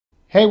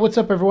Hey, what's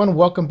up, everyone?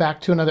 Welcome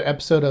back to another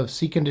episode of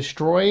Seek and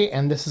Destroy,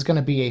 and this is going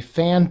to be a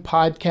fan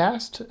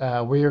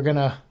podcast where you're going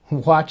to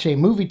watch a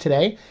movie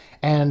today.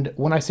 And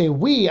when I say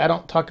we, I'm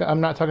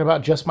not talking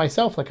about just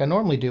myself like I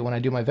normally do when I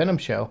do my Venom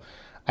show.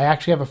 I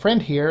actually have a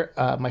friend here,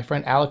 my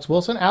friend Alex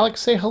Wilson.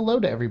 Alex, say hello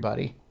to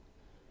everybody.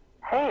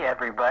 Hey,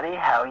 everybody,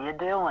 how you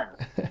doing?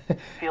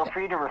 Feel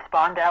free to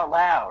respond out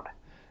loud.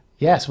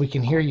 Yes, we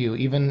can hear you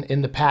even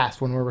in the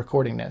past when we're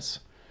recording this.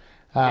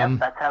 Yep,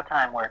 that's how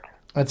time works.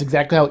 That's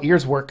exactly how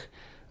ears work.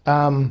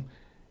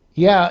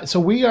 Yeah,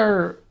 so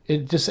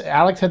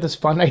Alex had this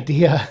fun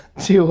idea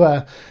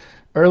to,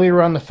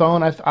 earlier on the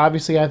phone, I've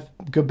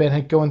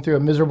been going through a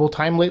miserable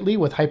time lately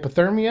with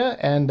hypothermia,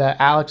 and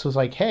Alex was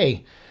like,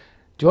 hey,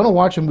 do you want to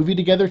watch a movie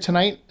together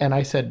tonight? And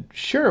I said,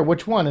 sure,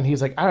 which one? And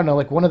he's like, I don't know,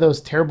 like one of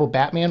those terrible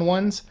Batman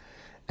ones.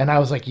 And I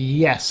was like,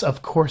 yes,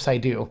 of course I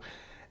do.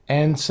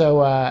 And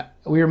so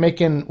we were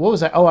making, what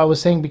was I? Oh, I was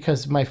saying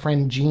because my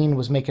friend Gene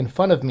was making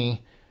fun of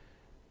me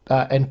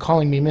and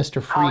calling me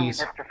Mr.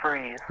 Freeze. Mr.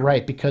 Freeze.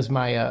 Right, because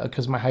my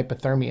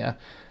hypothermia,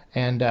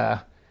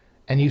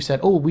 and you said,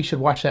 oh, we should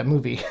watch that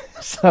movie.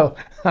 So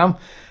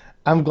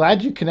I'm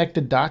glad you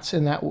connected dots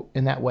in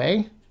that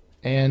way,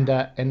 and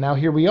now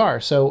here we are.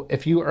 So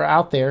if you are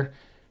out there,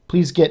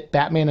 please get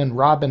Batman and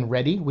Robin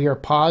ready. We are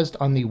paused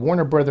on the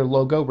Warner Brother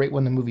logo right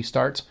when the movie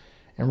starts,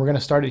 and we're going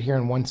to start it here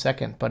in 1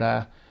 second. But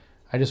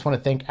I just want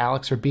to thank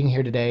Alex for being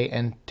here today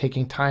and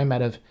taking time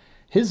out of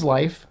his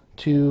life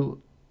to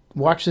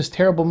watch this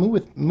terrible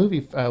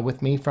movie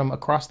with me from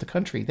across the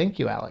country. Thank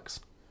you, Alex.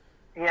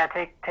 Yeah,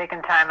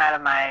 taking time out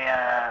of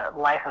my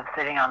life of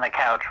sitting on the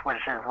couch, which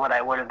is what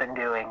I would have been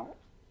doing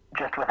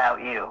just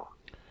without you.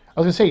 I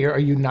was going to say, are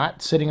you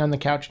not sitting on the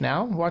couch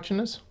now watching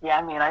this? Yeah,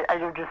 I mean,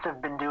 I would just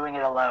have been doing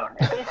it alone.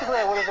 Basically,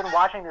 I would have been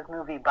watching this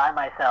movie by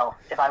myself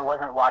if I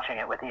wasn't watching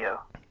it with you.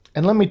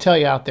 And let me tell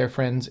you out there,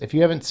 friends, if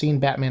you haven't seen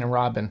Batman and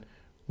Robin,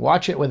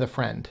 watch it with a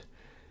friend.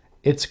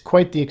 It's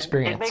quite the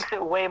experience. It makes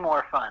it way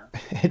more fun.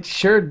 It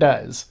sure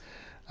does.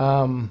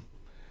 So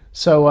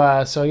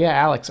yeah,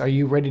 Alex, are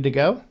you ready to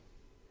go?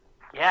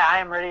 Yeah, I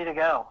am ready to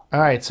go.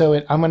 All right,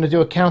 so I'm going to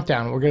do a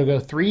countdown. We're going to go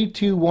 3,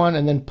 2, 1,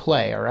 and then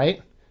play, all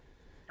right?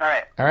 All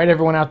right. All right,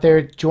 everyone out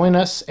there, join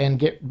us and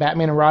get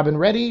Batman and Robin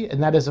ready.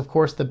 And that is, of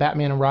course, the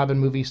Batman and Robin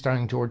movie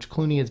starring George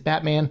Clooney as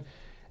Batman,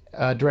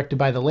 directed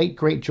by the late,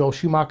 great Joel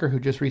Schumacher, who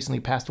just recently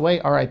passed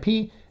away,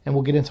 R.I.P., and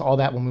we'll get into all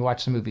that when we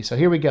watch the movie. So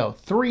here we go.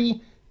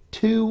 3,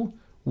 2,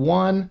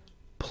 1,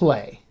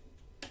 play.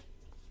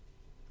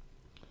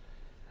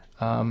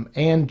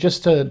 And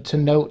just to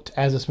note,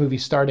 as this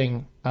movie's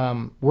starting,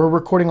 we're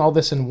recording all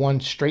this in one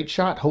straight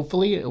shot,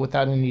 hopefully,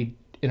 without any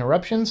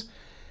interruptions.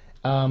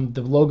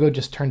 The logo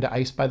just turned to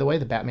ice, by the way,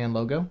 the Batman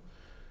logo.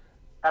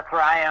 That's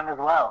where I am as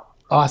well.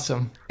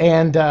 Awesome.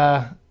 And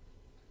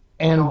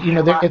you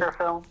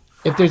know,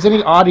 if there's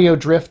any audio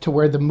drift to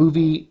where the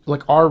movie,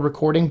 like our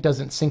recording,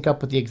 doesn't sync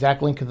up with the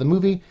exact link of the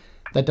movie,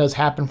 that does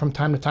happen from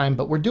time to time,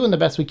 but we're doing the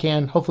best we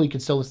can. Hopefully you can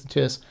still listen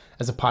to us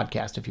as a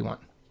podcast if you want.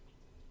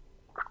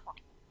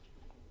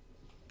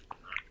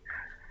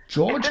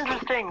 George? It's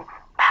interesting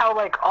how,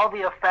 like, all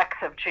the effects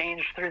have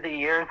changed through the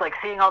years, like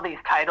seeing all these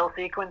title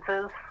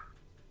sequences.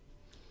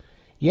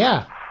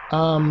 Yeah.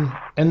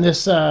 And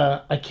this,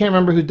 I can't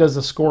remember who does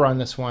the score on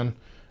this one,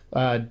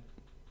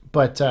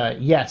 but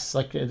yes,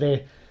 like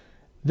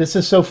this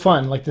is so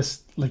fun. Like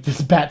this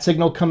bat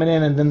signal coming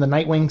in and then the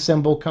Nightwing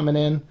symbol coming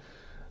in.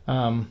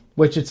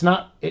 Which it's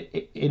not,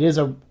 it is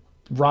a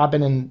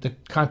Robin in the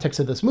context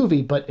of this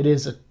movie, but it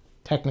is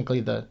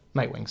technically the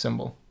Nightwing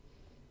symbol.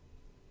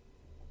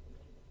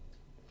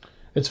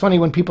 It's funny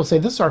when people say,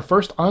 this is our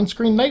first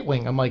on-screen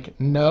Nightwing. I'm like,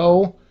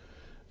 no,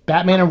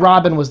 Batman and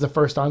Robin was the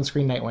first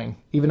on-screen Nightwing,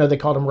 even though they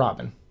called him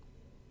Robin.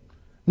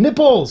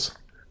 Nipples!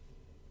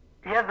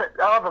 Yeah,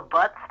 all the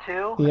butts,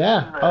 too.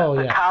 Yeah,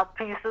 the cod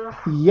pieces.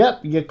 Yep,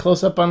 you get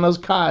close up on those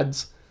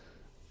cods.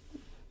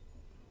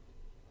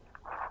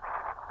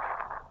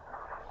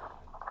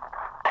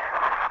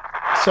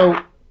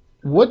 So,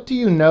 what do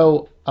you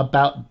know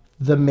about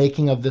the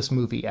making of this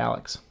movie,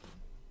 Alex?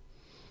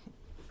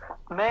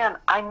 Man,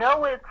 I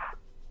know it's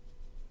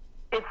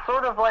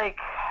sort of like,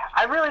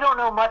 I really don't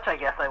know much, I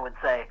guess I would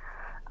say.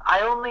 I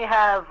only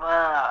have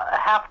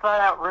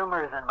half-thought-out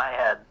rumors in my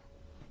head.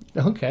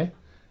 Okay.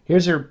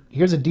 Here's a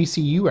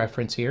DCU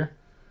reference here.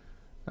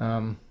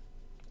 Oh,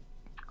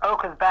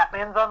 because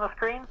Batman's on the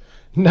screen?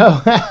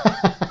 No.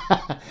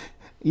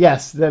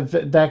 Yes,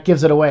 that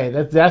gives it away.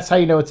 That's how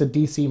you know it's a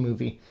DC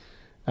movie.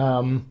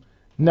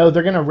 No,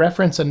 they're going to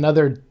reference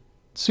another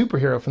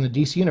superhero from the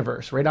DC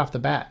universe right off the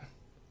bat.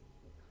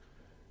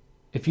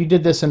 If you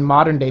did this in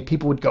modern day,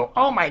 people would go,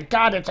 oh my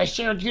God, it's a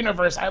shared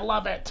universe. I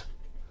love it.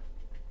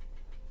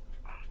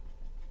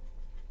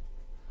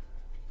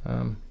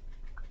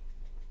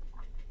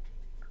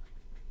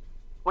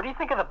 What do you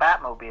think of the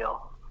Batmobile?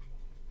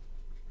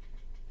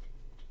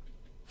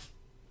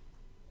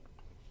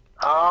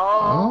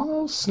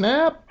 Oh,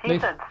 snap. He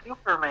said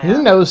Superman.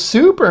 He knows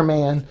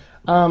Superman.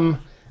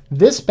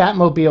 This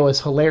Batmobile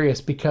is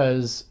hilarious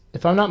because,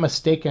 if I'm not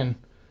mistaken,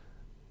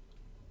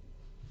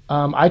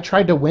 I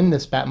tried to win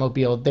this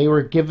Batmobile. They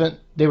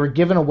were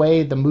given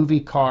away the movie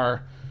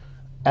car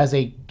as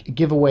a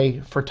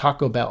giveaway for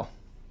Taco Bell.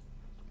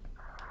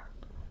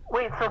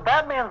 Wait, so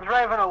Batman's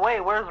driving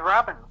away. Where's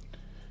Robin?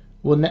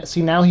 Well,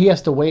 see, now he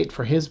has to wait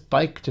for his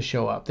bike to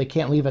show up. They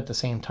can't leave at the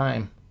same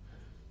time.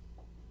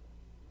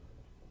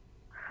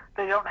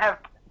 They don't have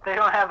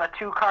a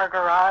 2-car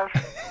garage.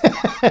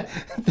 I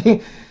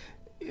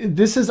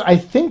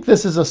think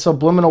this is a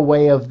subliminal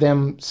way of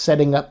them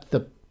setting up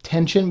the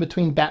tension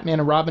between Batman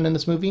and Robin in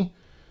this movie,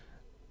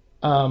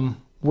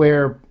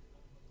 where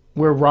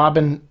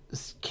Robin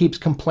keeps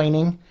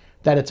complaining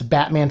that it's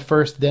Batman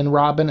first, then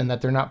Robin, and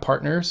that they're not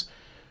partners.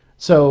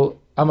 So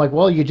I'm like,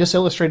 well, you just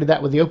illustrated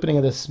that with the opening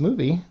of this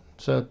movie,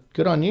 so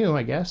good on you,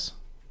 I guess.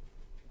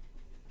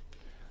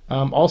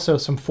 Also,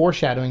 some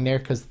foreshadowing there,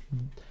 because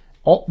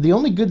the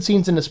only good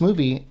scenes in this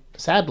movie,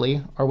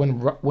 sadly, are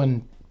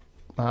when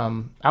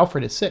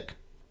Alfred is sick.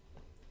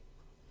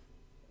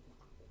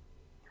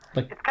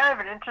 It's kind of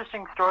an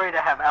interesting story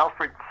to have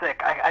Alfred sick.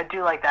 I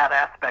do like that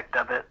aspect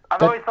of it.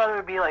 I've always thought it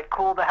would be like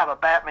cool to have a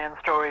Batman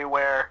story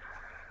where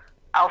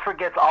Alfred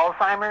gets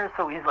Alzheimer's,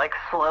 so he's like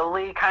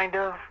slowly kind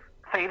of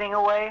fading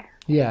away.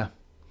 Yeah.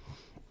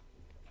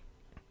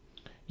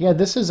 Yeah,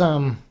 those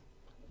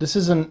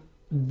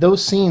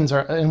scenes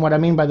are, and what I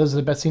mean by those are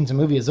the best scenes in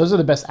the movie is those are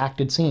the best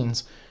acted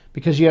scenes,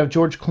 because you have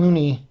George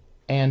Clooney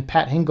and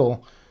Pat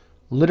Hingle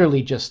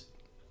literally just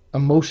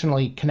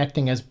emotionally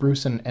connecting as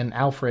Bruce and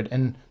Alfred,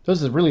 and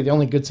those are really the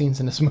only good scenes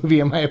in this movie,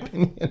 in my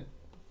opinion.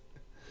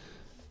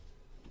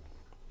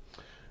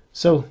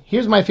 So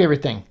here's my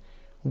favorite thing.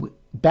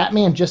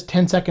 Batman just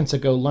 10 seconds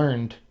ago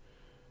learned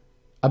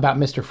about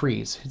Mr.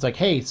 Freeze. He's like,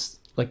 hey, it's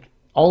like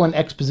all in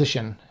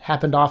exposition,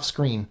 happened off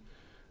screen.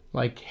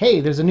 Like, hey,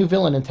 there's a new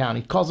villain in town.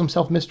 He calls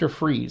himself Mr.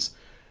 Freeze.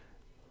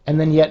 And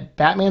then yet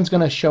Batman's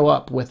going to show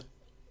up with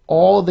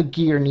all the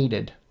gear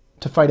needed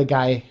to fight a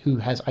guy who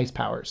has ice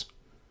powers.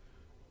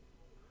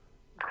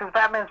 Because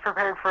Batman's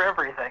prepared for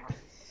everything.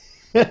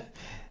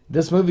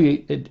 This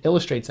movie, it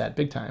illustrates that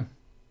big time.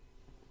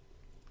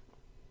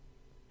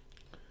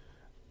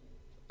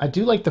 I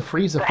do like the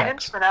freeze effects. The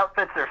henchman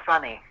outfits are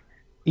funny.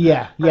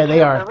 Yeah,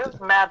 they are. They're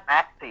just Mad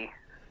Maxy.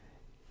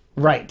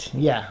 Right,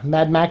 yeah.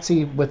 Mad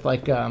Maxy with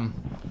like a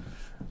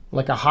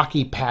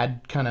hockey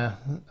pad kind of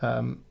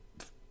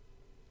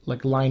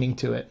like lining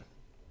to it.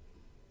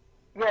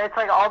 Yeah, it's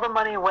like all the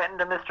money went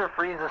into Mr.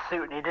 Freeze's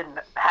suit and he didn't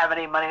have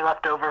any money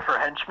left over for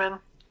henchmen.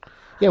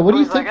 Yeah, what do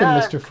you He's think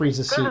like, of Mr.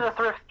 Freeze's go suit? to the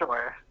thrift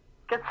store.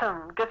 Get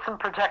some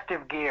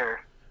protective gear.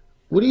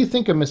 What do you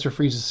think of Mr.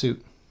 Freeze's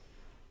suit?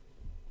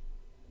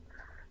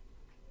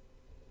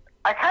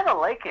 I kind of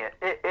like it.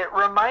 It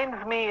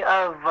reminds me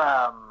of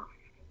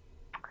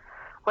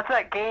what's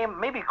that game?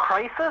 Maybe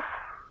Crisis?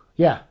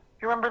 Yeah.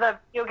 You remember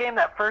that video game,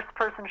 that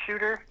first-person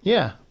shooter?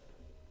 Yeah.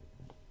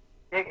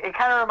 It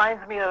kind of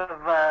reminds me of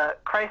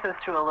Crisis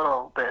to a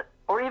little bit,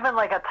 or even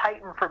like a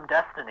Titan from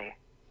Destiny.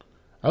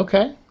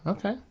 Okay.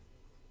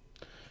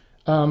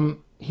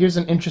 Here's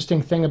an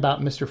interesting thing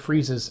about Mr.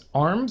 Freeze's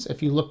arms.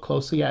 If you look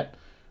closely at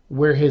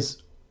where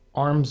his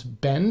arms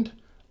bend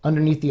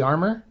underneath the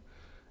armor,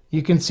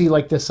 you can see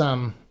like this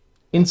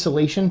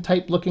insulation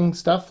type looking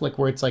stuff, like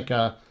where it's like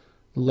a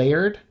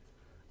layered,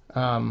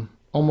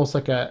 almost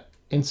like a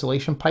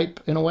insulation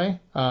pipe in a way,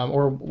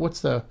 or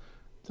what's the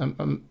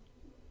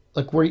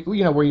like where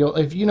where you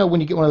if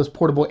when you get one of those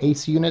portable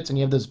AC units and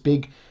you have those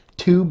big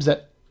tubes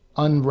that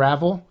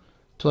unravel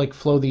to like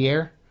flow the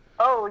air.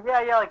 Oh yeah,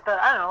 like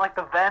like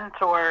the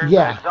vent or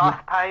the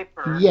exhaust pipe.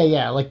 Or...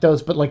 Yeah, like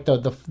those, but like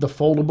the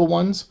foldable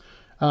ones.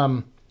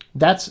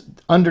 That's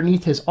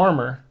underneath his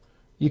armor.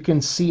 You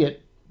can see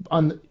it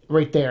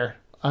right there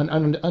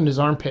on his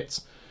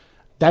armpits.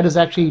 That is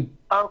actually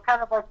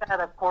kind of like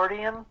that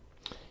accordion.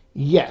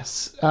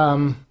 Yes,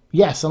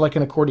 yes, like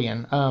an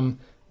accordion.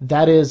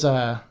 That is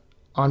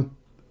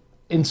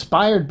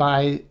inspired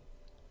by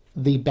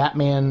the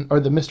Batman or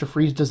the Mr.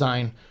 Freeze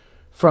design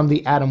from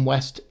the Adam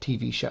West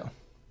TV show.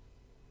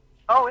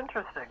 Oh,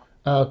 interesting.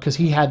 Because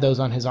he had those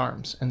on his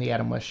arms in the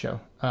Adam West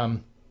show.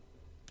 And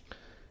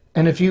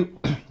if you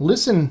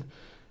listen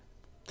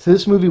to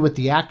this movie with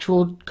the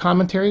actual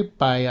commentary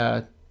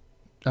by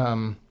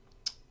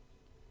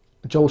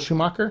Joel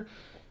Schumacher,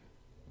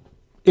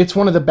 it's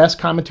one of the best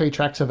commentary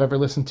tracks I've ever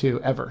listened to,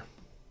 ever.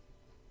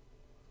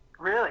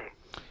 Really?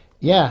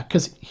 Yeah,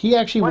 because he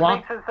actually What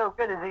makes it so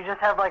good? Does he just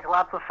have like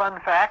lots of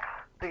fun facts?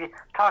 Does he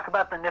talk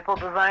about the nipple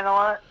design a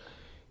lot?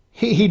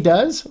 He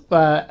does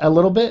a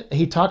little bit.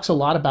 He talks a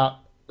lot about.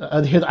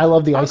 I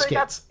love the ice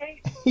skates.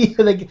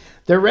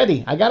 They're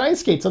ready. I got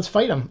ice skates. Let's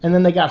fight them. And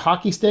then they got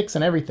hockey sticks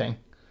and everything.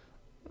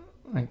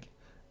 Like,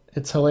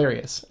 it's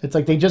hilarious. It's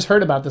like they just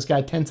heard about this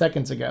guy 10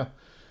 seconds ago.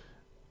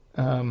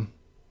 And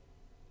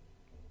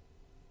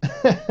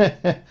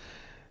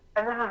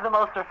this is the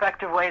most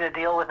effective way to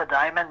deal with a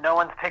diamond. No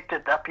one's picked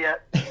it up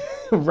yet.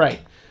 Right.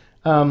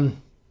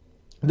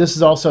 This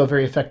is also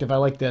very effective. I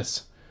like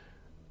this.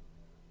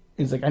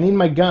 He's like, I need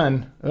my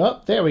gun.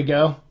 Oh, there we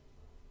go.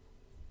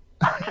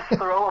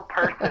 Just throw a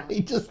person.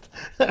 He just,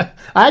 I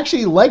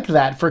actually like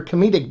that for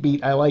comedic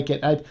beat. I like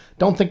it. I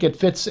don't think it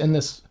fits in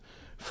this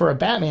for a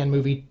Batman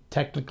movie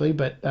technically,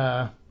 but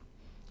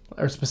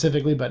or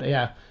specifically, but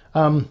yeah.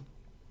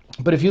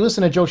 But if you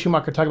listen to Joel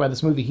Schumacher talk about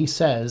this movie, he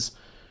says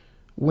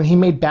when he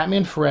made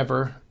Batman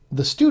Forever,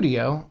 the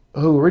studio,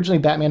 who originally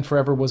Batman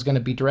Forever was going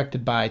to be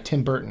directed by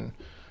Tim Burton,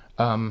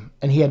 and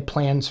he had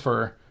plans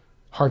for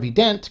Harvey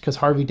Dent because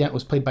Harvey Dent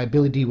was played by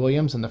Billy D.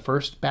 Williams in the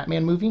first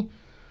Batman movie.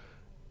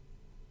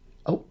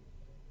 Oh,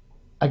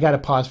 I got to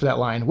pause for that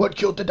line. What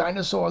killed the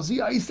dinosaurs?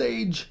 The Ice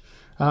Age.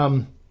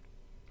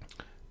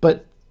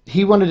 But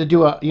he wanted to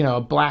do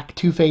a black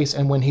Two-Face,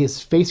 and when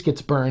his face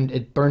gets burned,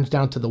 it burns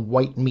down to the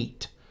white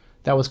meat.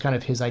 That was kind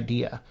of his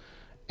idea.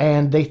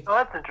 And they Oh,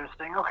 that's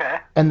interesting. Okay.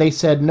 and they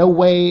said, "No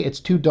way, it's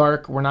too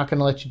dark. We're not going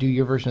to let you do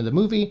your version of the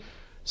movie."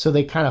 So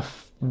they kind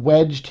of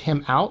wedged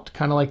him out,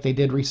 kind of like they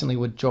did recently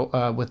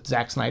with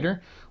Zack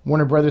Snyder.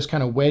 Warner Brothers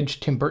kind of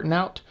wedged Tim Burton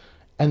out,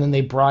 and then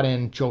they brought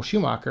in Joel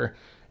Schumacher,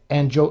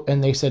 and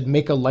they said,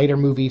 "Make a lighter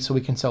movie so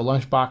we can sell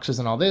lunch boxes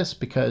and all this,"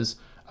 because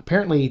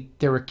apparently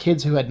there were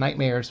kids who had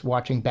nightmares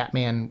watching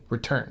Batman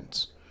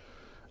Returns.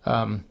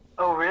 Oh,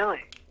 really?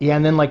 Yeah,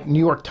 and then like New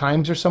York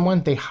Times or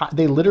someone,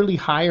 they literally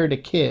hired a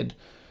kid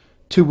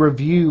to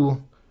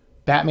review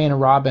Batman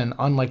and Robin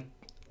on like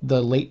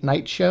the late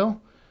night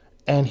show,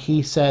 and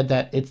he said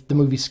that the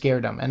movie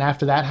scared him. And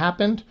after that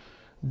happened,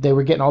 they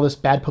were getting all this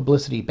bad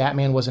publicity.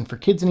 Batman wasn't for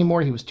kids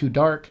anymore; he was too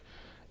dark,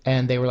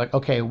 and they were like,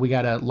 "Okay, we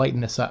got to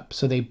lighten this up."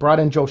 So they brought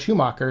in Joel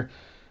Schumacher,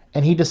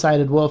 and he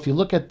decided, well, if you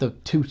look at the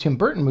two Tim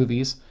Burton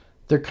movies,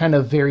 they're kind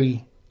of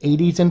very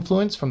 80s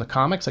influence from the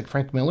comics, like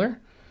Frank Miller.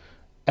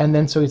 And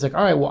then so he's like,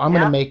 all right, well, I'm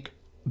going to make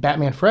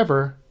Batman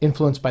Forever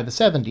influenced by the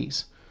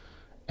 70s.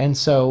 And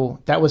so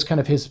that was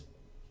kind of his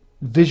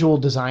visual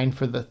design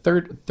for the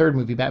third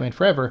movie, Batman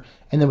Forever.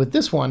 And then with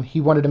this one, he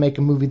wanted to make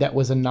a movie that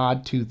was a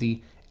nod to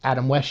the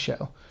Adam West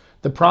show.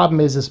 The problem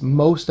is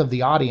most of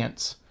the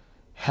audience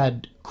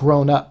had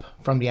grown up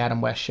from the Adam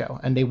West show,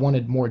 and they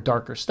wanted more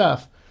darker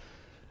stuff.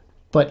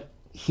 But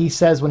he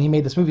says when he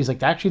made this movie, he's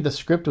like, actually, the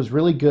script was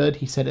really good.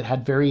 He said it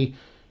had very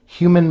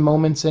human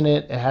moments in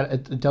it.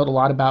 It dealt a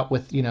lot about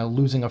with,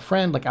 losing a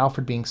friend, like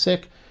Alfred being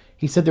sick.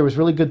 He said there was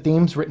really good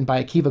themes written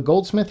by Akiva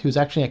Goldsmith, who's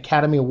actually an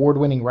Academy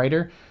Award-winning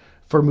writer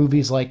for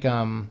movies like,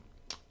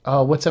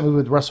 what's that movie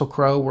with Russell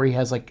Crowe where he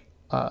has like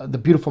The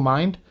Beautiful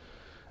Mind?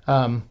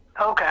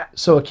 Okay.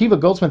 So Akiva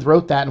Goldsmith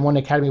wrote that and won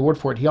an Academy Award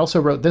for it. He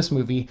also wrote this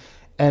movie,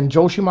 and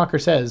Joel Schumacher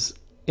says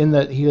he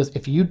goes,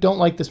 if you don't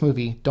like this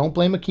movie, don't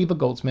blame Akiva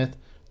Goldsmith,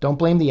 don't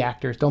blame the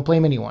actors, don't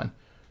blame anyone,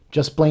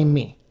 just blame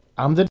me.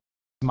 It's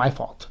my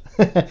fault.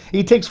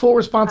 He takes full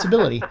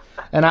responsibility,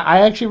 and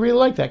I actually really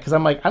like that because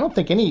I'm like, I don't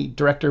think any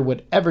director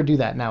would ever do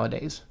that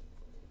nowadays.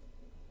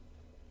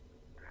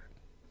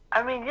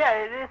 I mean, yeah,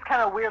 it is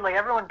kind of weird. Like,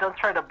 everyone does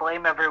try to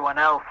blame everyone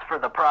else for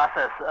the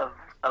process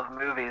of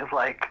movies.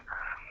 Like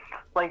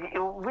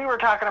we were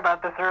talking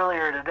about this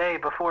earlier today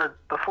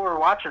before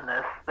watching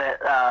this, that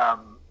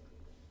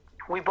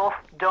we both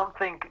don't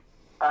think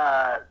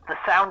the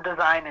sound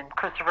design in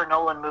Christopher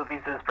Nolan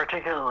movies is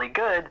particularly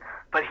good,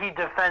 but he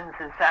defends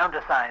his sound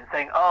design,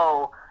 saying,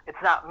 "Oh,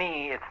 it's not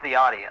me, it's the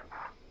audience."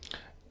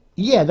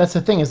 Yeah, that's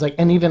the thing. Is like,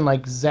 and even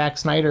like Zack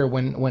Snyder,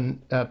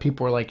 when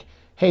people were like,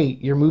 "Hey,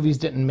 your movies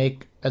didn't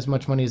make as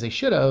much money as they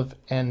should have,"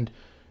 and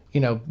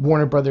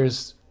Warner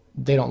Brothers,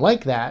 they don't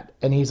like that,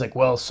 and he's like,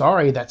 "Well,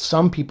 sorry that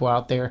some people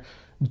out there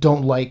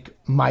don't like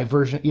my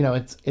version."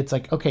 It's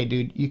like, okay,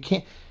 dude, you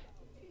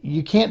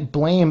can't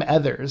blame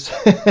others.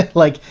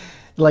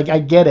 Like I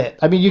get it.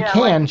 I mean, you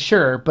can,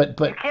 sure, but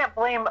you can't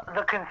blame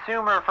the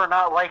consumer for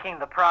not liking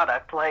the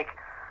product. Like,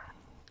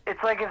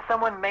 it's like if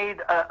someone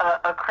made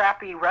a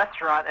crappy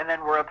restaurant and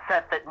then were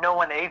upset that no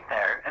one ate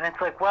there, and it's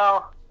like,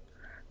 well,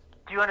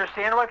 do you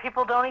understand why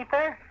people don't eat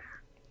there?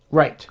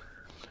 Right.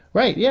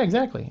 Yeah,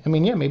 exactly. I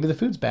mean, yeah, maybe the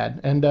food's bad,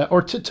 and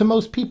or to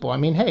most people. I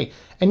mean, hey,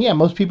 and yeah,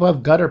 most people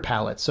have gutter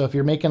palates. So if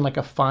you're making like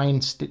a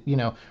fine,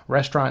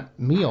 restaurant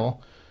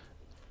meal,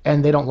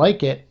 and they don't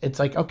like it, it's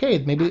like, okay,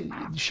 maybe,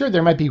 sure,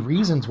 there might be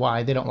reasons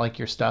why they don't like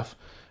your stuff,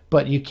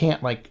 but you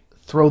can't like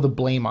throw the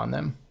blame on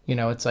them.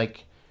 It's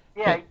like,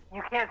 yeah,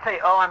 you can't say,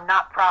 "Oh, I'm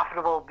not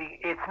profitable.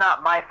 It's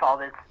not my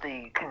fault. It's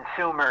the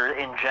consumer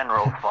in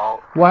general's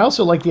fault." Well, I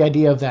also like the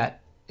idea of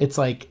that. It's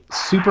like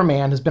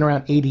Superman has been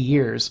around 80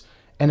 years,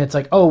 and it's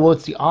like, oh, well,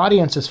 it's the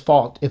audience's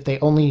fault if they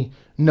only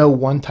know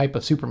one type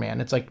of Superman.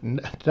 It's like,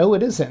 no,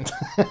 it isn't.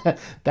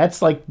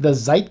 That's like the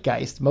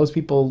zeitgeist. Most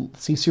people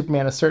see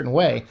Superman a certain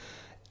way.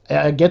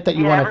 I get that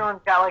you want to.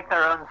 Everyone's got like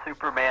their own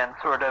Superman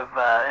sort of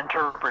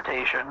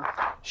interpretation.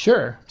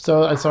 Sure.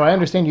 So I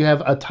understand you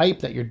have a type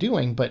that you're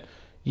doing, but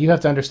you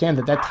have to understand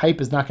that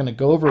type is not going to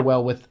go over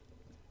well with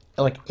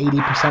like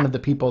 80% of the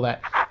people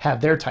that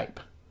have their type.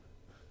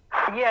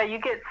 Yeah, you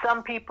get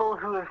some people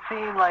who have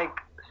seen like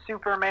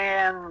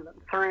Superman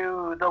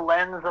through the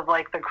lens of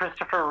like the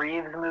Christopher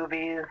Reeves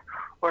movies,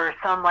 or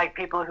some like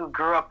people who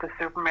grew up with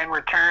Superman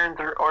Returns,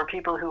 or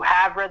people who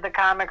have read the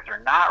comics or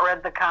not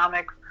read the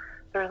comics.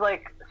 There's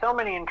like so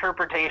many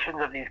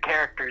interpretations of these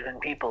characters in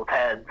people's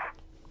heads.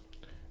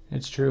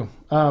 It's true.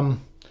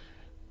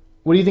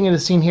 What do you think of the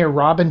scene here?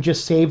 Robin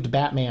just saved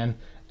Batman,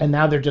 and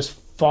now they're just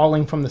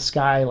falling from the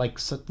sky like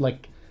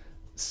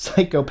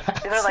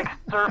psychopaths. They're like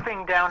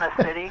surfing down a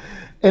city.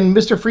 And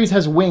Mr. Freeze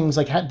has wings.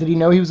 Like, did he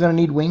know he was going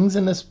to need wings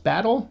in this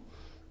battle?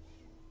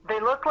 They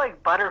look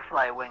like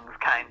butterfly wings,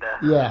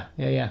 kinda.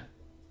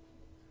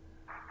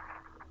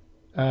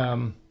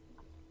 Yeah.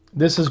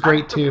 This is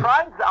great too.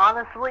 I'm surprised,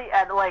 honestly,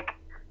 at like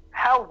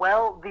how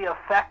well the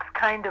effects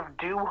kind of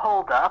do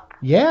hold up.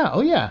 Yeah.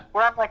 Oh yeah.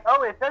 Where I'm like,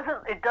 oh, it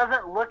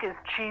doesn't look as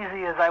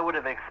cheesy as I would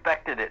have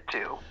expected it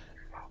to.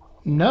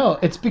 No,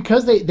 it's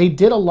because they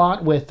did a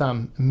lot with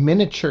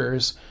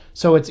miniatures.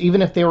 So it's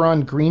even if they were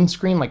on green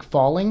screen, like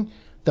falling,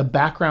 the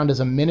background is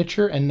a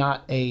miniature and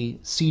not a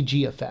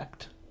CG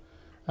effect.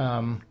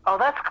 Oh,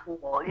 that's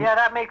cool. Yeah,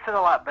 that makes it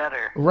a lot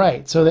better.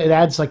 Right. So it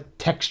adds like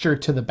texture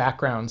to the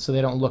background so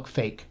they don't look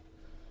fake.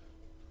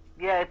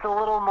 Yeah, it's a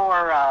little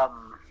more,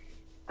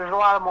 there's a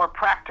lot of more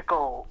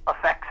practical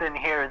effects in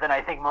here than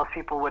I think most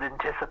people would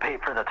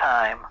anticipate for the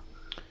time.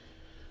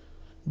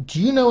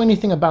 Do you know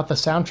anything about the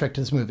soundtrack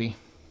to this movie?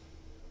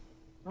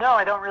 No,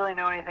 I don't really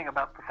know anything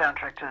about the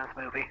soundtrack to this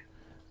movie.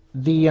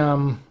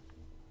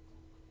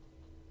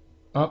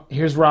 Oh,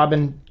 here's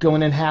Robin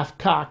going in half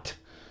cocked.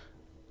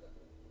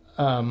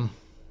 Now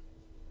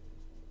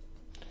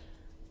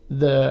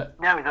he's a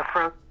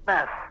frozen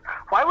mess.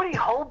 Why would he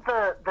hold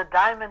the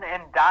diamond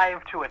and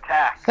dive to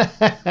attack?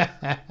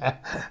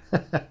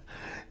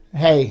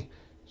 Hey,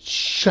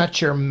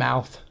 shut your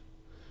mouth.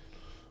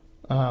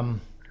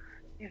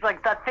 He's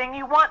like, that thing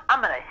you want,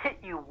 I'm going to hit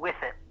you with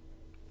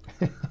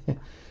it.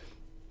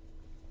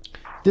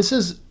 This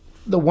is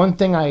the one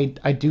thing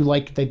I do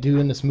like they do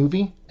in this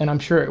movie, and I'm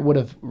sure it would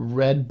have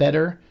read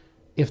better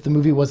if the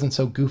movie wasn't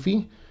so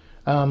goofy,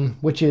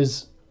 which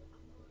is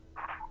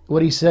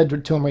what he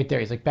said to him right there.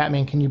 He's like,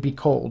 Batman, can you be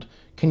cold?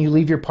 Can you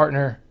leave your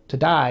partner to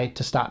die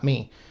to stop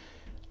me?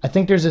 I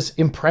think there's this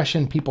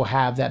impression people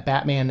have that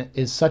Batman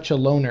is such a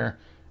loner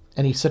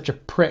and he's such a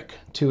prick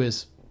to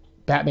his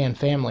Batman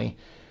family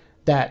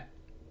that,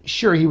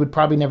 sure, he would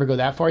probably never go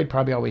that far. He'd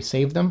probably always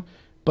save them.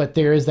 But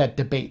there is that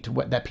debate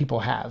that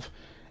people have.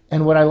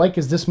 And what I like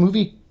is this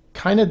movie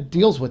kind of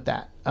deals with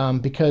that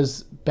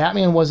because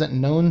Batman wasn't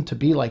known to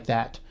be like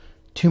that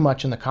too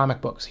much in the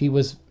comic books. He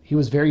was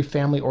very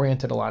family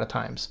oriented a lot of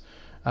times.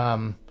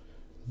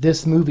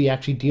 This movie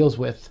actually deals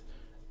with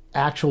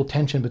actual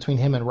tension between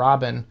him and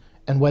Robin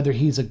and whether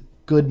he's a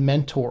good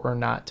mentor or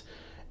not.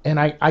 And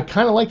I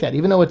kind of like that,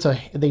 even though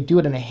they do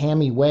it in a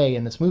hammy way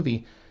in this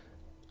movie.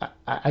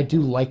 I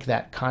do like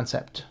that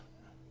concept.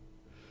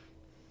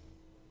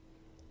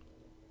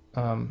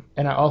 And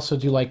I also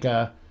do like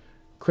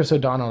Chris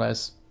O'Donnell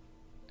as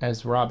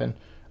Robin.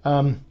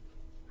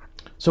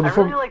 So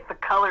before I really like the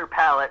color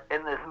palette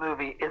in this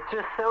movie. It's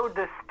just so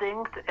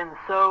distinct and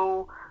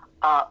so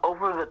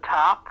over the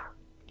top.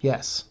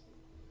 Yes.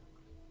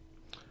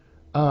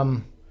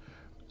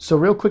 So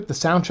real quick, the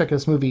soundtrack of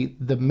this movie,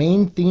 the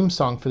main theme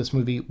song for this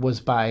movie was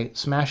by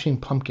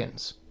Smashing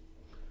Pumpkins.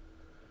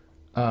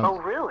 Oh,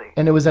 really?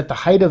 And it was at the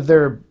height of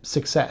their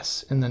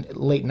success in the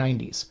late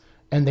 90s.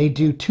 And they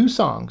do two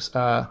songs,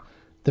 the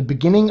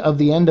beginning of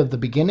the end of the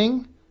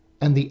beginning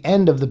and the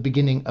end of the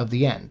beginning of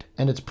the end.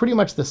 And it's pretty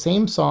much the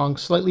same song,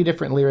 slightly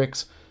different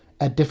lyrics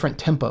at different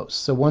tempos.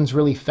 So one's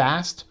really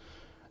fast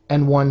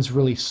and one's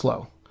really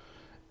slow.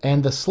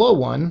 And the slow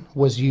one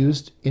was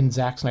used in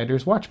Zack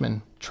Snyder's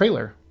Watchmen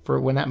trailer for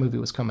when that movie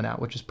was coming out,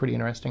 which is pretty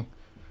interesting.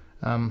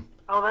 Oh,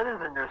 that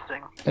is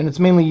interesting. And it's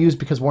mainly used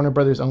because Warner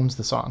Brothers owns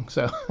the song,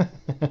 so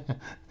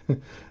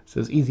so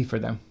it's easy for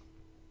them.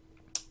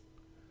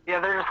 Yeah,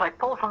 they're just like,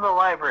 pull from the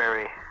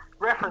library,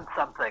 reference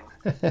something.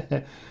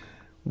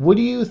 What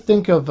do you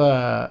think of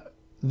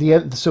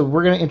so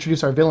we're going to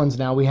introduce our villains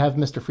now. We have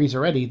Mr. Freeze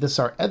already. This is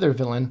our other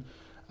villain,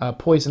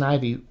 Poison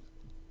Ivy.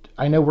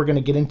 I know we're going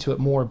to get into it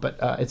more, but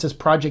it says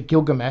Project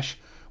Gilgamesh,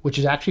 which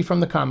is actually from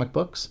the comic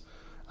books,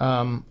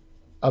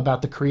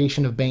 about the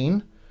creation of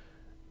Bane.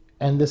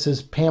 And this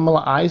is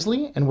Pamela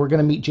Isley, and we're going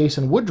to meet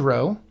Jason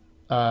Woodrow,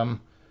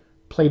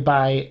 played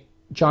by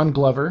John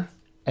Glover,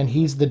 and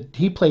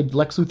he played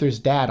Lex Luthor's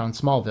dad on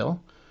Smallville.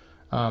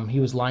 He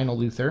was Lionel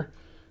Luthor,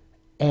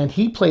 and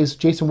he plays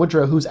Jason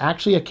Woodrow, who's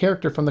actually a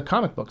character from the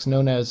comic books,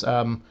 known as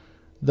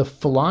the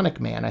Phalonic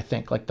Man, I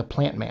think, like the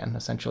Plant Man,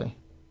 essentially.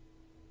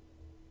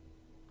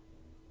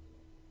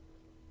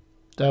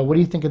 What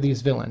do you think of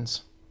these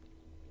villains?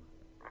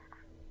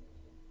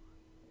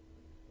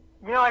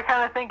 You know, I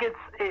kind of think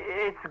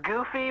it's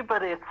goofy,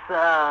 but it's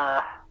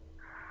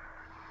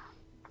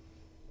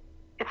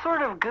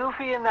sort of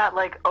goofy in that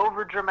like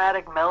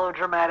overdramatic,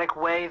 melodramatic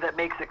way that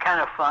makes it kind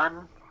of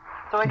fun.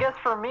 So I guess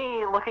for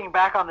me, looking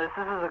back on this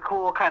is a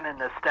cool kind of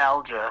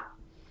nostalgia.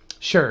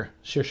 Sure.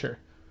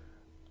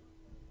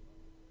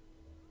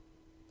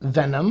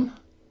 Venom,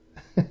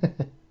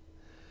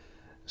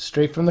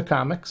 straight from the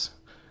comics.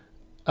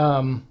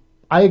 I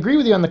agree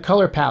with you on the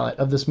color palette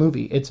of this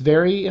movie. It's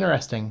very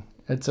interesting.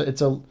 It's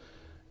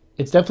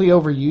definitely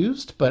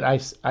overused,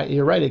 but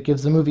you're right. It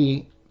gives the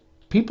movie.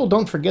 People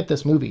don't forget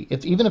this movie.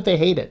 Even if they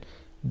hate it,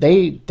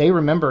 they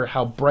remember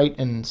how bright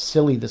and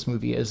silly this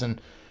movie is,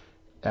 and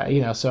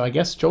so I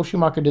guess Joel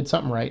Schumacher did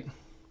something right.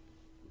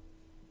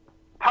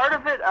 Part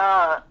of it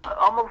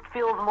almost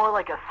feels more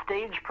like a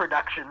stage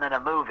production than a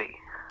movie.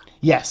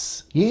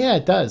 Yes, yeah,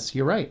 it does.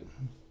 You're right.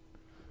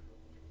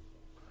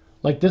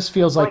 Like this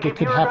feels like it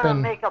could happen. If you were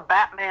going to make a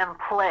Batman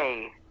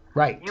play,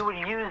 right, you would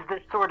use this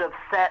sort of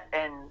set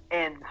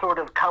and sort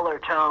of color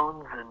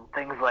tones and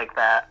things like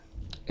that.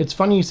 It's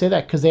funny you say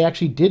that because they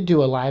actually did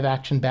do a live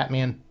action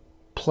Batman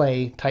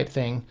play type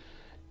thing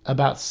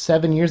about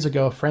 7 years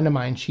ago. A friend of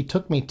mine, she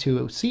took me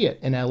to see it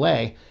in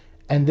LA,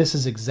 and this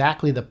is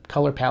exactly the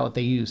color palette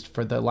they used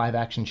for the live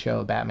action show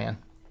of Batman.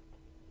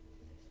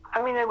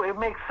 I mean, it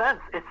makes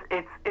sense.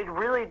 It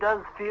really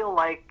does feel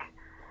like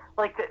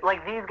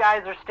these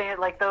guys are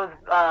like those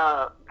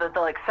the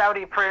like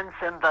Saudi prince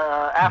and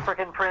the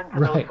African prince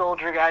and right. Those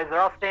soldier guys. They're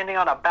all standing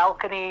on a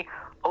balcony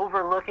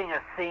overlooking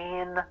a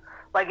scene.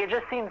 Like, it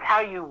just seems how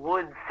you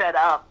would set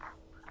up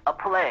a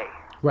play.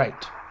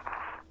 Right.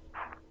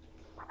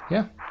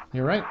 Yeah,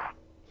 you're right.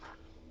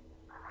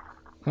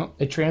 Well,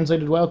 it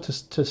translated well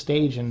to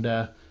stage, and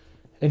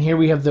here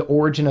we have the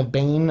origin of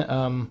Bane.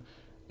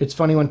 It's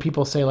funny when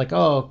people say, like,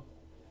 oh,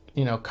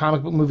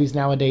 comic book movies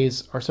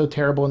nowadays are so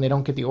terrible and they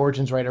don't get the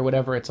origins right or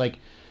whatever. It's like,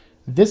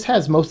 this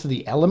has most of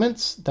the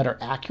elements that are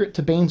accurate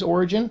to Bane's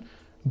origin,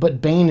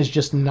 but Bane is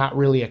just not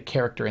really a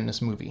character in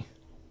this movie.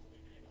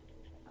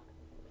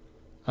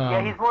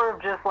 Yeah, he's more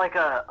of just like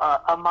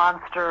a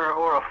monster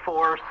or a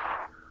force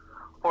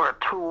or a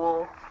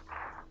tool.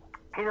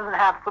 He doesn't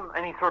have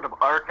any sort of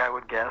arc, I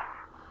would guess.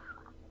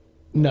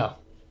 No.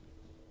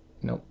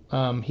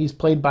 He's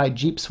played by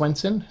Jeep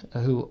Swenson,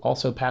 who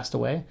also passed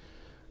away.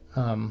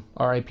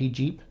 R.I.P.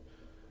 Jeep.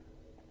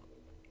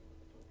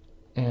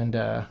 And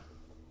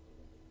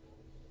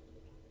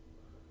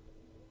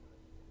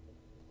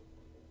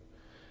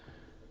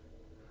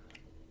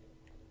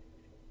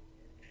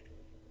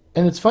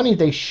it's funny,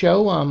 they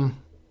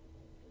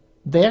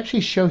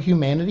actually show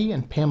humanity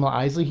in Pamela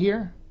Isley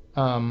here,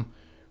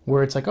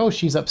 where it's like, oh,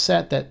 she's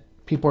upset that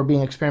people are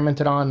being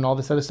experimented on and all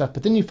this other stuff,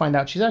 but then you find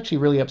out she's actually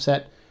really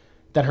upset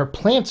that her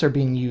plants are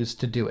being used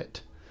to do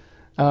it.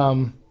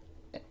 And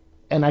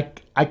I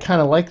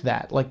kind of like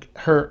that. Like,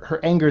 her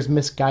anger is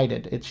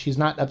misguided. She's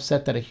not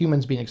upset that a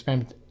human's being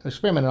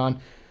experimented on.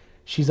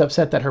 She's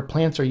upset that her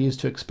plants are used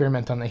to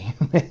experiment on the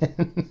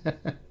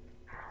human.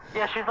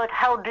 Yeah, she's like,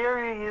 how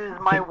dare you use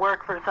my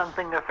work for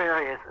something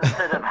nefarious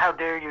instead of how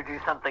dare you do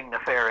something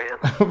nefarious.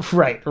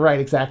 Right,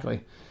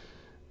 exactly.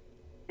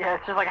 Yeah,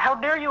 it's just like, how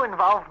dare you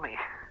involve me?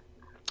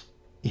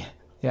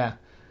 Yeah.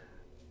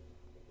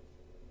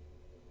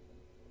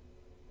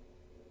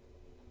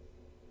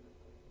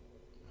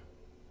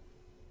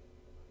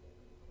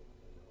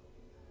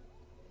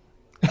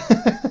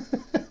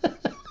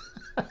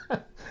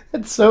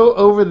 It's so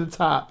over the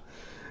top.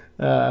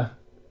 It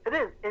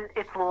is.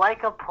 It's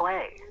like a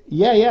play.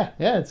 Yeah.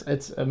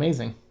 It's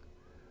amazing.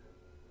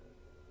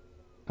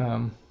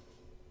 And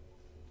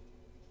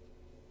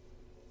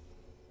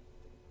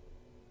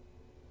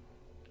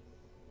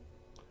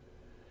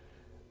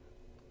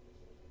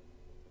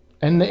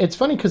it's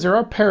funny because there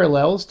are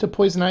parallels to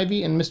Poison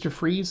Ivy and Mr.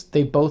 Freeze.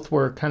 They both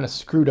were kind of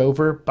screwed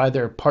over by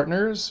their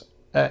partners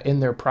in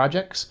their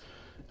projects.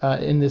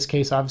 In this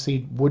case,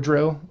 obviously,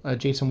 Woodrow,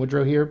 Jason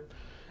Woodrow here.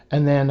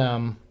 And then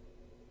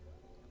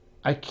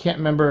I can't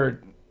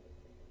remember,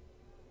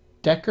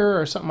 Decker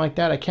or something like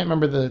that. I can't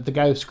remember the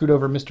guy who screwed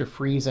over Mr.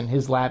 Freeze and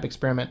his lab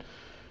experiment.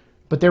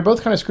 But they're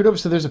both kind of screwed over,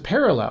 so there's a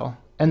parallel.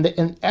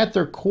 And at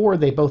their core,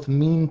 they both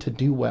mean to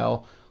do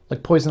well.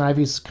 Like, Poison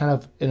Ivy's kind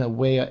of, in a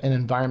way, an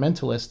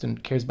environmentalist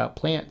and cares about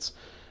plants.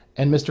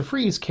 And Mr.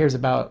 Freeze cares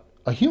about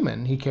a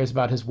human. He cares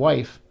about his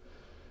wife.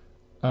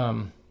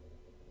 And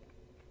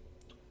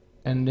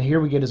here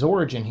we get his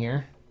origin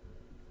here.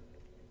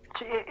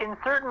 In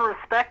certain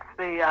respects,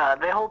 they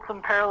hold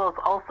some parallels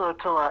also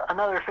to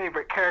another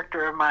favorite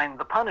character of mine,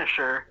 the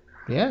Punisher.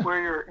 Yeah.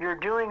 Where you're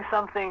doing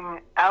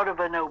something out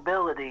of a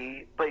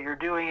nobility, but you're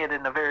doing it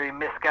in a very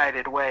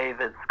misguided way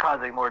that's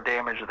causing more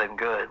damage than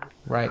good.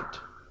 Right.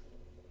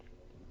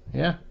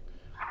 Yeah.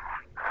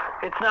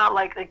 It's not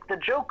like the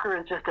Joker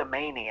is just a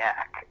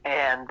maniac,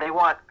 and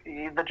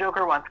the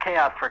Joker wants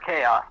chaos for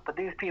chaos, but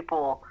these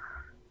people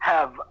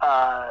have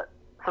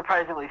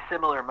surprisingly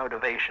similar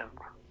motivations.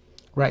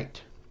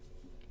 Right.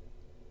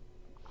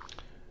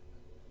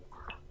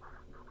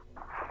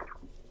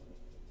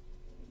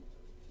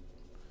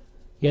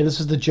 Yeah,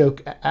 this is the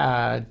joke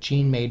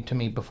Gene made to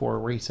me before,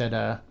 where he said,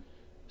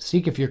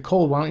 Siike, if you're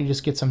cold, why don't you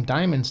just get some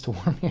diamonds to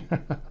warm you?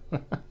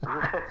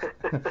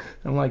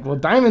 I'm like, well,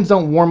 diamonds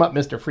don't warm up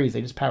Mr. Freeze.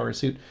 They just power his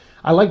suit.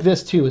 I like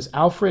this, too, is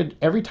Alfred,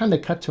 every time they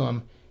cut to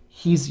him,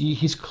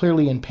 he's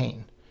clearly in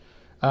pain.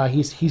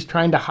 He's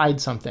trying to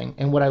hide something.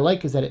 And what I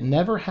like is that it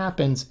never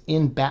happens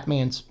in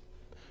Batman's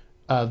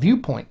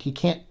viewpoint. He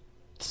can't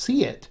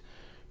see it.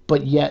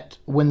 But yet,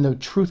 when the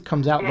truth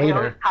comes out later, he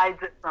always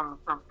hides it from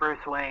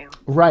Bruce Wayne.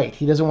 Right,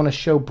 he doesn't want to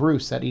show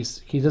Bruce that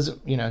he's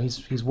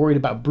worried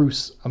about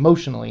Bruce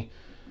emotionally,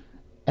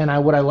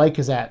 and what I like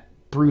is that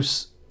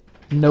Bruce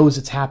knows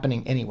it's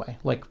happening anyway.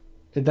 Like,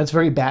 that's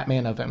very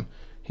Batman of him.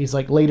 He's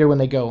like, later when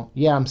they go,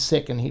 yeah, I'm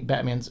sick, and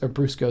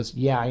Bruce goes,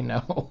 yeah, I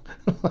know.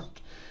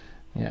 Like,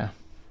 yeah.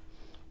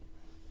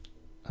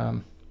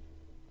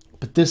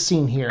 But this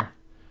scene here,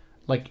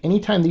 like,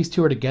 anytime these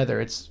two are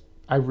together,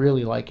 I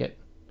really like it.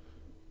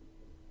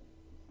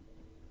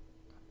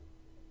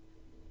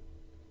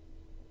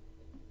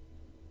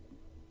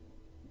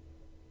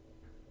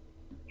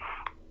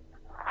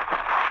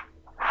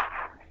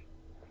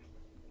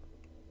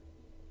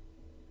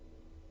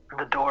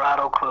 The door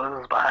auto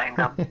closes behind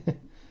him.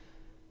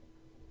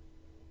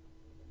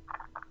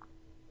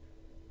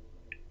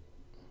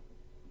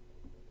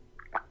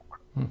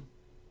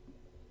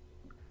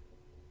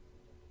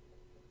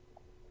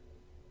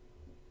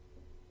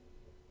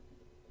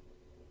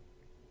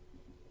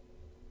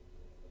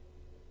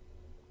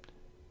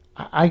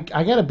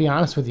 I gotta be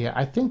honest with you.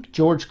 I think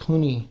George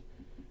Clooney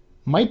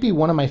might be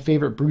one of my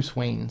favorite Bruce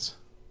Waynes.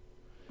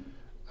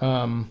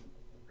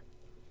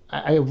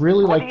 I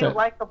really like What do you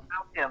like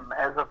about him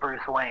as a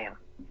Bruce Wayne?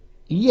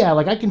 Yeah,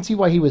 like I can see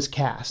why he was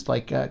cast.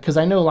 Like, because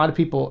I know a lot of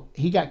people.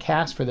 He got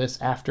cast for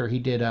this after he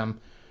did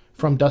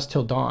From Dusk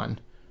Till Dawn,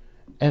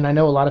 and I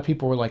know a lot of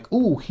people were like,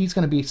 "Ooh, he's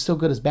gonna be so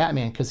good as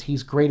Batman because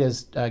he's great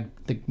as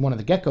one of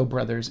the Gecko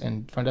brothers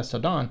in From Dusk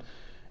Till Dawn,"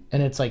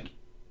 and it's like,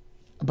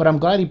 but I'm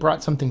glad he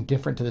brought something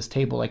different to this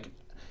table. Like,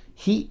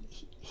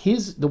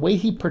 the way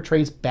he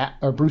portrays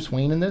Bruce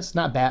Wayne in this,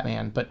 not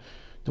Batman, but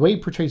the way he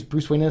portrays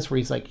Bruce Wayne in this, where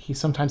he's like, he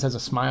sometimes has a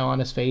smile on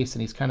his face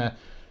and he's kind of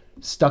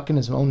stuck in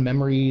his own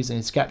memories, and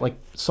he's got like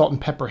salt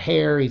and pepper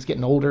hair. He's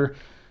getting older.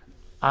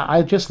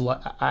 I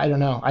don't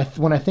know.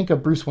 When I think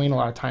of Bruce Wayne, a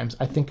lot of times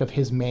I think of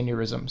his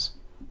mannerisms.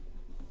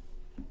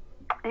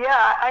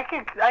 Yeah, I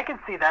could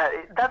see that.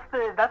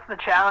 That's the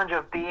challenge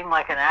of being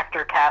like an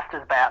actor cast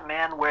as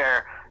Batman,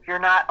 where you're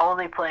not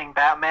only playing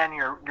Batman,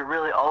 you're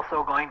really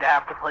also going to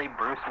have to play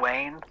Bruce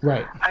Wayne.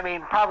 Right. I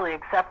mean, probably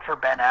except for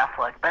Ben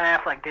Affleck. Ben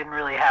Affleck didn't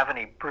really have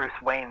any Bruce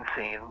Wayne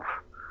scenes.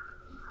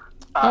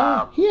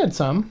 He had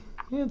some.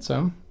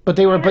 But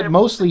they were. But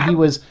mostly he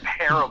was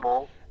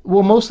terrible.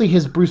 Well, mostly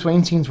his Bruce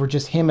Wayne scenes were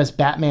just him as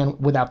Batman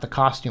without the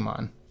costume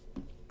on.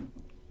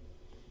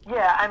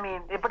 Yeah, I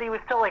mean, but he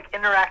was still like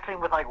interacting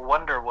with like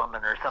Wonder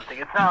Woman or something.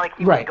 It's not like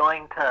he was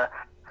going to.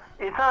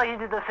 It's not like he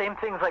did the same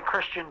things like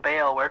Christian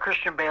Bale, where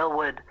Christian Bale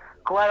would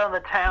go out on the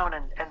town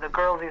and the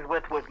girls he's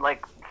with would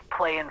like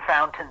play in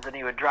fountains and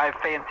he would drive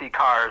fancy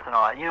cars and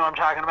all that. You know what I'm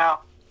talking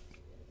about?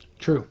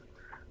 True.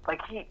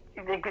 Like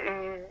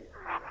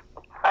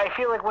I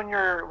feel like when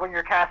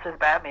you're cast as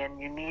Batman,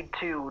 you need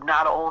to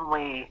not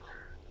only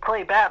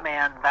play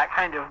Batman, that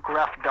kind of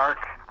gruff, dark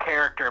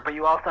character, but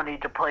you also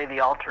need to play the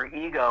alter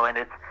ego, and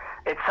it's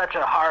such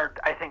a hard,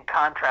 I think,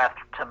 contrast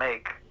to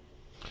make.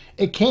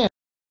 It can.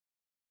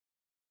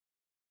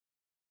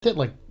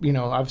 Like, you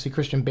know, obviously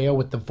Christian Bale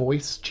with the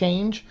voice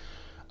change.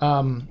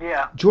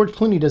 Yeah. George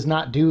Clooney does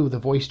not do the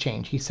voice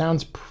change. He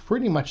sounds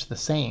pretty much the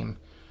same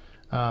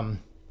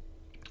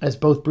as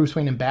both Bruce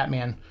Wayne and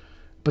Batman.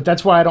 But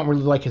that's why I don't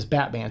really like his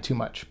Batman too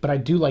much. But I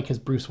do like his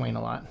Bruce Wayne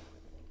a lot.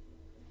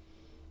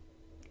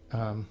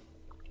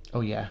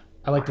 Oh yeah,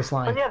 I like this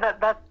line. But yeah,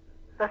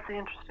 that's the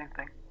interesting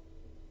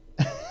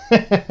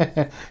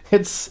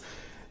thing.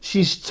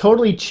 She's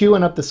totally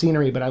chewing up the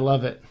scenery, but I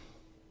love it.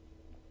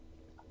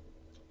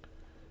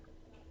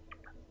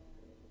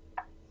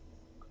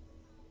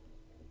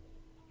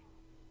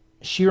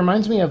 She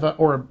reminds me of,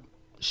 or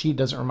she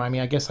doesn't remind me,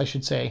 I guess I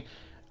should say,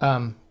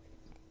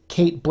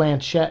 Kate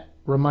Blanchett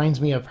reminds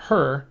me of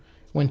her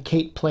when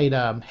Kate played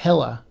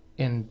Hela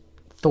in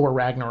Thor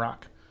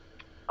Ragnarok.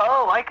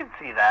 Oh, I can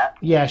see that.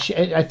 Yeah,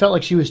 I felt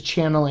like she was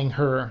channeling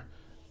her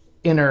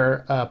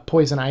inner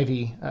Poison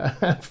Ivy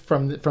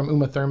from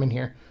Uma Thurman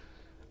here.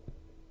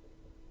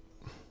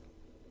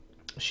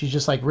 She's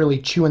just like really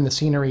chewing the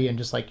scenery and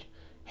just like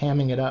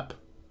hamming it up.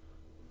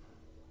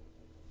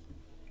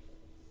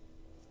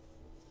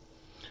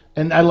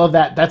 And I love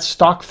that. That's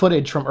stock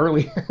footage from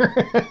earlier.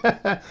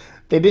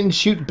 They didn't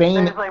shoot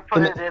Bane. They just like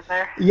put it in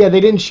there. Yeah, they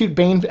didn't shoot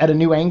Bane at a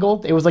new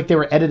angle. It was like they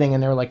were editing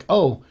and they were like,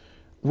 oh,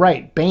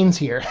 right, Bane's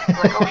here.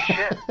 Like, oh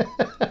shit.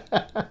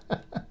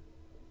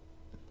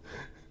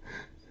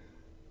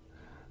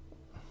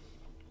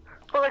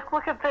 But like,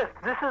 look at this.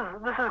 This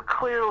is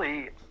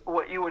clearly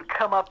what you would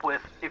come up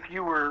with if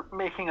you were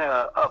making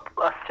a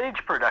stage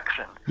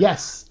production.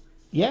 Yes.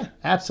 Yeah,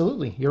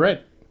 absolutely. You're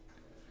right.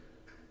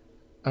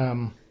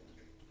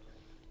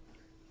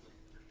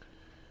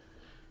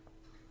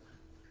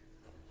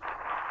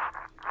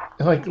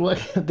 Like, look,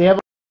 they have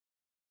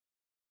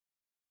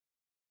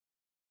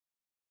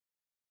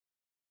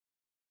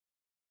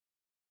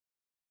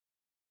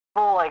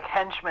full like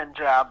henchman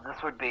job. This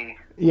would be.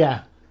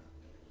 Yeah.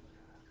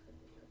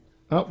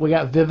 Oh, we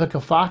got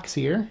Vivica Fox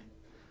here.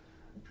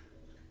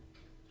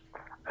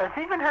 Is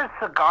even her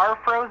cigar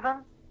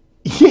frozen?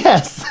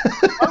 Yes.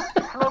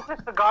 Smoke a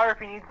cigar if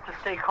he needs to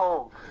stay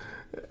cold.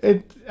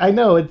 I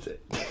know.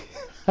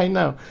 I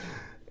know.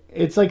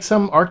 It's like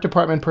some art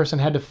department person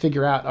had to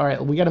figure out, all right,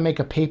 we got to make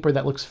a paper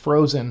that looks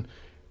frozen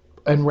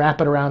and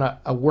wrap it around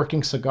a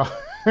working cigar.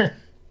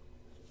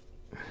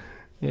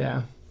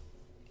 Yeah.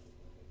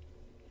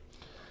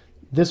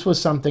 This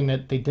was something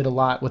that they did a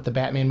lot with the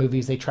Batman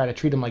movies. They try to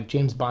treat them like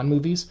James Bond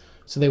movies,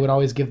 so they would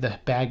always give the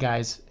bad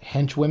guys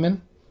henchwomen.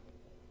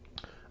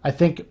 I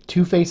think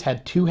Two-Face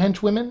had two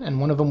henchwomen,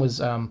 and one of them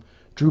was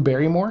Drew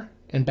Barrymore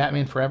in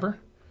Batman Forever.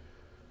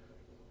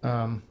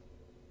 And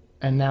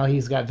now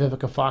he's got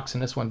Vivica Fox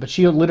in this one, but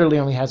she literally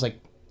only has like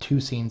 2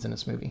 scenes in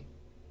this movie.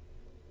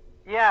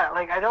 Yeah,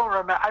 like I don't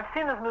remember. I've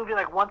seen this movie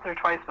like once or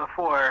twice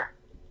before,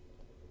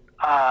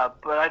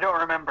 but I don't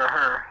remember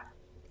her.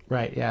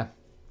 Right. Yeah.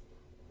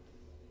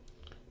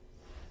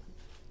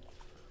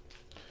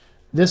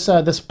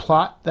 This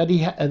plot that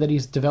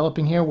he's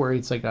developing here, where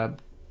he's like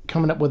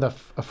coming up with a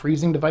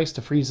freezing device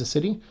to freeze the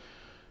city.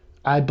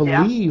 I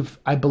believe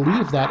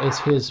that is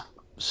his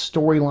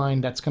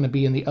storyline that's going to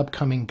be in the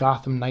upcoming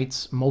Gotham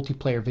Knights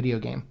multiplayer video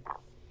game.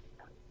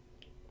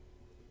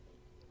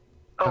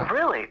 Oh,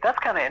 really? That's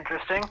kind of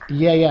interesting.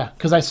 Yeah.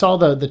 Because I saw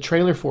the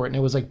trailer for it, and it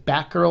was like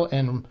Batgirl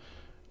and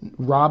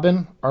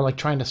Robin are like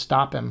trying to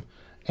stop him,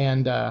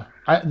 and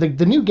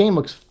the new game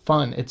looks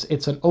fun.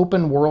 It's an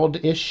open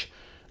world ish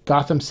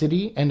Gotham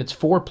City, and it's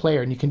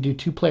 4-player, and you can do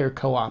 2-player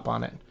co-op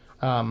on it.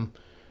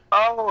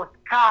 Oh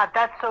God,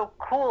 that's so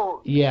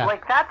cool. Yeah.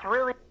 Like that's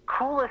really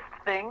coolest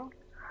thing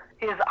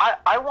is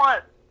I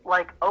want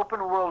like open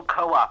world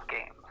co-op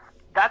games.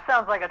 That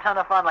sounds like a ton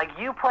of fun. Like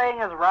you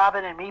playing as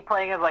Robin and me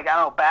playing as like I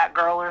don't know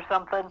Batgirl or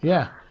something.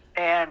 Yeah.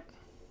 And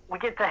we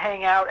get to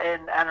hang out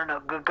and I don't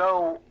know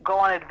go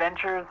on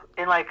adventures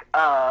in like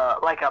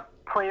a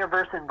player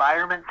versus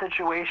environment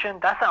situation.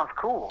 That sounds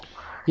cool.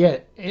 Yeah,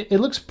 it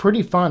looks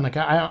pretty fun. Like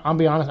I'll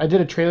be honest, I did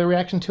a trailer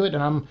reaction to it,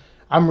 and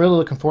I'm really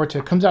looking forward to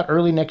it. It comes out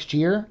early next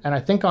year, and I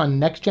think on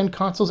next gen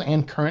consoles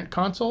and current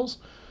consoles.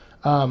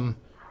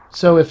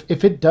 So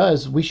if it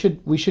does, we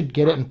should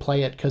get it and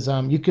play it because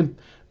you can.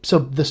 So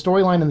the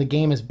storyline in the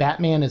game is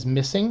Batman is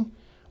missing,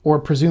 or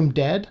presumed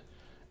dead,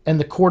 and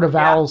the Court of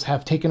Owls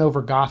have taken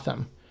over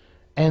Gotham,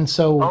 and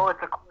so. Oh,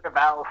 it's a Court of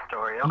Owls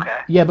story. Okay.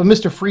 Yeah, but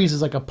Mr. Freeze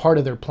is like a part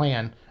of their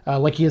plan,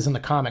 like he is in the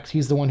comics.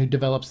 He's the one who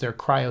develops their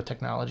cryo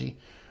technology.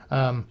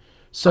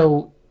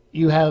 So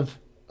you have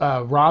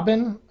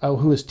Robin,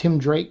 who is Tim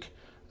Drake.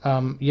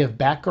 You have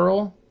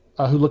Batgirl,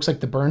 who looks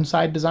like the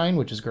Burnside design,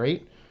 which is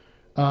great.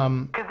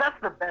 Because that's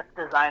the best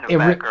design of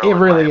Batgirl. Batgirl. It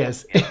really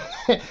is.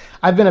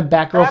 I've been a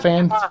Batgirl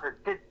fan.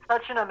 Did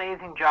such an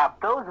amazing job.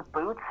 Those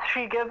boots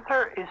she gives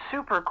her is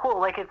super cool.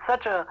 Like it's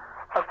such a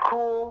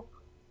cool,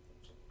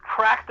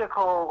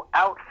 practical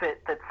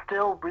outfit that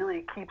still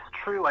really keeps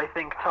true, I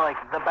think, to like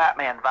the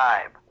Batman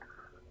vibe.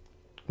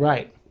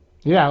 Right.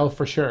 Yeah, oh,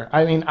 for sure.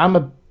 I mean, I'm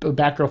a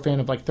Batgirl fan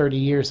of like 30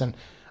 years, and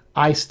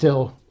I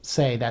still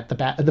say that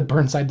the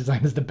Burnside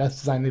design is the best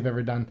design they've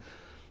ever done.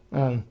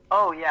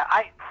 Oh yeah,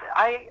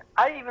 I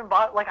even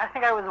bought, like, I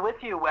think I was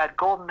with you at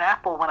Golden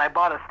Apple when I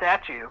bought a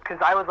statue because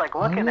I was like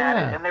looking at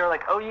it, and they were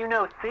like, "Oh, you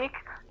know, Siike,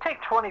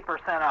 take 20%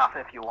 off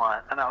if you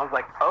want," and I was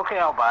like, "Okay,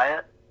 I'll buy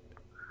it."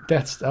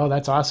 That's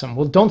awesome.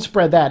 Well, don't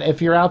spread that.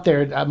 If you're out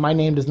there, my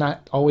name does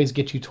not always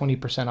get you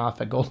 20%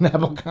 off at Golden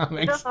Apple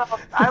Comics. No,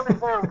 I was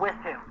there with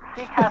him.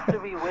 Siike has to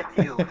be with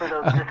you for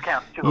those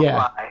discounts to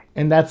apply.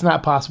 And that's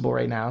not possible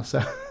right now.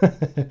 So.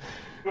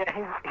 Yeah,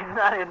 he's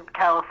not in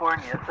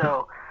California,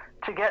 so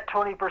to get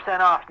 20%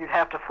 off, you'd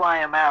have to fly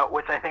him out,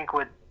 which I think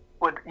would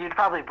you'd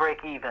probably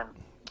break even.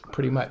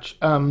 Pretty much.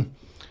 And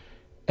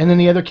then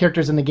the other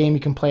characters in the game you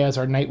can play as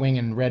are Nightwing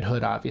and Red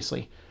Hood,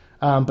 obviously.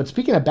 But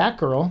speaking of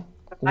Batgirl,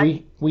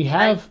 we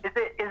have. Is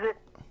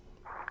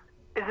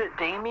it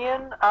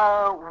Damian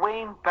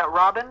Wayne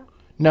Robin?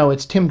 No,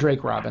 it's Tim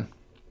Drake Robin.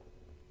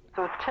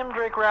 So it's Tim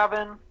Drake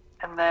Robin,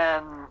 and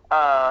then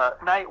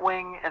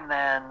Nightwing, and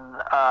then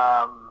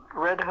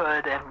Red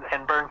Hood,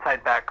 and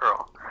Burnside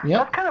Batgirl. Yeah.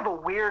 That's kind of a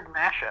weird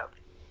mashup.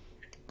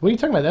 What are you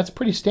talking about? That's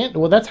pretty standard.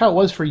 Well, that's how it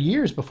was for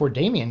years before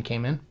Damian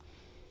came in.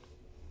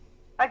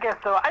 I guess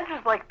so. I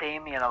just like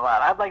Damian a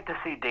lot. I'd like to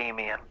see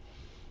Damian.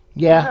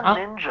 Yeah. He's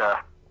a ninja.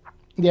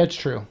 Yeah, it's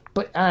true.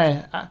 But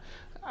I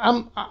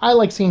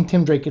like seeing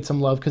Tim Drake get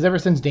some love because ever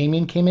since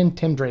Damian came in,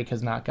 Tim Drake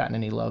has not gotten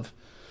any love.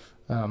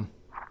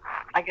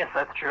 I guess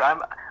that's true.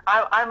 I'm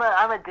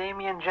a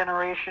Damian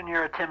generation.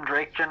 You're a Tim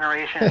Drake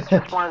generation. It's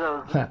just one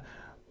of those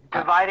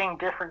dividing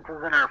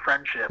differences in our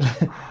friendship.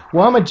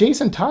 Well, I'm a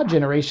Jason Todd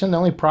generation. The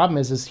only problem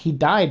is he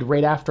died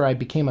right after I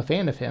became a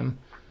fan of him.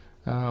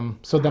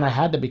 So then I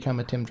had to become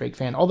a Tim Drake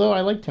fan. Although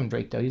I like Tim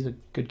Drake though, he's a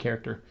good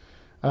character.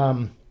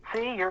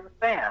 See, you're a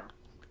fan.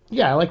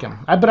 Yeah, I like him.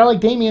 But I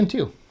like Damian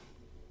too.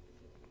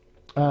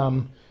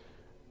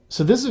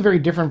 So this is a very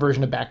different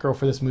version of Batgirl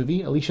for this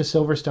movie. Alicia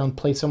Silverstone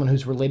plays someone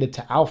who's related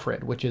to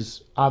Alfred, which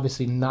is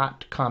obviously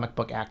not comic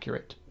book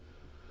accurate.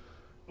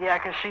 Yeah,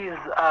 because she's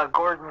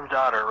Gordon's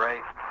daughter,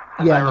 right?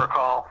 As yeah, I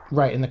recall.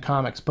 Right, in the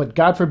comics. But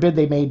God forbid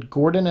they made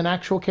Gordon an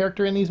actual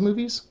character in these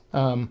movies.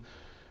 So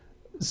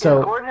is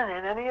Gordon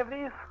in any of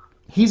these?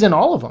 He's in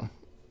all of them.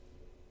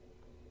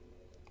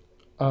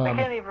 I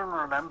can't even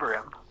remember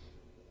him.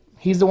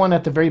 He's the one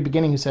at the very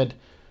beginning who said,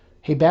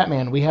 "Hey,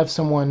 Batman, we have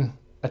someone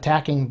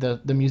attacking the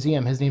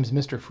museum. His name's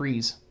Mr.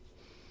 Freeze."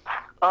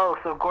 oh,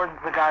 so Gordon's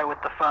the guy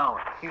with the phone.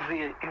 He's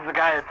the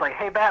guy that's like,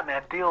 hey,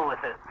 Batman, deal with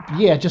it.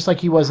 Yeah, just like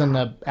he was in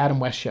the Adam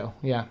West show.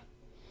 Yeah.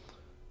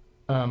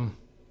 Um,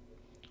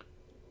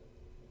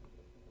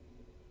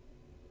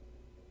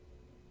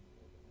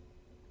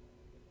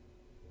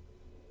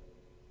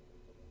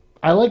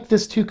 I like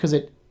this too because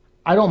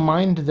I don't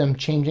mind them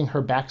changing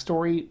her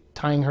backstory,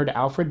 tying her to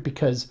Alfred,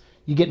 because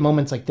you get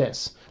moments like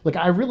this. Like,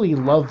 I really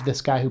love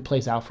this guy who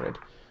plays Alfred,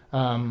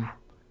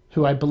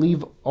 who I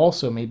believe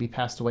also maybe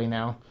passed away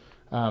now.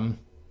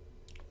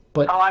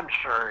 But oh, I'm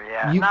sure,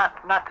 yeah.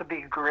 Not to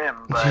be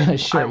grim, but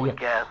sure, I would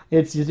guess.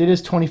 It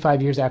is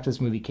 25 years after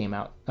this movie came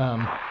out.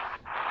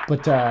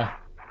 But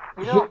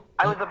you know,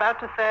 I was about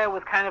to say I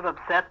was kind of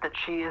upset that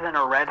she isn't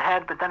a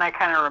redhead, but then I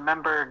kind of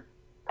remembered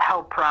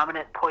how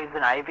prominent Poison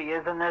Ivy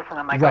is in this, and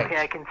I'm like, okay,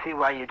 I can see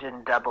why you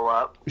didn't double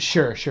up.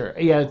 Sure.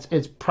 Yeah,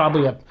 it's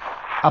probably a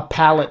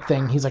palette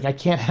thing. He's like, I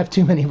can't have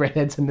too many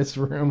redheads in this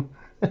room.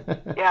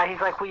 Yeah,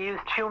 he's like, we use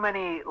too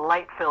many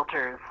light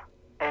filters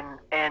and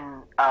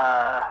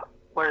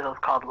what are those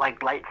called?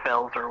 Like light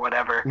fills or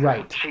whatever.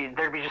 Right.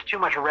 There'd be just too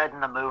much red in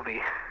the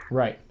movie.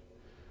 Right.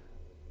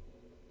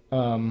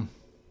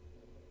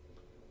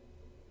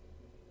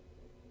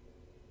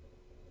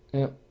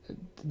 Yeah,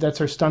 that's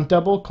her stunt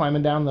double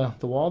climbing down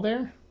the wall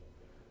there.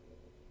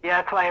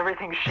 Yeah, that's why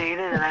everyth's shaded,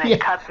 and then it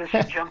cuts as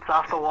she jumps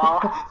off the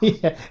wall.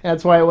 Yeah,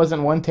 that's why it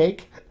wasn't one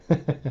take.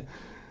 It's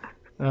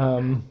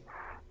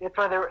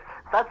why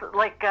that's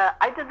like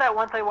I did that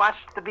once. I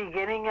watched the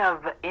beginning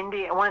of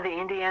one of the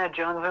Indiana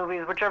Jones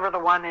movies, whichever the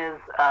one is,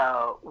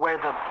 where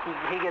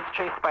he gets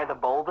chased by the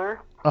boulder.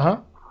 Uh-huh.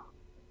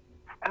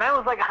 And I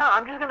was like,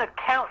 I'm just gonna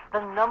count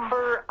the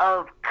number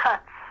of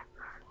cuts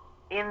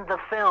in the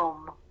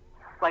film,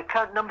 like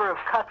number of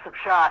cuts of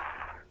shots,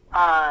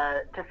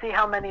 to see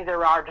how many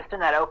there are just in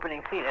that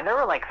opening scene, and there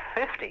were like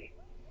 50.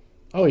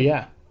 Oh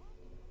yeah.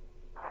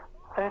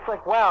 And it's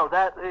like, wow,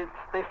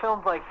 they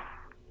filmed like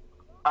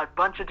a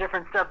bunch of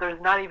different stuff.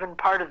 There's not even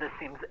part of this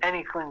seems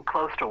anything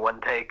close to one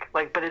take.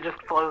 Like, but it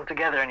just flows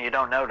together and you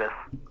don't notice.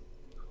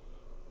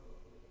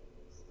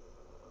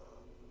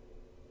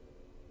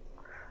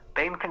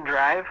 Bane can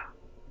drive?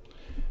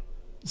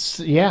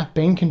 Yeah,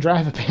 Bane can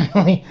drive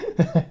apparently.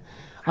 He's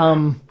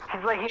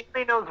like, he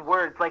only knows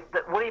words. Like,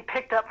 what he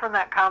picked up from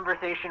that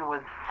conversation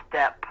was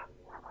step.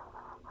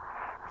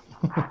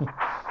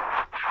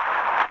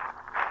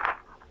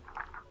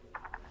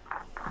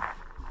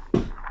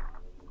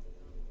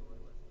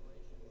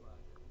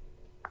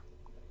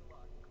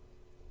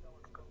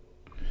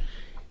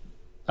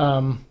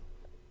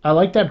 I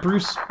like that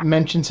Bruce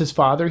mentions his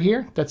father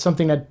here. That's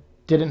something that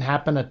didn't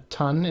happen a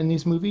ton in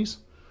these movies.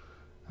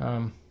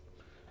 And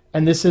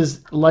this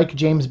is like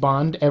James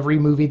Bond. Every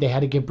movie they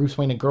had to give Bruce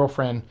Wayne a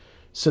girlfriend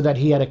so that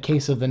he had a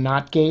case of the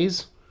not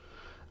gaze.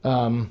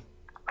 And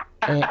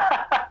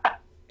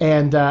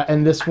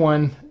this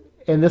one,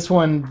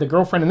 the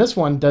girlfriend in this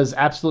one does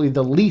absolutely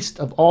the least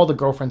of all the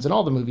girlfriends in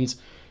all the movies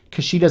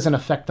because she doesn't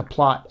affect the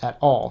plot at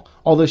all.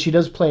 Although she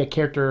does play a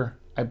character,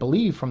 I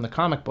believe, from the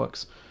comic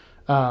books.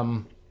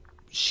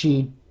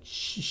 She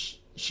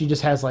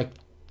just has like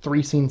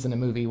 3 scenes in the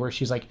movie where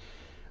she's like,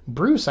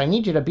 Bruce, I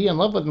need you to be in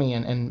love with me,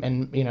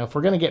 and you know, if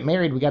we're gonna get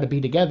married, we got to be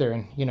together.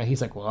 And you know,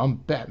 he's like, well, I'm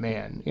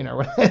Batman. You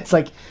know, it's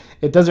like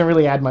it doesn't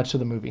really add much to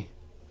the movie.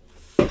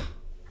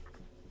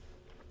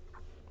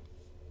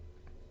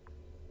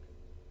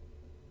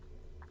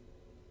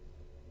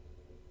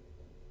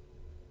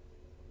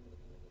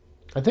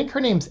 I think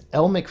her name's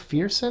Elle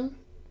McPherson.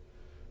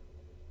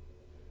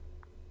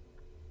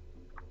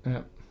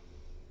 Yeah.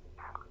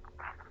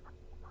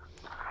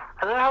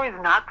 I don't know how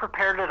he's not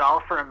prepared at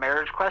all for a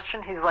marriage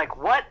question. He's like,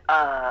 what?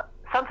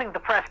 Something the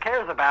press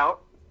cares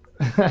about.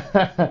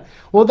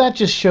 Well, that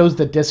just shows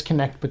the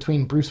disconnect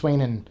between Bruce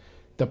Wayne and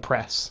the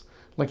press.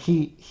 Like,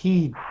 he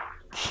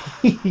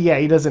yeah,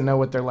 he doesn't know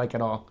what they're like at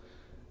all.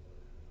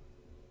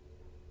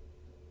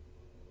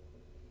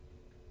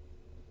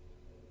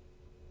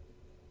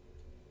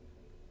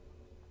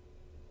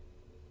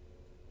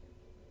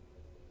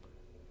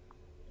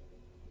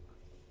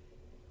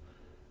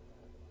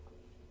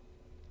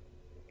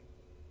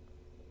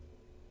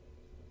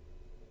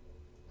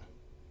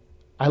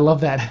 I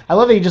love that. I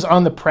love that he just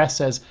on the press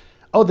says,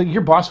 "Oh,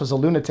 your boss was a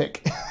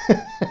lunatic."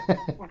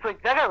 It's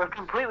like, that guy was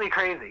completely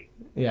crazy.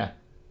 Yeah.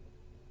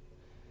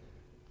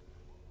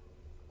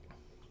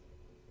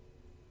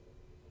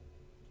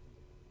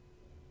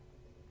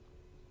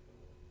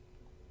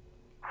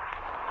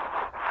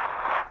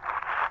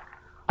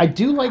 I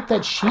do like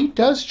that she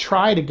does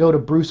try to go to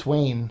Bruce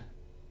Wayne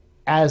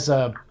as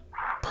a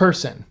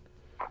person.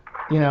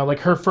 You know, like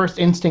her first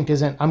instinct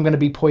isn't, I'm going to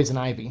be Poison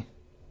Ivy.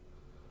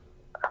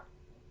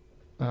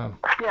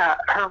 Yeah,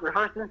 her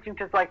first instinct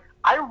is like,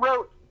 I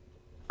wrote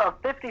a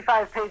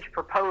 55-page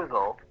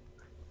proposal.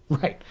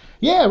 Right.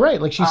 Yeah,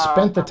 right. Like she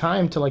spent the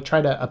time to like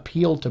try to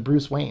appeal to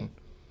Bruce Wayne.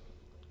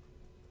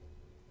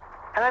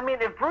 And I mean,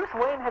 if Bruce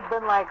Wayne had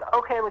been like,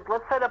 okay, like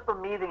let's set up a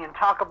meeting and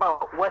talk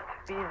about what's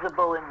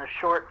feasible in the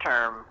short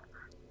term,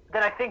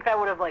 then I think that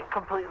would have like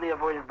completely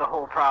avoided the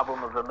whole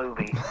problem of the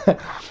movie.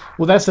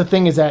 Well, that's the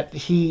thing is that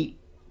he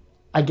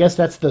I guess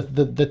that's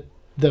the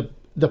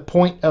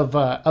point of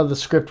the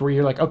script where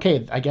you're like,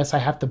 okay, I guess I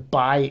have to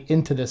buy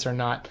into this or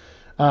not.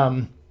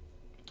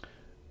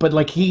 But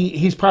like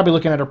he's probably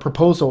looking at a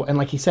proposal, and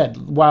like he said,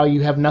 while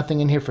you have nothing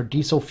in here for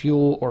diesel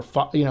fuel or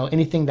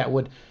anything that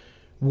would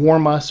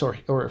warm us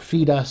or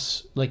feed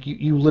us, like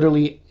you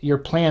literally, your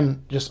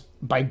plan just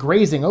by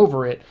grazing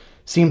over it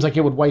seems like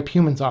it would wipe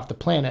humans off the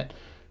planet.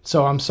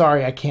 So I'm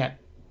sorry, I can't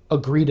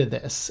agree to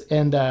this.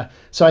 And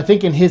so I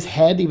think in his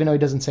head, even though he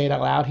doesn't say it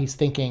out loud, he's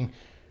thinking,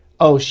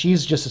 oh,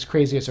 she's just as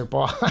crazy as her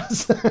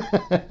boss.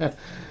 Like,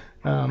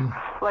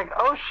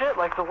 oh shit,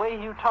 like the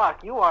way you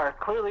talk, you are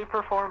clearly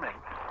performing.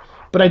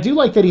 But I do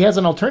like that he has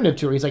an alternative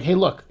to her. He's like, hey,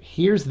 look,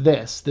 here's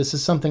this. This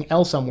is something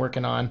else I'm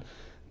working on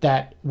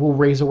that will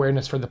raise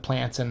awareness for the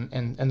plants and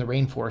the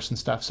rainforest and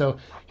stuff. So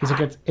he's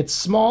like, it's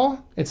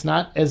small. It's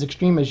not as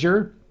extreme as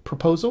your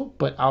proposal,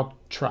 but I'll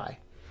try.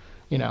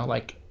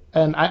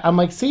 And I'm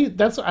like, see,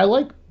 I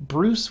like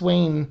Bruce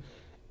Wayne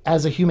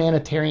as a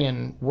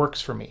humanitarian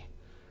works for me.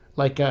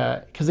 Like,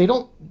 because they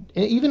don't,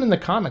 even in the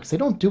comics, they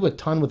don't do a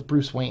ton with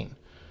Bruce Wayne.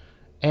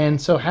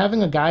 And so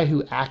having a guy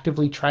who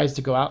actively tries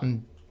to go out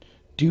and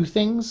do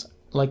things,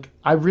 like,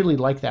 I really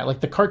like that.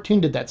 Like, the cartoon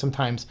did that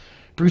sometimes.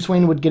 Bruce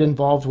Wayne would get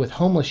involved with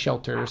homeless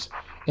shelters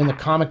in the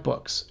comic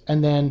books.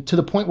 And then to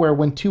the point where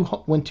when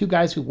two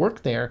guys who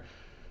worked there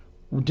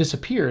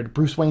disappeared,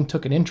 Bruce Wayne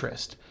took an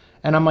interest.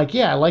 And I'm like,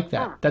 yeah, I like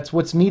that. That's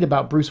what's neat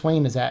about Bruce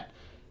Wayne, is that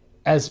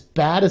as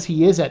bad as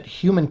he is at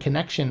human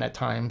connection at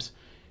times,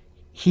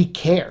 he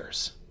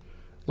cares.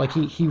 Like,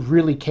 he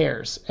really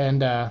cares.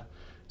 And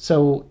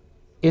so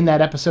in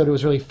that episode, it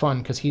was really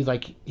fun because he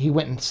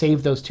went and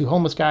saved those two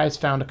homeless guys,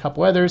 found a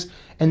couple others,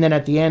 and then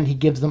at the end, he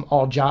gives them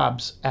all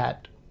jobs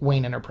at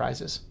Wayne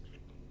Enterprises.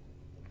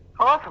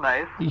 Oh, that's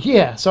nice.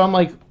 Yeah, so I'm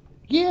like,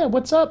 yeah,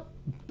 what's up?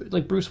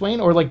 Like Bruce Wayne,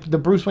 or like the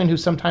Bruce Wayne who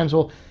sometimes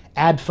will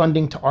add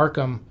funding to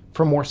Arkham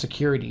for more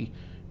security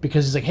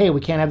because he's like, hey, we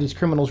can't have these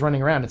criminals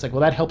running around. It's like,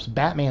 well, that helps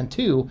Batman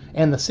too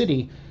and the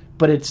city,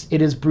 but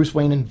it is Bruce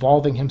Wayne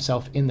involving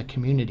himself in the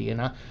community.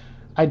 And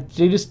I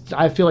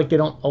feel like they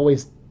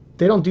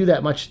don't do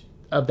that much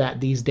of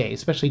that these days,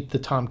 especially the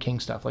Tom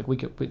King stuff. Like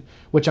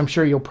which I'm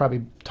sure you'll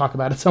probably talk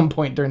about at some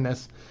point during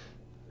this.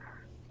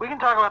 We can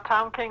talk about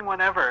Tom King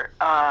whenever.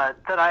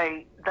 That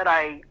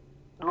I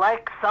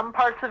like some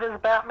parts of his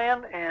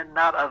Batman and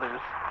not others.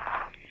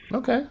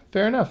 Okay,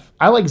 fair enough.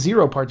 I like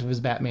zero parts of his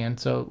Batman,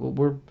 so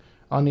we're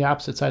on the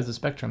opposite sides of the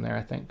spectrum there,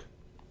 I think.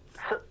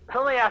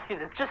 So let me ask you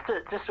this, just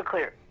to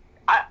clear.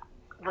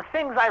 The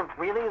things I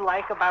really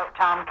like about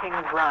Tom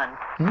King's run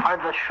are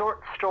the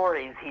short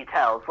stories he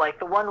tells, like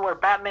the one where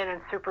Batman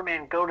and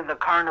Superman go to the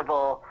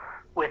carnival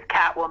with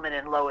Catwoman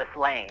and Lois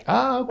Lane.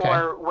 Oh, okay.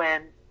 Or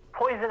when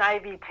Poison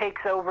Ivy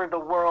takes over the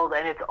world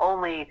and it's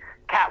only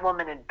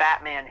Catwoman and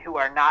Batman who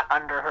are not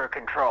under her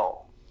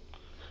control.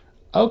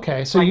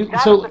 Okay, so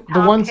that's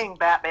the ones King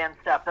Batman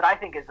stuff that I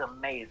think is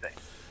amazing.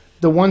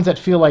 The ones that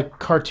feel like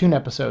cartoon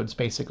episodes,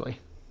 basically.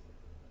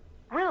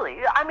 Really,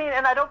 I mean,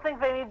 and I don't think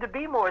they need to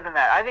be more than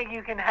that. I think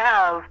you can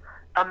have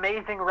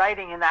amazing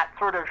writing in that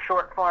sort of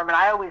short form, and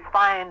I always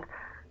find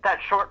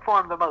that short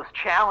form the most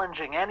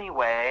challenging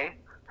anyway.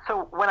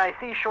 So when I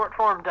see short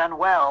form done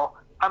well,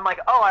 I'm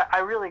like, oh, I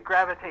really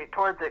gravitate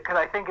towards it because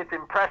I think it's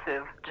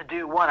impressive to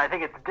do one. I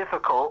think it's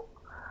difficult.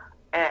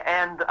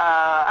 And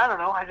I don't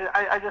know,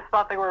 I just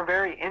thought they were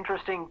very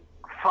interesting,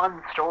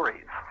 fun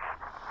stories.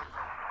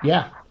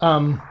 Yeah,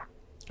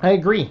 I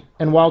agree.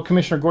 And while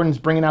Commissioner Gordon's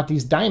bringing out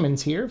these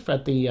diamonds here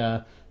at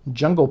the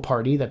jungle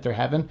party that they're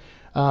having,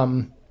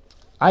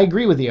 I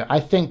agree with you. I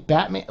think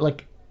Batman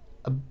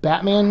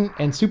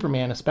and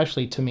Superman,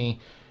 especially to me,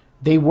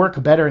 they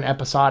work better in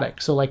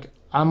episodic. So like,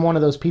 I'm one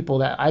of those people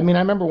that, I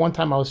remember one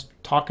time I was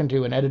talking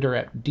to an editor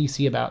at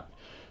DC about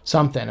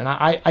something, and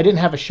I didn't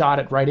have a shot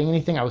at writing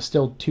anything. I was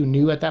still too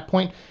new at that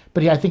point,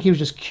 but I think he was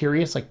just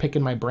curious, like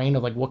picking my brain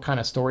of like what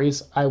kind of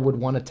stories I would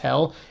want to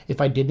tell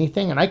if I did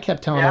anything. And I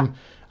kept telling him,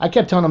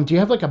 do you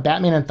have like a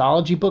Batman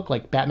anthology book,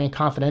 like Batman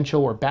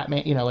Confidential or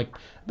Batman, like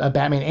a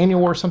Batman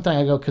Annual or something?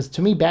 I go, because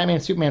to me, Batman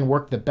and Superman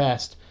work the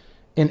best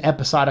in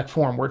episodic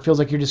form, where it feels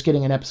like you're just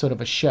getting an episode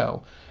of a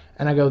show.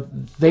 And I go,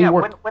 they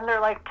work when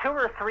they're like 2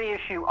 or 3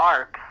 issue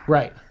arcs.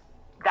 Right.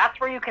 That's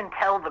where you can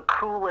tell the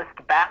coolest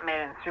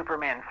Batman and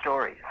Superman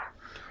stories.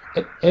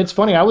 It's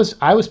funny. I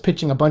was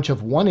pitching a bunch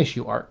of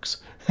 1-issue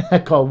arcs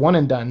called One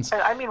and Dones.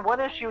 I mean, 1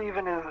 issue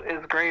even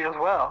is great as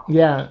well.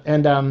 Yeah,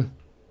 and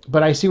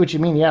but I see what you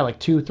mean. Yeah, like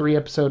 2-3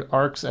 episode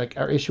arcs, like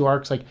or issue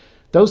arcs, like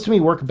those to me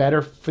work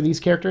better for these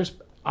characters.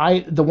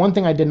 The one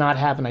thing I did not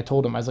have, and I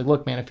told him, I was like,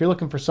 look, man, if you're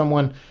looking for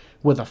someone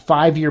with a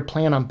 5-year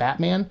plan on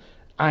Batman,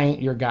 I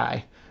ain't your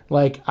guy.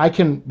 Like, I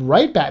can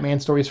write Batman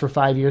stories for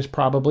 5 years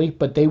probably,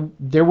 but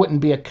there wouldn't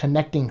be a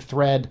connecting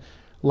thread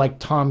like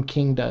Tom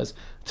King does.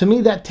 To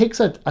me, that takes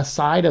a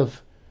side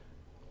of,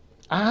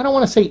 I don't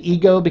want to say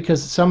ego,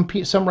 because some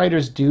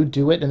writers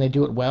do it and they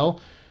do it well,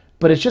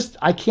 but it's just,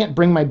 I can't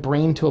bring my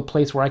brain to a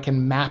place where I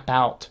can map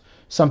out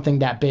something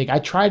that big. I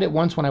tried it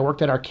once when I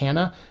worked at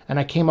Arcana, and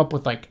I had to come up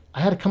with like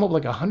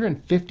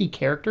 150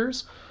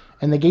 characters,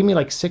 and they gave me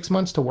like 6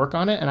 months to work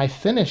on it, and I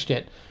finished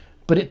it,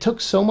 but it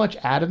took so much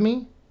out of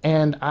me,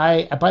 and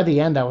by the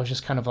end I was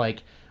just kind of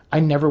like, I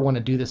never want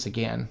to do this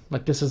again.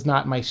 Like, this is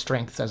not my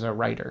strengths as a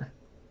writer.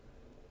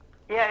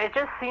 Yeah, it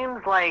just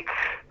seems like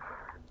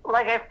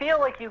I feel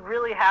like you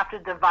really have to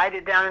divide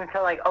it down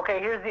into like, okay,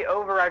 here's the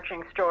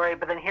overarching story,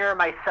 but then here are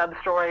my sub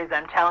stories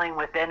I'm telling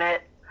within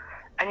it,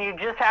 and you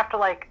just have to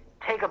like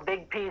take a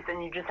big piece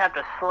and you just have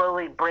to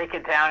slowly break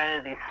it down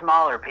into these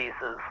smaller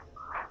pieces.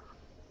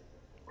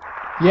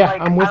 Yeah,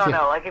 like, I'm with you. I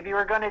don't know, like if you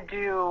were going to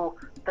do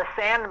the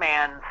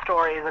Sandman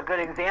story is a good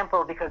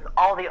example because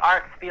all the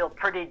arcs feel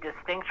pretty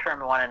distinct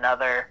from one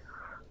another.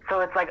 So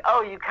it's like,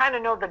 oh, you kind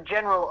of know the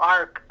general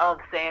arc of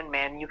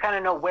Sandman. You kind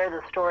of know where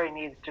the story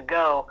needs to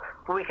go,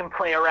 but we can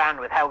play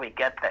around with how we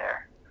get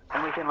there.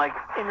 And we can, like,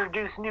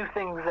 introduce new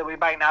things that we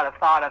might not have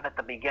thought of at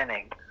the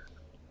beginning.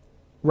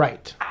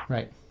 Right,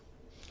 right.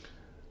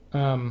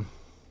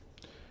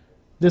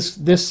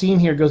 This scene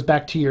here goes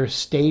back to your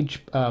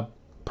stage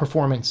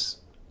performance,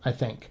 I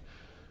think.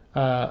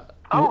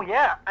 Oh,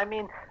 yeah. I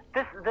mean,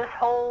 this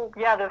whole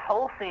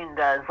scene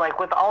does. Like,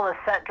 with all the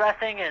set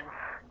dressing and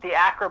the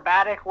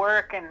acrobatic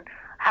work and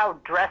how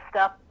dressed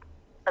up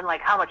and like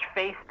how much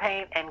face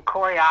paint and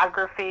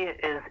choreography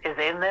is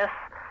in this.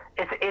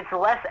 It's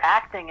less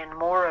acting and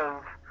more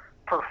of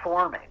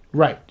performing.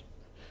 Right.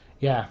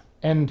 Yeah.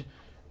 And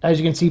as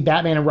you can see,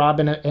 Batman and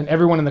Robin and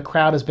everyone in the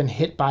crowd has been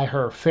hit by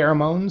her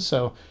pheromones,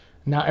 so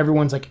now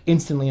everyone's like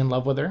instantly in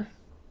love with her.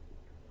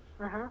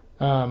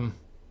 Mm-hmm.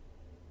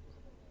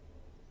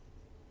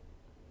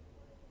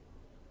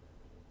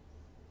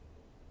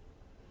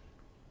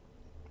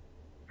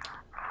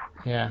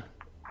 Yeah,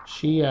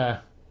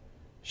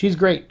 she's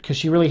great because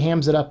she really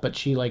hams it up, but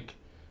she's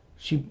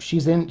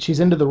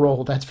into the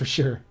role, that's for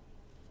sure.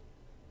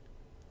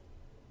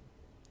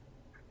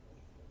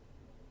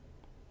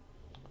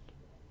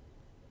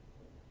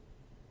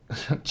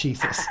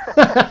 Jesus.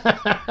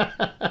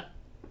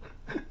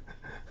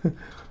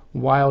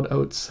 Wild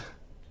oats.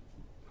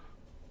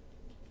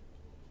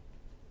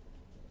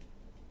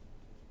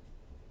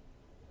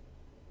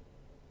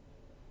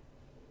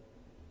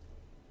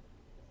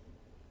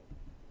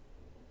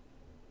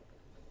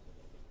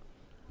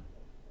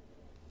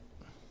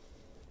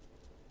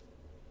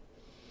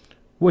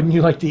 Wouldn't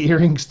you like the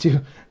earrings too?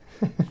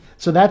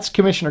 So that's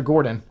Commissioner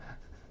Gordon.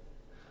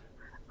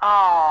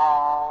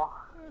 Oh.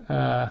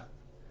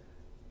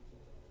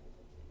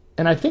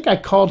 And I think I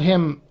called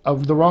him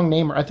the wrong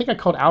name. I think I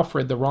called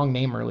Alfred the wrong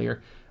name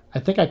earlier. I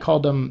think I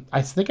called him.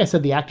 I think I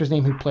said the actor's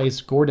name who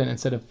plays Gordon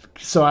instead of.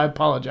 So I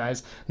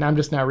apologize. Now I'm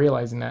just now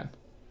realizing that.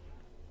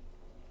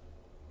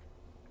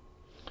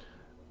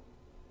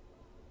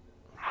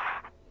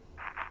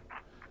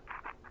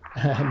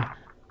 And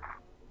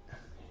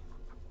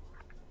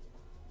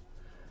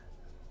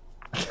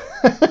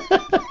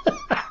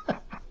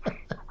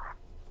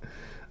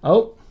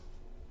oh.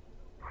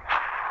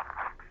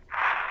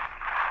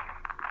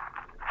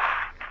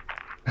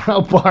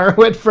 I'll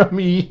borrow it from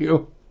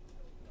you.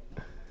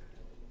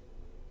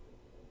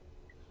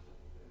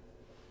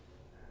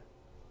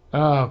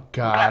 Oh,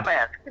 God.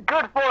 Batman.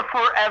 Good for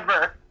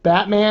forever.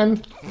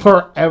 Batman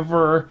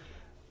forever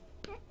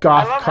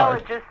goth I love card. how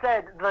it just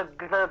said the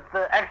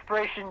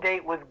expiration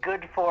date was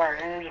good for,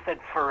 and it just said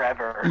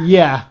forever.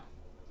 Yeah.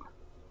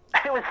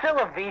 It was still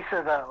a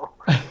Visa, though.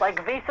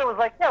 Like, Visa was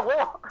like, yeah,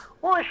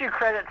 we'll issue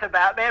credit to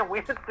Batman. We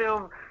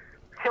assume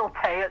he'll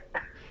pay it.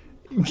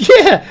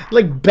 Yeah,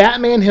 like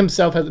Batman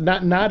himself has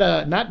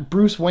not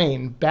Bruce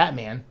Wayne,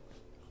 Batman.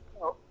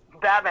 Oh,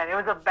 Batman. It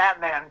was a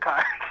Batman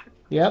card.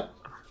 Yep.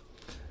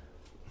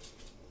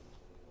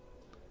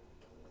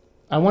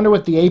 I wonder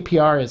what the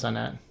APR is on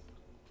that.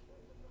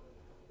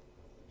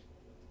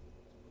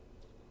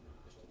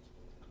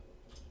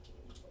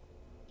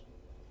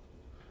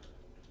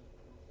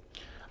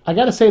 I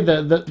gotta say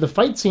the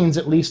fight scenes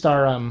at least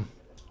are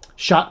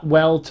shot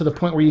well to the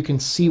point where you can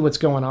see what's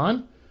going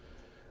on.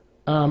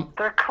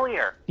 They're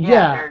clear.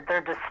 Yeah.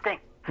 They're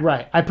distinct.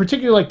 Right. I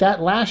particularly like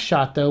that last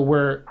shot though,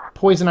 where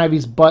Poison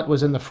Ivy's butt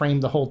was in the frame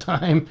the whole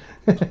time.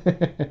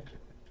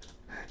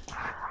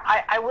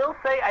 I will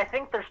say I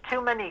think there's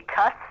too many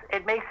cuts.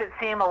 It makes it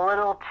seem a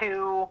little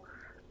too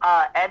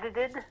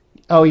edited.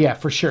 Oh yeah,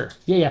 for sure.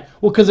 Yeah.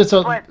 Well, because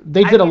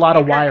they did a lot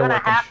of wire work. You're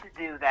gonna have to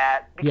do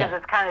that because Yeah.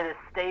 it's kind of this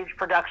stage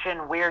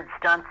production, weird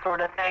stunt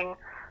sort of thing.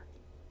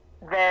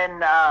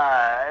 Then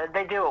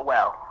they do it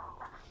well.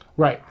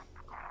 Right.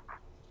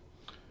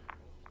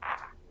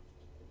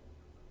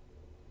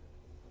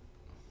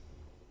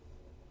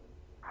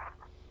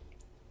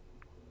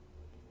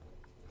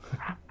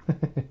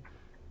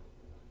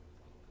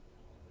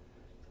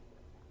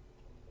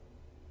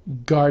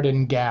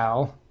 Garden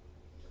gal.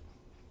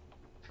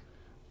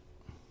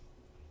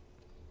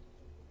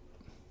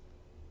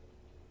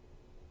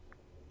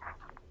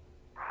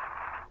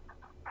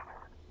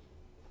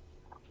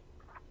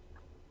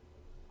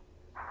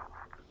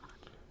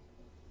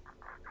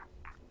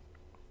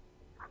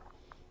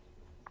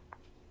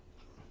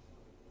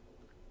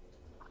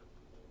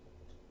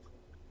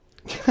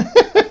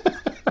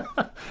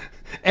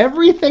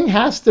 everything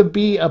has to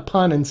be a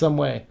pun in some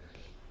way.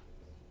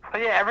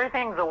 But yeah,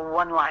 everything's a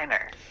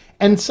one-liner.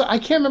 And so I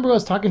can't remember who I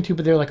was talking to,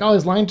 but they're like, "Oh,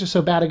 his lines are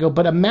so bad." I go,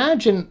 "But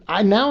imagine,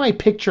 I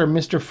picture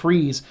Mr.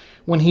 Freeze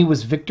when he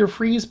was Victor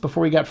Freeze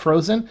before he got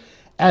frozen,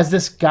 as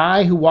this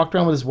guy who walked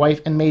around with his wife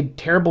and made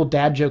terrible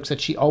dad jokes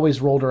that she always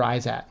rolled her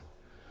eyes at.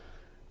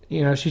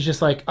 You know, she's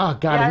just like, oh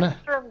God,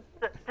 yeah,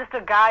 just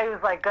a guy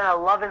who's like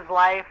gonna love his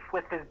life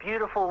with his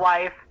beautiful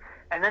wife,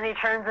 and then he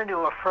turns into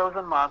a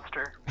frozen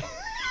monster.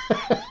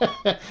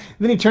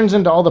 Then he turns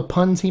into all the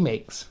puns he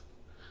makes.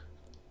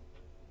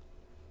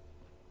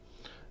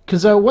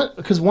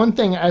 Because one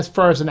thing, as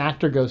far as an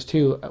actor goes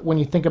too, when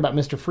you think about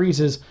Mr. Freeze,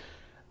 is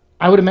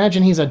I would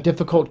imagine he's a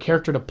difficult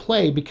character to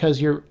play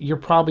because you're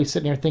probably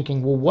sitting there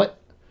thinking, well,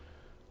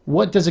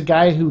 what does a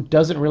guy who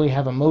doesn't really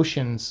have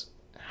emotions,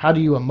 how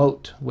do you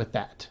emote with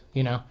that?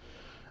 You know,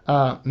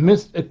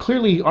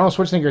 clearly Arnold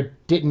Schwarzenegger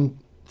didn't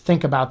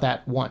think about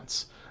that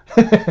once,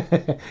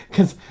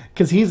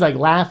 because he's like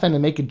laughing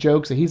and making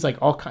jokes, and he's like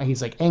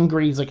he's like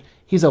angry,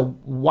 he's a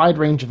wide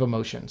range of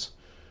emotions.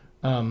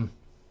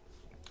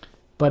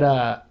 But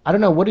I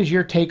don't know. What is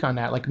your take on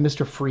that? Like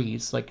Mr.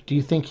 Freeze. Like, do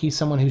you think he's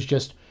someone who's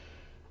just...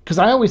 Because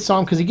I always saw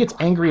him, because he gets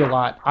angry a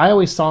lot, I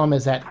always saw him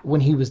as that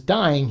when he was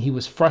dying, he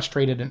was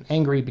frustrated and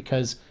angry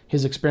because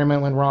his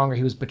experiment went wrong or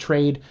he was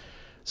betrayed.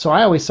 So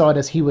I always saw it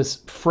as he was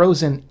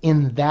frozen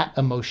in that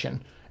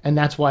emotion. And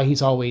that's why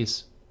he's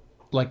always...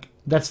 Like,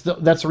 that's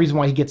the reason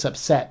why he gets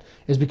upset,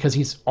 is because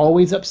he's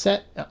always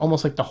upset,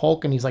 almost like the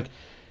Hulk, and he's like...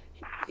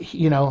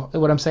 You know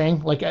what I'm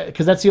saying? Like,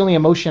 because that's the only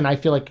emotion I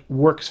feel like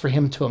works for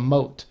him to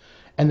emote.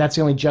 And that's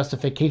the only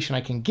justification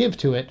I can give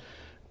to it.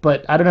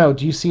 But I don't know.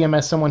 Do you see him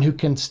as someone who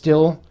can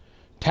still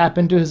tap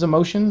into his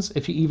emotions,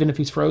 even if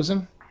he's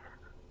frozen?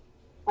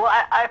 Well,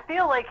 I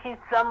feel like he's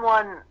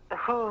someone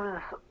who's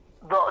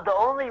the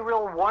only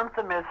real warmth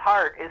in his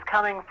heart is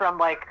coming from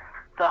like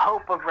the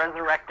hope of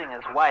resurrecting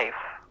his wife.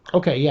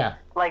 Okay, yeah.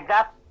 Like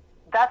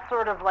that's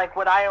sort of like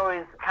what I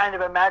always kind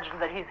of imagine,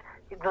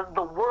 that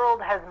the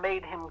world has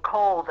made him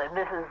cold, and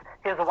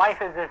his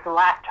wife is his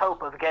last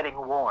hope of getting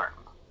warm.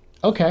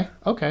 Okay.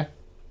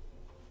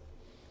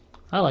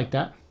 I like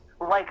that.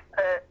 Like,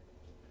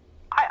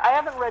 I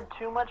haven't read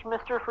too much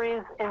Mr.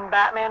 Freeze in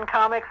Batman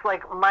comics.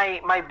 Like,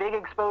 my big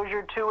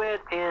exposure to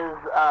it is,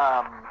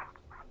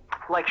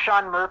 like,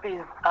 Sean Murphy's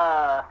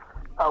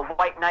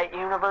White Knight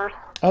universe.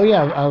 Oh,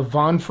 yeah,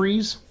 Von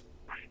Freeze?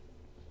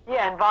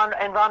 Yeah, and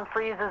Von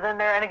Freeze is in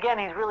there. And again,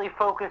 he's really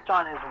focused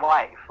on his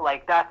wife.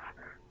 Like, that's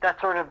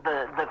sort of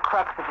the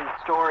crux of his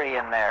story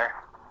in there.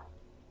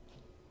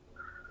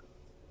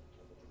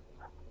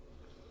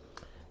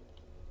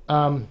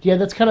 Yeah,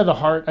 that's kind of the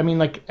heart. I mean,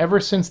 like, ever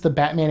since the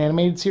Batman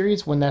animated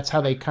series, when that's how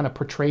they kind of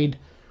portrayed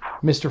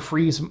Mr.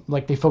 Freeze,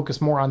 like, they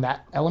focused more on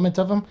that element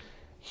of him,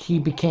 he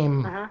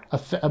became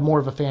a more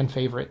of a fan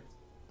favorite.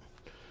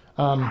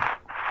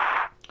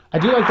 I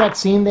do like that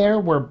scene there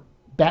where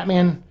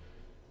Batman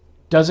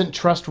doesn't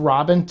trust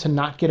Robin to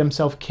not get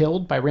himself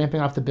killed by ramping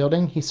off the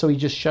building, so he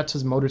just shuts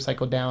his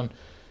motorcycle down.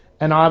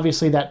 And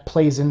obviously that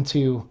plays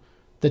into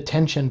the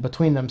tension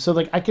between them. So,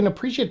 like, I can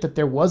appreciate that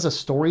there was a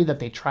story that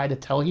they tried to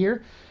tell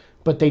here,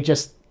 but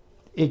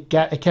it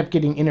kept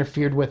getting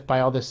interfered with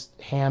by all this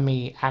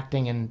hammy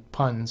acting and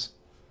puns.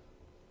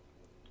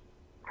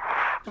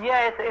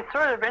 Yeah, it's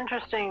sort of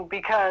interesting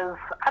because,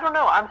 I don't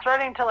know, I'm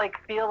starting to like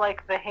feel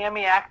like the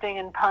hammy acting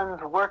and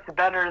puns worked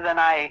better than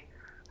I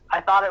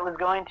thought it was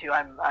going to.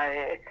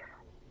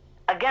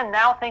 Again,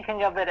 now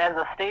thinking of it as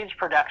a stage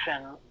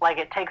production, like,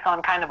 it takes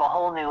on kind of a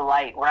whole new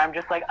light where I'm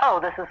just like,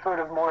 oh, this is sort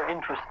of more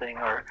interesting,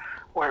 or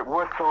it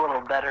works a little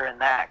better in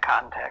that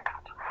context.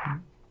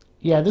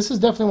 Yeah, this is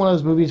definitely one of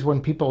those movies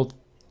when people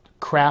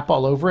crap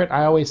all over it.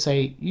 I always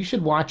say, you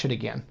should watch it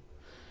again.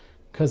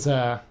 Because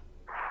I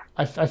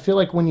feel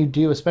like when you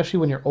do, especially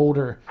when you're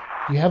older,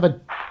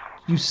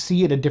 you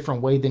see it a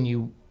different way than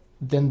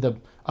the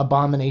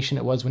abomination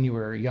it was when you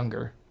were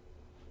younger.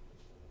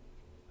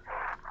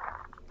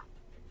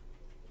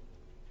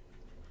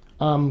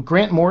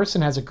 Grant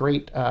Morrison has a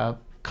great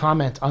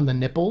comment on the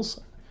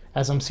nipples,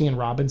 as I'm seeing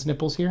Robin's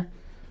nipples here.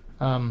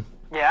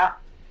 Yeah.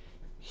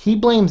 He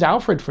blames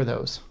Alfred for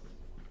those,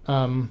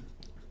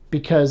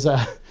 because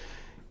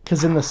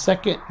in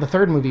the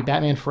third movie,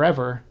 Batman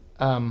Forever,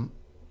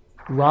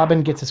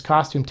 Robin gets his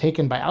costume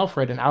taken by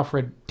Alfred, and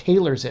Alfred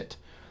tailors it,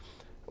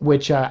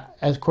 which,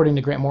 according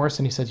to Grant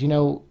Morrison, he says,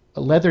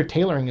 leather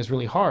tailoring is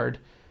really hard.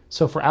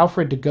 So for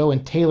Alfred to go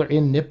and tailor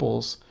in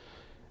nipples,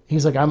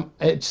 he's like,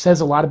 it says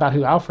a lot about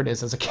who Alfred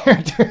is as a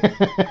character.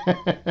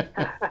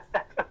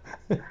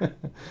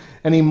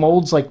 And he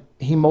molds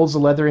the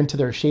leather into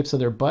their shapes of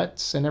their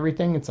butts and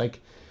everything. It's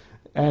like,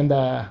 and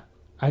I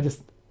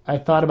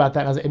thought about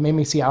that, and it made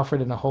me see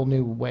Alfred in a whole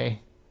new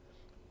way.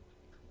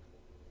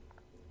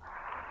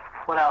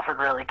 What Alfred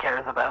really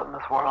cares about in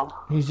this world.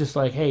 He's just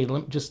like, hey,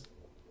 just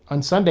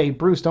on Sunday,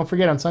 Bruce, don't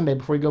forget on Sunday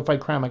before you go fight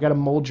crime, I got to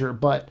mold your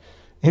butt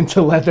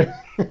into leather.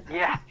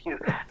 Yeah,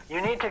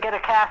 you need to get a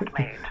cast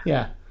made.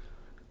 Yeah.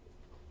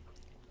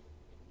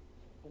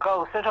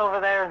 Go sit over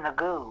there in the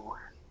goo.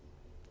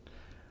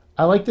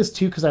 I like this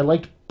too because I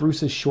liked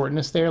Bruce's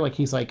shortness there. Like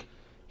he's like,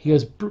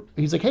 he's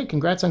like, hey,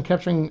 congrats on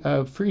capturing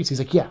Freeze. He's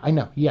like, yeah, I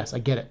know, yes, I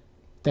get it,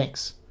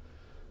 thanks.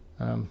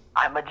 I'm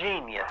a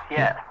genius,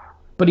 yes.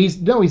 But he's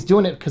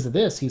doing it because of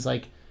this. He's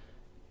like,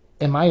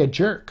 am I a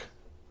jerk?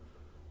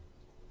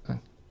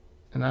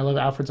 And I love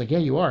Alfred's like, yeah,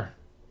 you are.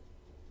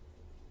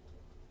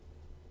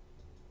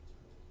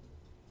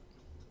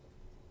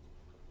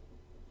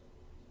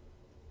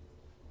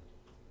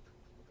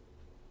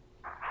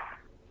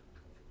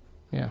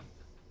 Yeah.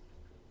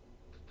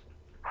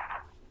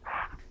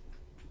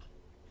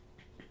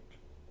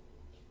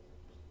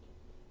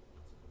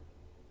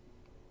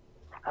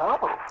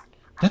 Oh.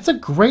 That's a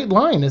great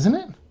line, isn't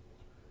it?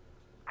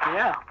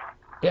 Yeah.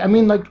 I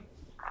mean, like,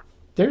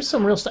 there's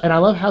some real stuff. And I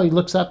love how he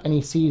looks up and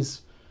he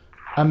sees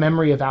a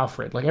memory of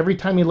Alfred. Like, every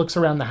time he looks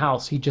around the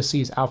house, he just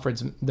sees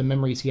the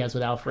memories he has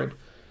with Alfred.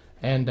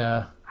 And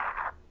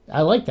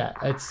I like that.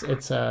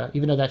 It's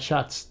even though that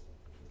shot's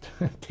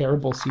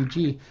terrible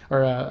CG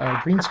or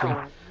a green screen.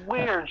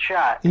 Weird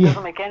shot. It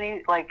doesn't make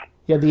any, like...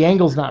 Yeah, the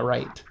angle's not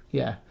right.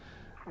 Yeah.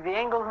 The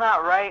angle's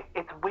not right.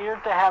 It's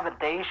weird to have a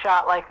day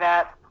shot like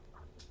that.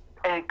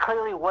 And it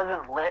clearly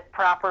wasn't lit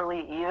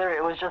properly either.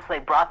 It was just they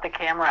brought the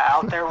camera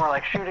out there and were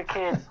like, shoot a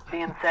kid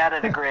being sad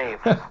at a grave.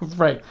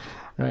 Right.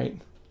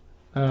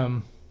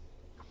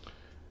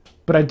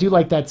 But I do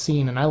like that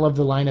scene, and I love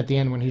the line at the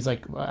end when he's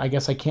like, I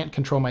guess I can't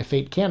control my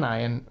fate, can I?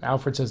 And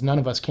Alfred says, none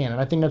of us can. And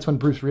I think that's when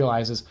Bruce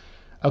realizes,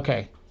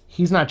 okay,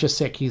 he's not just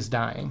sick, he's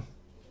dying.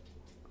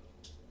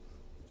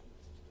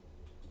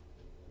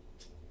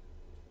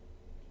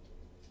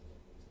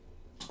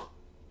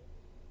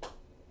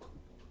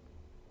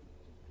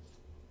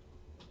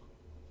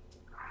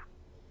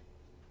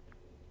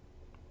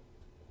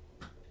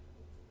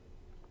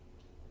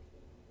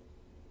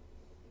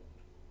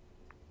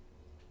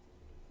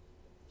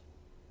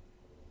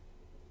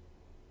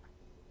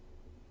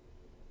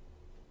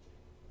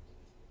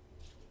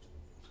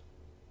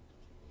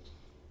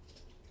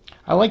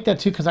 I like that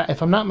too because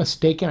if I'm not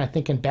mistaken, I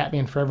think in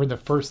Batman Forever, the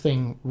first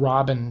thing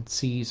Robin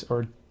sees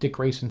or Dick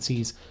Grayson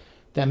sees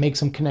that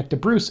makes him connect to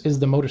Bruce is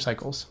the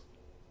motorcycles.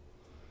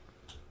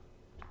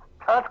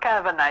 Oh, that's kind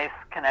of a nice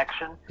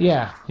connection.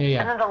 Yeah.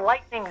 And then the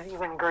lightning's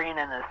even green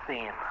in this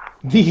scene.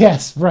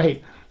 Yes,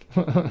 right.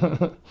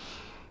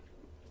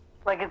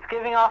 Like, it's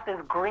giving off this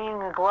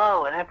green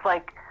glow, and it's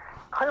like,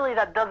 clearly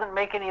that doesn't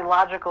make any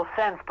logical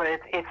sense, but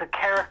it's a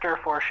character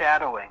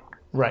foreshadowing.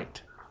 Right.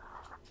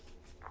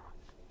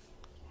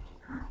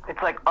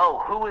 It's like,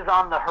 oh, who is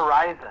on the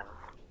horizon?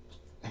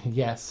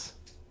 Yes.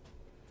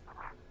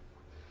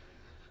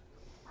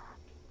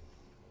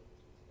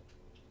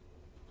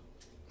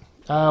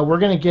 We're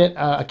gonna get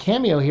a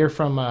cameo here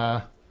from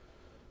I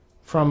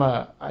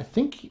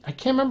think I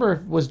can't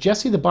remember. Was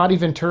Jesse the Body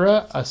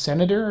Ventura a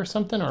senator or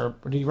something, or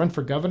did he run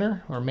for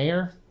governor or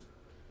mayor?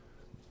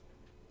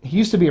 He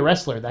used to be a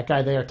wrestler. That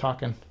guy there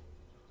talking.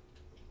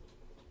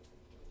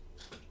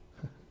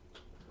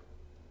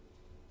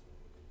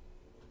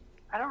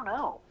 I don't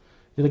know.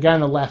 The guy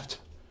on the left.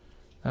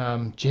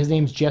 His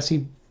name's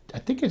Jesse. I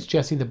think it's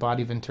Jesse the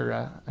Body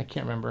Ventura. I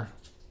can't remember.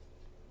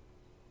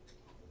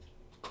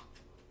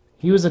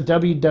 He was a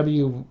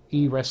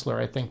WWE wrestler,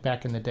 I think,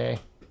 back in the day.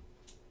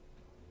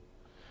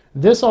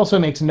 This also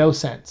makes no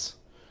sense.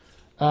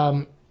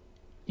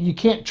 You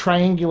can't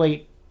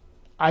triangulate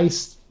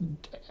ice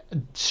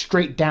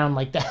straight down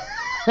like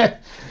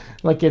that.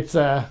 Like it's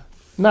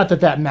not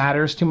that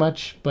matters too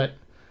much, but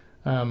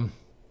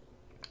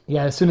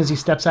yeah, as soon as he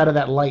steps out of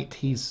that light,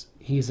 he's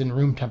in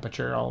room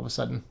temperature all of a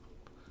sudden.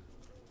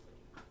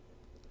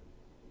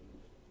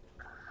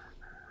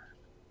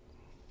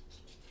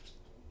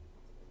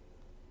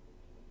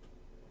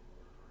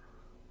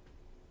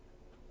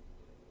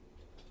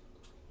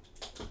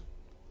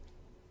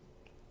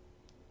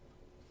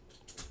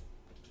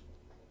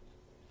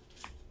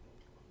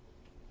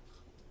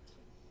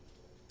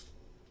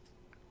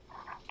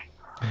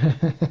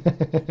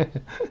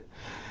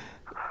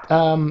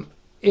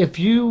 If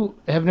you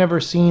have never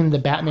seen the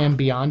Batman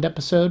Beyond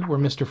episode where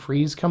Mr.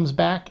 Freeze comes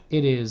back,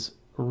 it is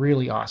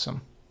really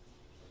awesome.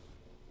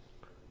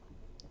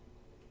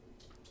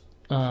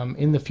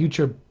 In the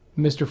future,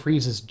 Mr.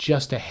 Freeze is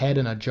just a head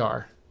in a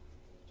jar.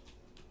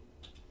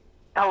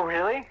 Oh,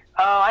 really?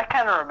 Oh, I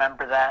kind of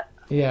remember that.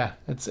 Yeah,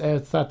 I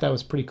thought that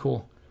was pretty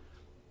cool.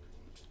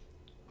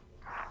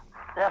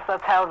 Yes,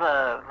 that's how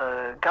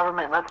the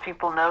government lets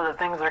people know that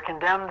things are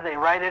condemned. They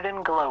write it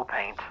in glow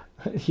paint.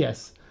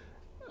 Yes.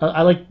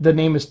 I like the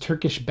name is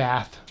Turkish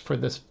Bath for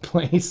this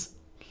place.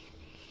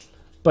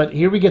 But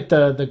here we get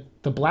the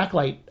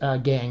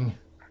Blacklight gang.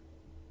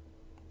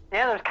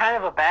 Yeah, there's kind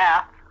of a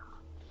bath.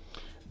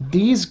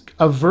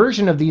 A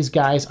version of these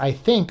guys, I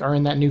think, are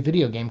in that new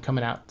video game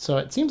coming out. So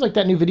it seems like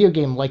that new video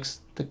game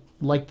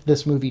liked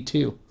this movie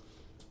too.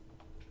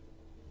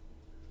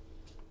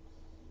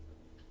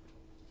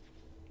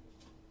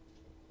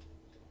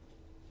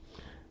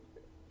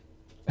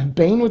 And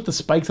Bane with the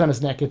spikes on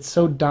his neck, it's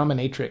so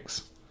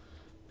dominatrix.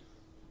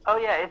 Oh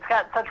yeah, it's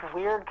got such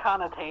weird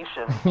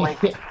connotations.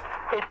 Like it's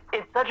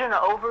such an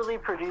overly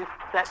produced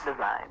set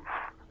design.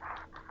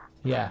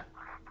 Yeah.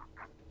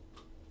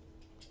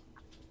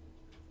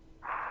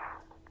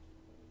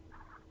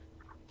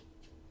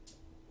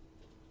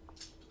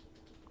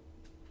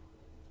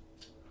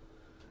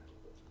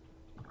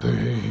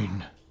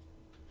 Burn.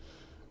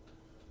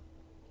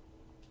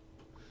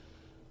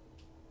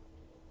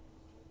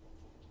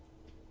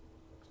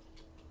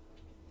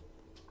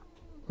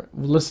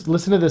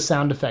 Listen to the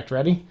sound effect.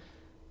 Ready?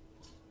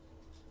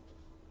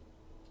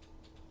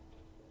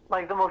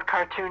 Like the most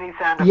cartoony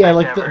sound effect Yeah,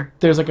 like ever.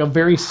 there's like a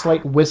very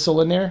slight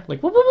whistle in there,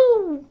 like woo woo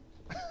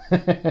woo.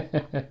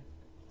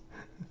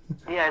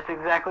 Yeah, it's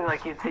exactly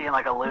like you'd see in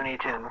like a Looney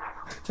Tunes.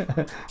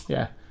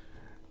 Yeah.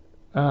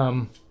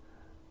 I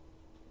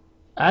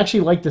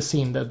actually like the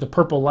scene, the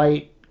purple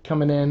light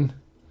coming in.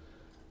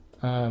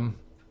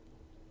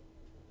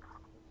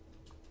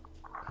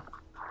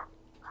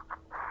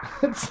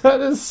 That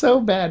is so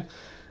bad.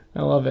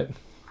 I love it.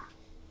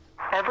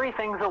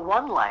 Everything's a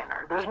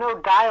one-liner. There's no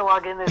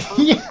dialogue in this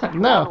movie. Yeah, It's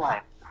no.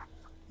 one-liner.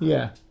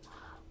 Yeah.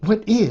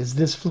 What is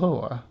this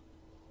floor?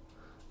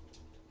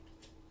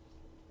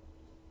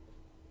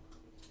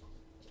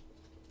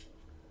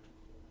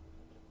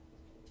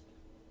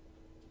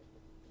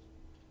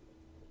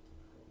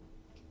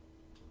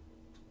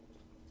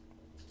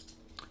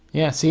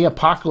 Yeah, see,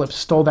 Apocalypse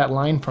stole that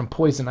line from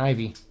Poison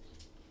Ivy.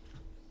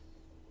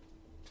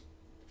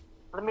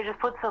 Let me just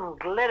put some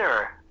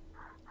glitter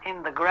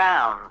in the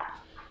ground.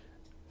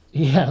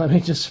 Yeah, let me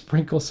just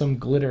sprinkle some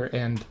glitter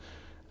and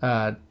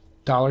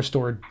dollar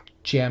store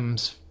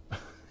gems.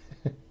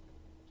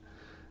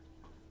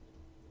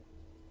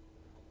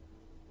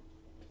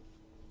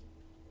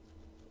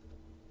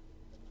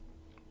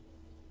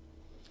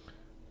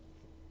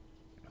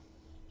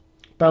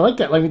 But I like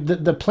that. Like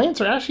the plants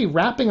are actually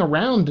wrapping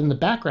around in the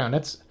background.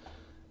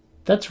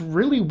 That's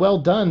really well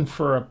done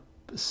for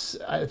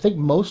I think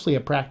mostly a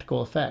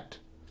practical effect.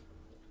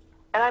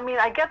 And I mean,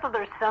 I get that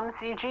there's some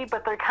CG,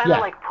 but they're kind of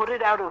Yeah. like put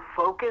it out of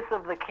focus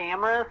of the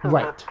camera so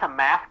Right. to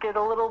mask it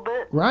a little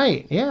bit,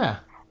 Right, yeah.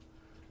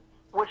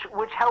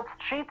 which helps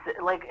cheats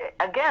it. Like,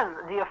 again,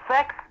 the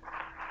effects,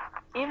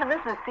 even this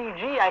is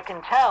CG, I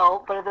can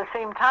tell, but at the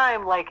same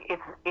time, like,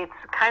 it's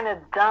kind of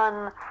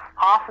done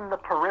off in the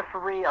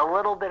periphery, a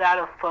little bit out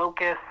of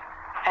focus,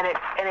 and it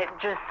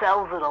just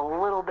sells it a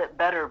little bit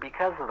better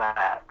because of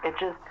that.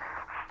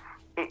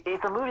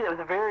 It's a movie that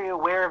was very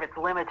aware of its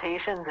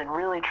limitations and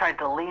really tried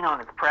to lean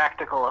on its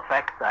practical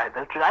effects side,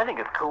 which I think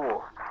is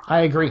cool. I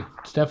agree.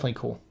 It's definitely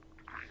cool.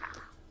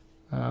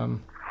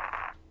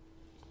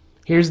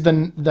 Here's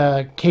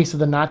the case of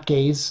the not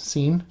gays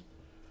scene.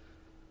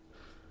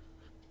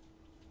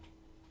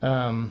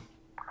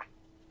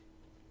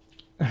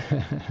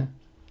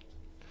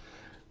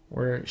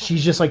 Where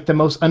she's just like the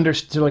most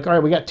understood. Like, all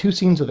right, we got two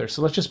scenes with her,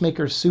 so let's just make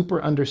her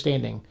super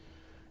understanding.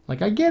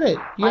 Like, I get it.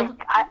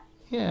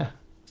 Yeah.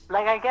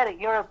 Like, I get it.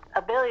 You're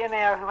a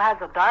billionaire who has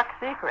a dark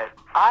secret.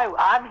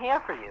 I'm here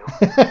for you.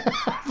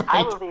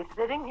 I will be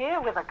sitting here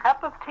with a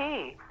cup of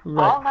tea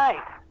all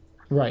night.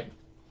 Right.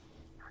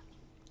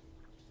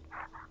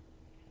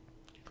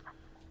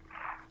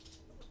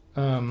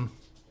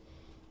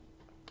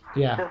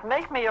 Yeah. Just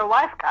make me your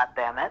wife,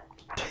 goddammit.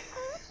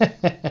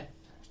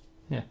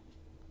 Yeah.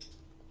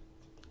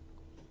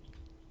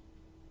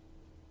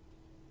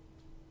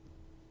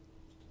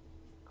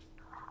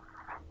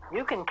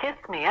 You can kiss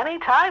me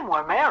anytime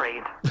we're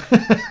married.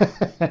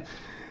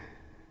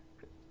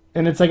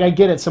 And it's like, I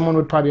get it. Someone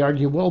would probably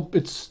argue, well,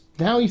 it's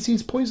now he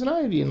sees poison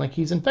ivy and like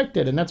he's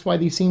infected, and that's why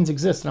these scenes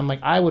exist. And I'm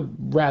like, I would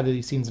rather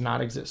these scenes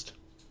not exist.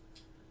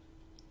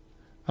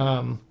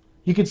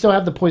 You could still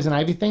have the poison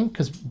ivy thing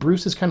because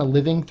Bruce is kind of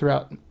living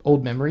throughout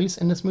old memories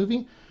in this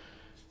movie.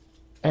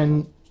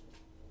 And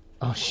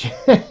oh shit.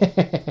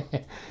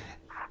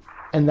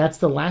 And that's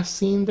the last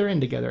scene they're in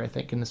together, I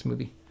think, in this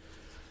movie.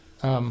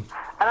 And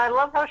I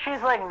love how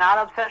she's like not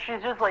upset.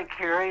 She's just like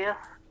curious.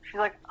 She's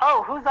like,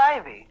 "Oh, who's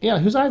Ivy? Yeah,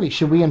 who's Ivy?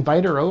 Should we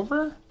invite her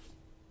over?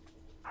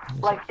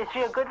 Like, is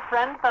she a good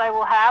friend that I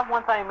will have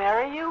once I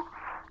marry you?"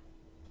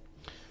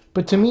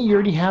 But to me, you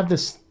already have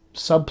this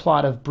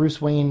subplot of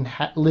Bruce Wayne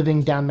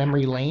living down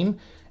memory lane,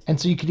 and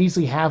so you could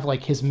easily have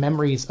like his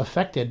memories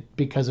affected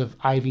because of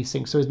Ivy's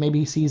thing. So maybe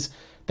he sees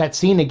that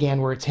scene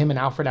again where it's him and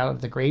Alfred out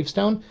of the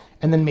gravestone,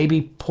 and then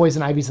maybe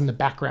Poison Ivy's in the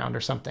background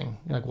or something,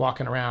 like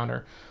walking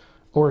around,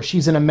 or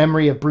she's in a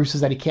memory of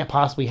Bruce's that he can't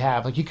possibly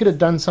have. Like, you could have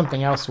done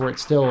something else where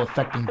it's still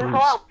affecting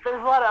Bruce.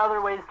 There's a lot of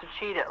other ways to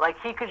cheat it. Like,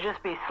 he could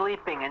just be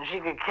sleeping and she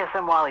could kiss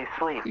him while he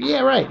sleeps.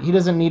 Yeah, right. He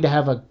doesn't need to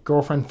have a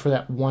girlfriend for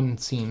that one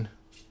scene.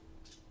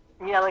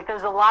 Yeah, like,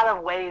 there's a lot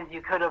of ways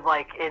you could have,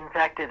 like,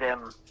 infected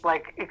him.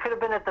 Like, it could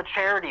have been at the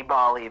charity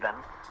ball, even.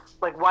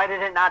 Like, why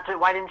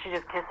didn't she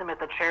just kiss him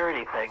at the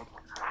charity thing?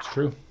 It's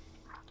true.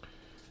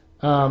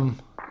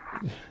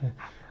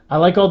 I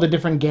like all the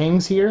different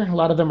gangs here. A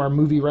lot of them are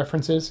movie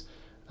references.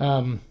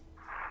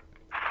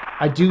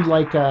 I do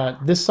like,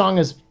 this song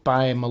is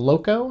by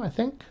Moloko, I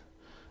think.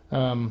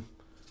 And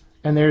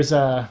there's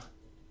oh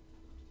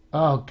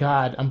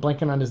God, I'm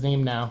blanking on his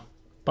name now.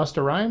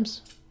 Busta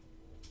Rhymes?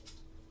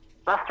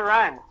 Busta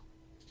Rhymes.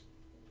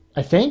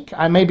 I think.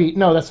 I may be,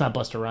 no, that's not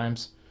Busta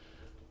Rhymes.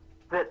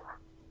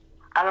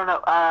 I don't know.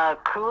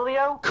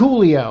 Coolio?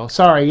 Coolio.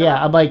 Sorry,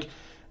 yeah. I'm like,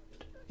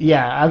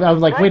 yeah. I'm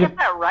like, Did I wait. get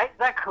that right? Is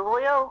that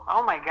Coolio?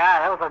 Oh my god,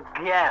 that was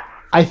a guess.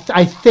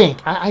 I think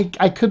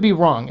I could be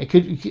wrong. It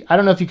could. I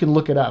don't know if you can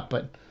look it up,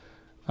 but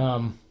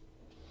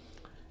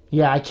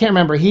yeah, I can't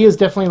remember. He is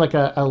definitely like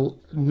a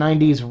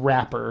 '90s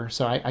rapper,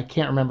 so I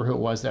can't remember who it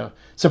was though.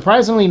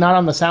 Surprisingly, not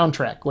on the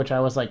soundtrack, which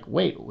I was like,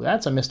 wait,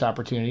 that's a missed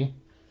opportunity.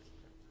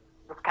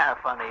 It's kind of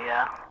funny,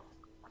 yeah.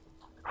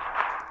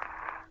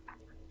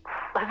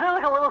 Is there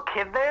like a little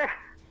kid there?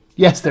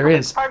 Yes, there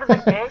is. Part of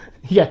the game?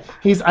 Yeah,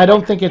 he's. I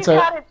don't think it's You a.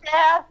 got it,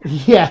 Dad!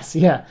 Yes,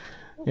 yeah,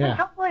 You yeah.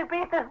 totally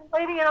beat this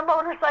lady in a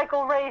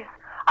motorcycle race.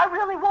 I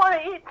really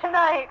want to eat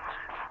tonight.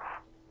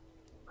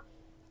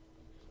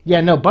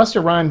 Yeah, no,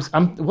 Buster Rhymes.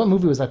 What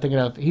movie was I thinking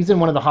of? He's in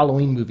one of the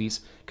Halloween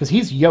movies because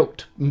he's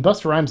yoked. And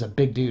Buster Rhymes is a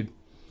big dude.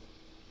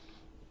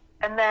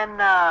 And then,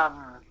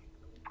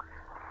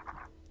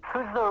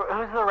 who's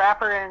the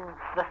rapper in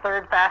the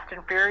third Fast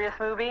and Furious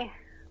movie?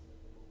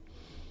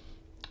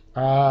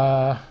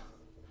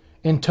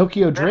 In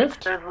Tokyo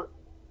Drift. There's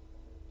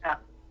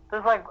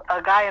like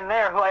a guy in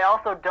there who I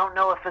also don't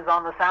know if is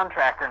on the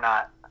soundtrack or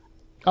not.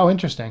 Oh,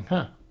 interesting,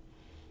 huh?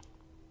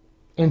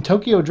 In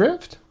Tokyo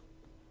Drift?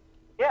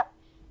 Yeah.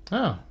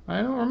 Oh,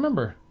 I don't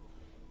remember.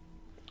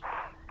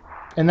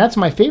 And that's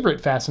my favorite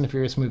Fast and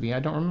Furious movie.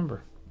 I don't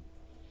remember.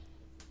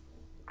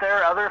 There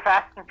are other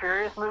Fast and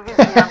Furious movies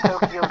beyond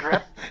Tokyo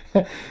Drift?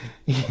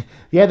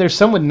 Yeah, there's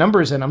some with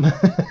numbers in them.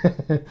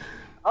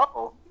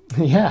 Oh.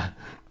 Yeah.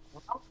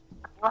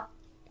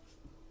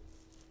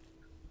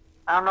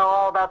 I don't know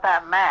all about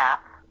that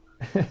math.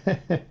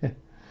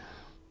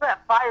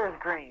 That fire's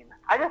green.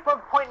 I just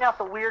love pointing out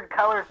the weird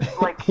colors,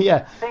 like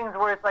Yeah. things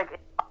where it's like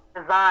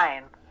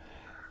design,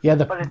 Yeah,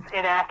 but it's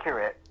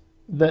inaccurate.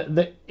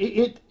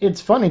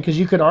 it's funny because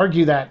you could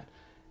argue that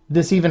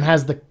this even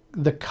has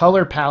the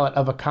color palette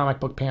of a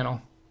comic book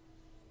panel.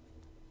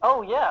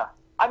 Oh yeah,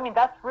 I mean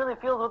that really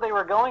feels what they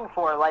were going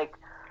for. Like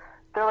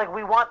they're like,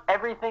 we want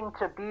everything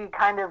to be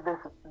kind of this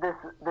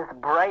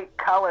bright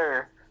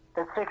color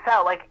that sticks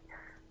out. Like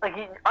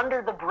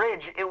under the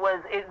bridge,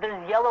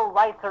 there's yellow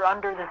lights are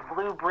under this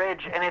blue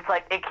bridge, and it's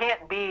like it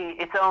can't be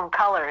its own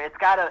color.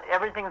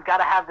 Everything's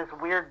gotta have this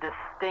weird,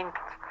 distinct,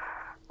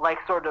 like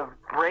sort of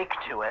break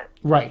to it.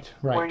 Right.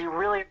 Where you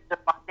really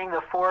defining the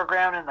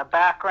foreground and the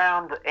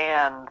background,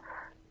 and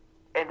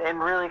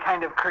really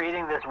kind of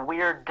creating this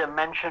weird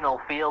dimensional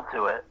feel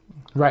to it.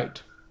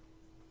 Right.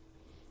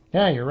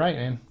 Yeah, you're right,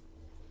 man.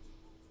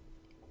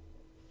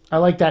 I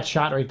like that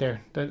shot right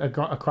there,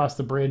 across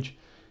the bridge.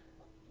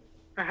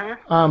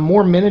 Mm-hmm.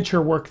 More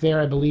miniature work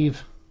there, I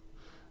believe.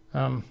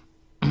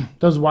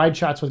 Those wide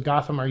shots with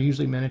Gotham are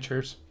usually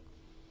miniatures.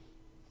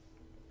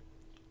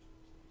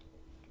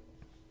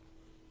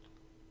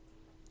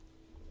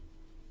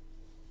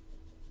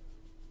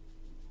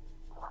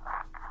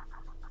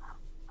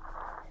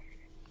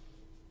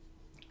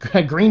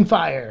 Green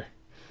fire.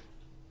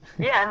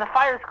 Yeah, and the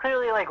fire's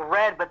clearly like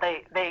red, but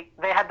they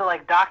had to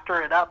like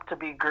doctor it up to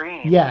be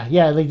green. Yeah,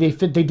 like they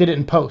did it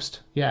in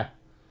post. Yeah.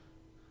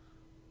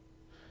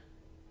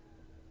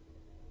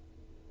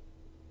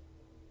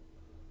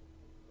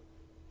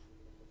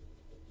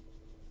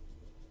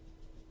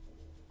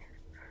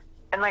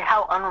 And like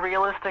how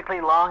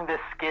unrealistically long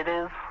this skid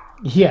is.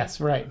 Yes,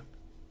 right.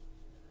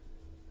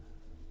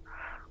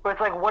 Where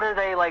it's like, what are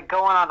they like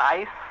going on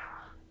ice?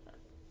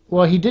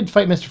 Well, he did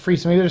fight Mr.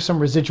 Freeze, so maybe there's some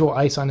residual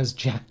ice on his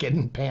jacket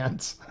and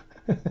pants.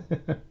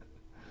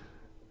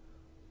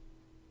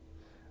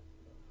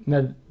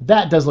 Now,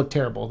 that does look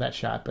terrible, that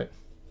shot, but...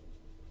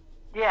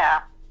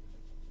 Yeah.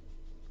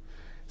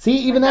 See,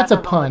 even that's a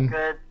pun.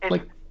 Good.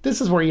 Like,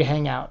 this is where you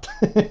hang out.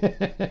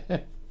 Everything's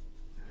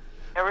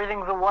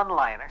a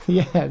one-liner.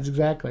 Yeah,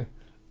 exactly.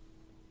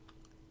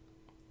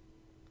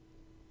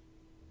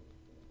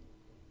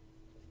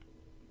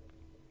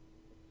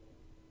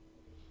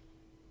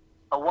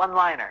 A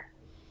one-liner.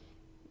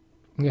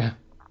 Yeah.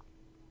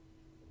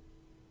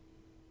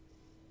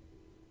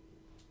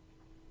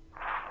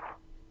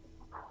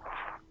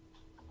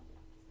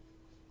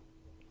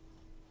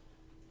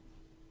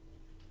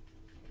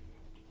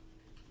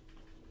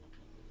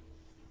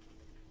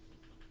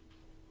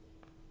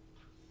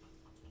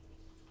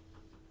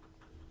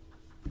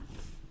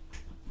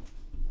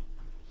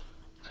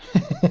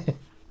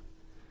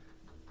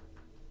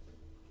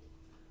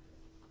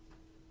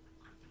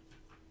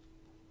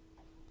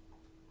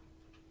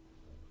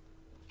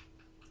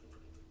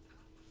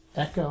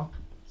 Echo.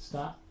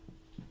 Stop.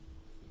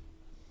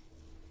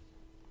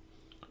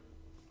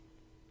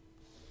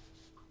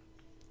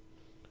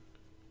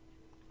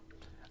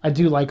 I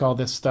do like all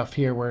this stuff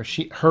here where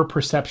her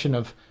perception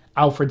of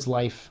Alfred's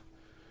life.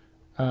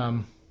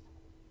 Her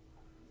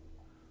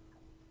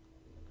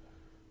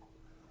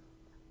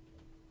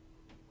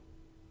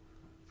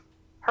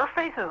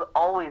face is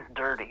always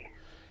dirty.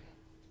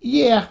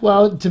 Yeah,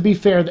 well, to be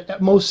fair,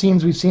 most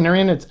scenes we've seen her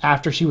in, it's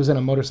after she was in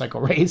a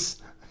motorcycle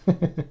race.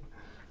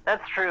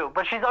 That's true,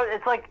 but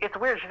it's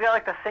weird. She's got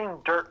like the same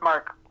dirt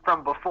mark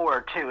from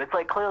before too. It's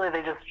like clearly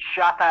they just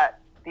shot that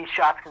these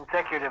shots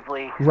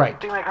consecutively. Right.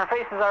 Being like, her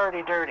face is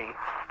already dirty.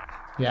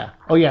 Yeah.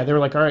 Oh yeah, they were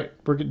like, all right,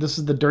 this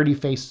is the dirty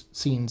face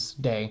scenes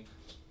day.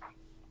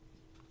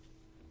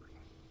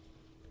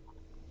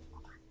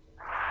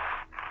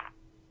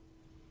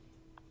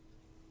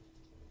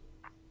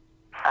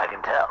 I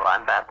can tell.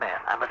 I'm Batman.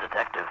 I'm a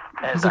detective.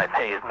 And I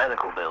pay his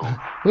medical bills.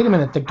 Wait a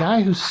minute. The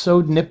guy who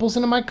sewed nipples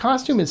into my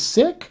costume is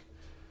sick?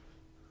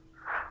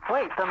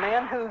 Wait, the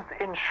man whose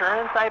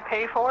insurance I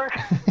pay for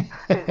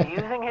is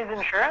using his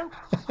insurance?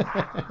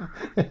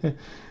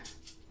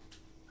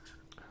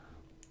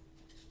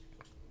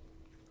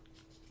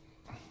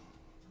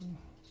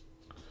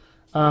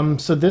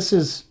 So this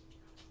is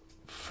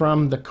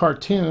from the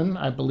cartoon,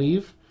 I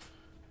believe.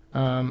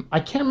 I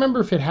can't remember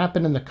if it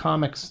happened in the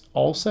comics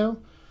also,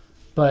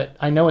 but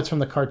I know it's from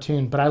the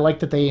cartoon. But I like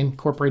that they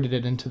incorporated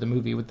it into the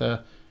movie with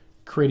the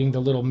creating the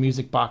little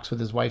music box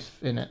with his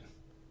wife in it.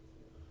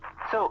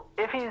 So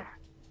if he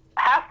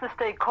has to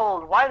stay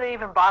cold, why do they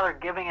even bother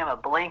giving him a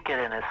blanket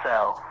in his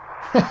cell?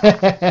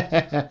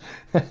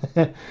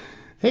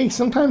 Hey,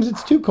 sometimes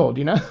it's too cold,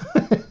 you know?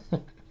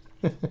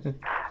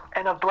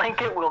 And a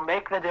blanket will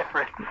make the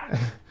difference.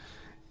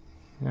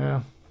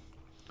 Yeah.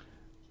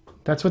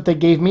 That's what they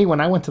gave me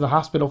when I went to the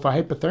hospital for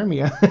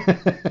hypothermia.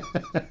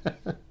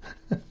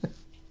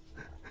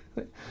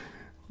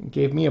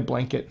 Gave me a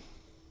blanket.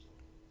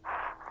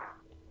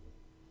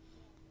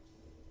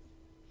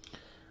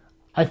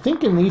 I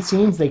think in these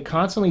scenes they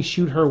constantly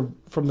shoot her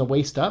from the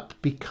waist up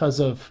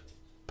because of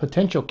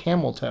potential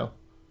camel toe.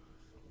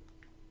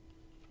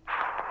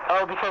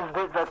 Oh, because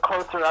the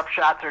closer up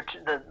shots are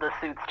the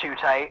suit's too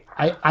tight.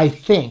 I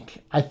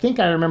think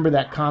I remember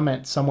that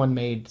comment someone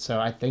made, so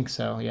I think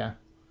so, yeah.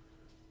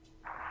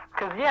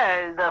 Because,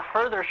 yeah, the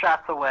further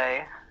shots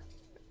away.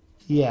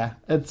 Yeah,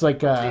 it's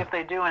like... see if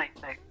they do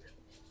anything.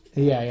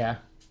 Yeah, yeah.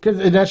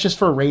 Because that's just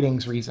for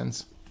ratings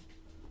reasons.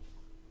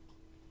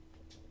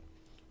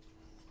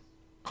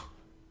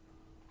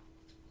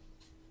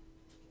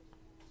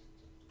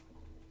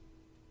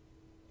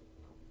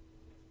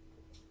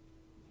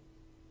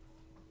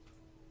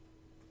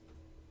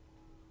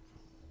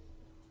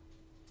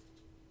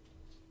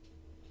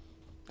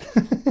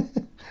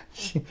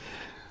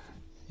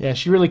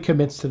 She really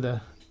commits to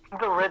the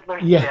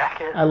Riddler's yeah,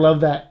 jacket. I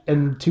love that.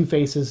 And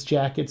Two-Face's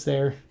jacket's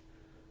there.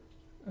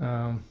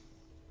 Oh,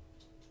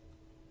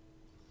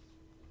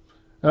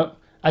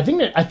 I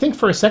think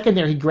for a second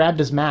there he grabbed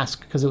his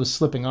mask because it was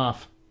slipping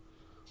off.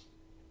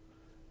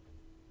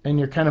 And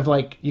you're kind of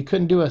like, you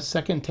couldn't do a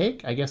second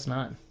take? I guess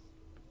not.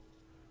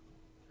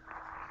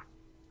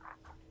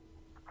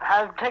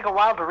 It would take a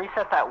while to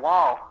reset that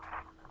wall.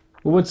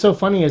 Well, what's so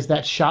funny is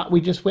that shot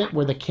we just went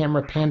where the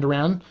camera panned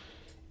around.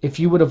 If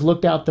you would have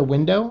looked out the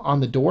window on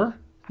the door,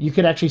 you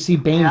could actually see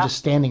Bane just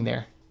standing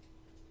there.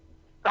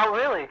 Oh,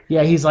 really?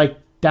 Yeah, he's like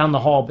down the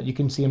hall, but you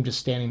can see him just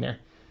standing there.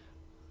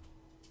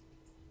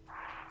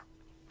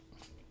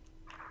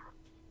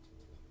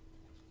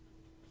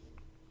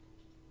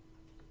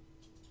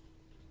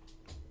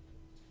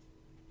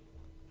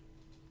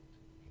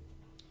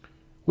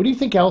 What do you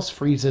think else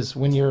freezes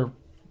when you're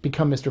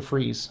become Mr.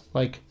 Freeze?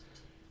 Like,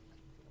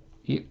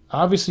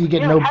 obviously you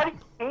get no... How do you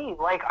pee?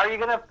 Like, are you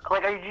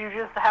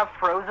just have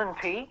frozen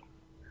pee?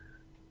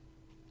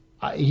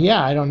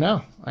 Yeah, I don't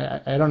know.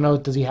 I don't know.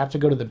 Does he have to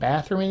go to the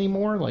bathroom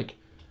anymore? Like,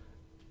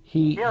 does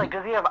he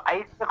have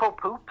icicle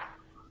poops?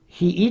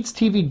 He eats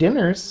TV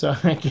dinners, so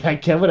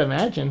I would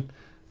imagine.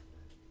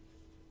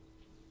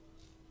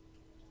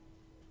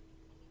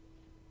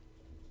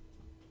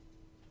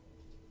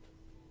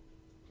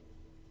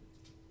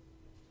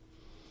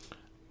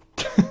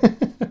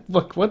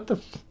 Look, what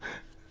the...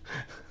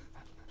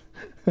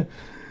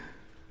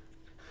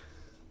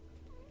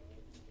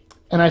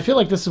 And I feel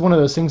like this is one of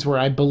those things where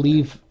I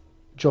believe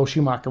Joel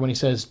Schumacher when he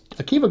says,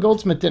 Akiva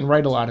Goldsmith didn't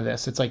write a lot of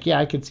this. It's like, yeah,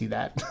 I could see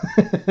that.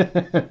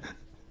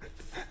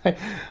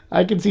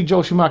 I can see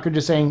Joel Schumacher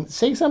just saying,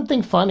 say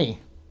something funny.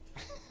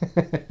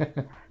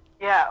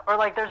 Yeah, or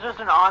like there's just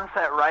an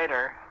on-set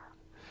writer.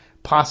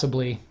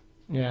 Possibly.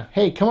 Yeah.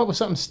 Hey, come up with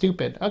something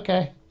stupid.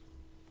 Okay.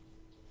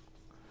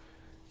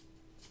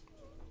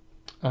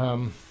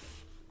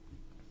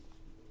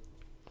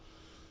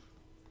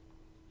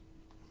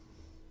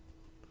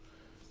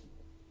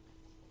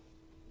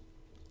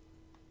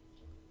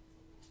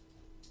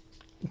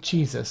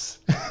 Jesus.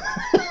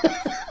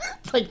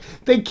 It's like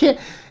they can't.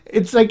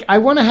 It's like I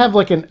want to have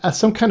like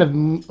some kind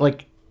of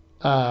like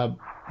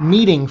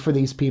meeting for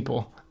these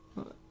people.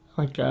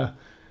 Like all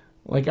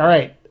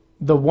right,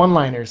 the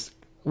one-liners.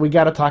 We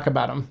got to talk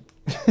about them.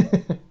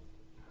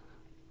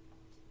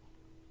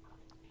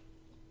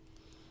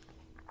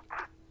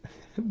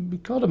 It'd be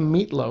called a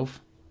meatloaf.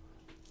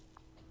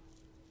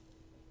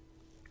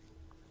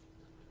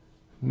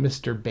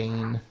 Mr.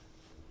 Bane.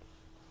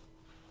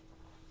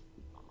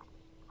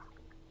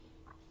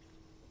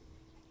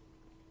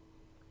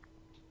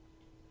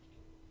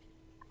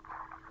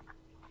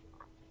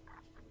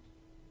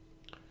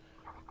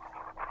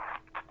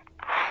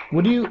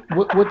 What are your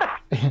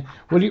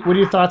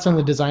thoughts on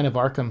the design of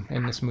Arkham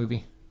in this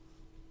movie?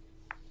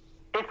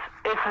 It's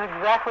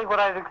exactly what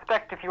I'd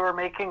expect if you were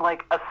making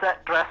like a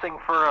set dressing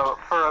for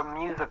a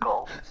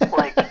musical.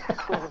 Like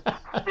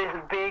this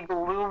big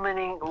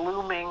looming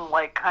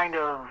like kind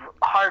of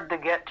hard to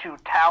get to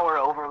tower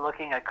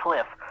overlooking a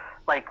cliff.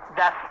 Like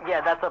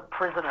that's a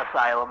prison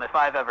asylum if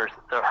I've ever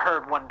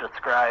heard one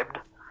described.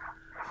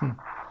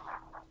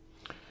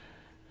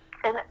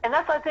 And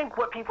that's, I think,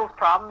 what people's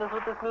problem is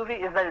with this movie,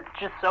 is that it's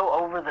just so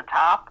over the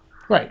top.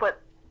 Right. But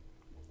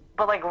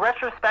like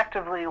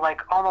retrospectively,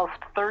 like almost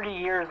 30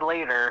 years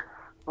later,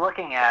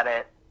 looking at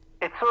it,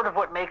 it's sort of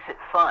what makes it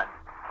fun.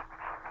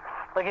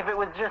 Like if it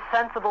was just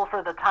sensible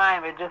for the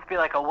time, it'd just be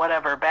like a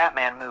whatever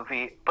Batman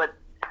movie. But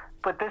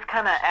this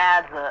kind of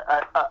adds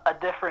a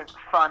different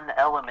fun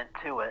element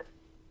to it.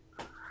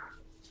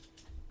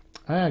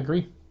 I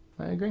agree.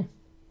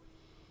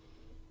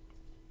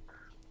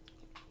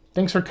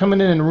 Thanks for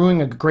coming in and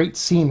ruining a great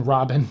scene,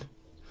 Robin.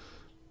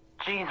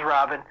 Jeez,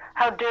 Robin.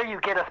 How dare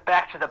you get us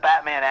back to the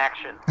Batman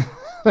action?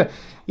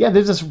 Yeah,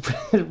 there's this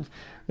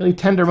really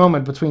tender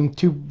moment between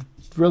two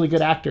really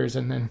good actors,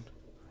 and then,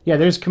 yeah,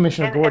 there's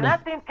Commissioner Gordon. And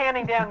that scene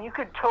panning down, you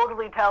could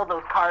totally tell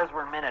those cars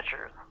were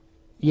miniatures.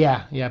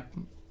 Yeah. Yep.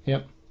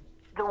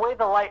 The way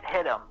the light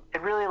hit them,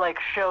 it really, like,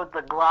 showed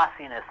the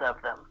glossiness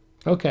of them.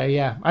 Okay,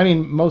 yeah. I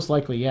mean, most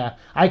likely, yeah.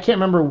 I can't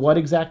remember what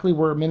exactly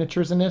were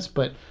miniatures in this,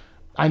 but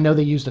I know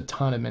they used a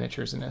ton of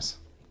miniatures in this.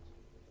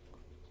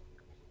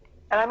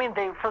 And I mean,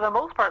 for the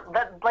most part,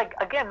 that, like,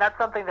 again, that's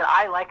something that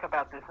I like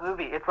about this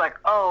movie. It's like,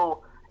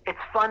 oh, it's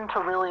fun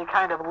to really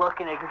kind of look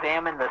and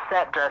examine the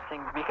set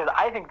dressings, because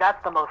I think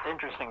that's the most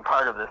interesting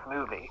part of this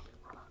movie.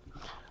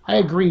 I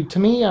agree. To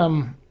me,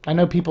 I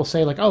know people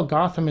say, like, oh,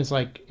 Gotham is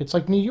like, it's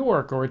like New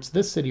York, or it's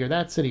this city or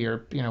that city,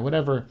 or, you know,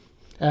 whatever.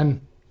 And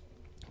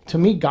to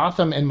me,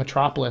 Gotham and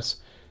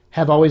Metropolis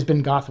have always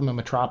been Gotham and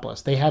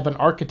Metropolis. They have an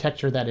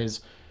architecture that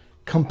is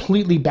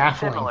completely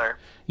baffling. Similar.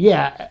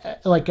 Yeah,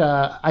 like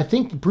I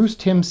think Bruce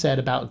Timm said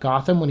about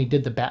Gotham when he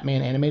did the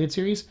Batman animated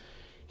series.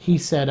 He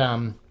said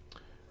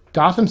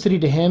Gotham City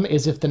to him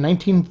is if the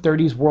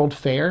 1930s World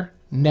Fair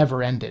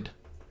never ended.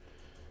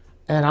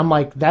 And I'm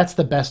like, that's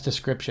the best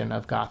description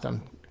of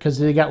Gotham, because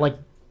they got like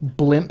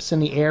blimps in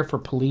the air for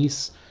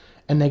police,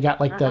 and they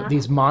got like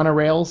these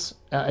monorails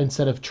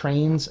instead of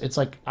trains. It's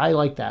like, I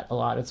like that a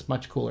lot. It's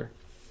much cooler.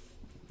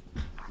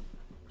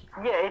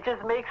 Yeah, it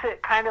just makes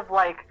it kind of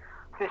like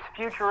this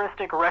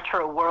futuristic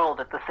retro world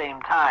at the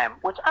same time,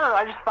 which I don't know,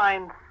 I just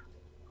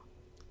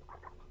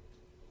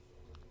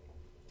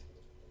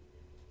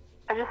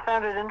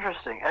found it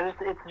interesting.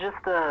 It's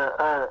just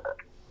a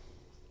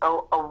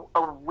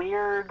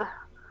weird,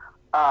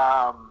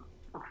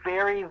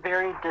 very,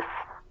 very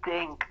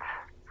distinct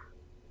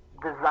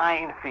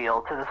design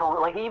feel to this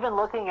whole, like, even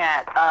looking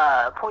at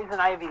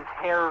Poison Ivy's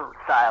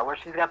hairstyle, where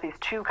she's got these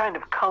two kind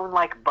of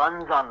cone-like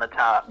buns on the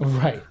top.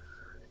 Right.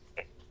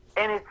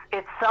 And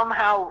it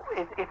somehow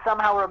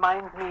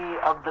reminds me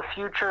of the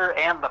future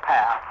and the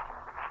past.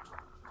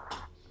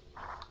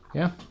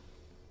 Yeah.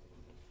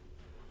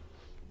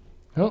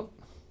 Oh.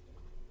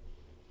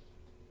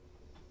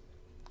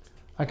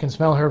 I can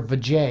smell her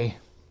vajay.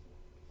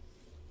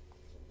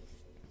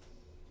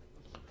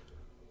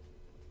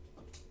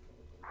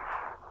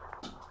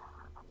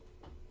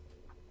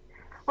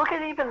 Look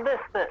at even this,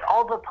 that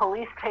all the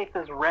police tape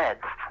is red.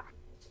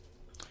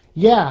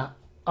 Yeah.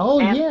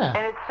 Oh, and, yeah.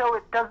 And so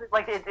it doesn't,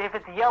 like, if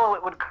it's yellow,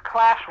 it would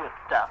clash with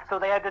stuff. So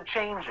they had to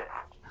change it.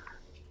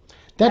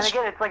 And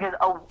again, it's like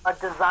a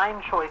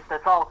design choice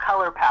that's all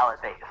color palette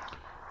based.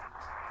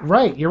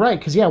 Right, you're right.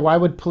 Because, yeah, why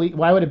would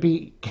it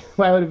be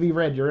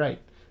red? You're right.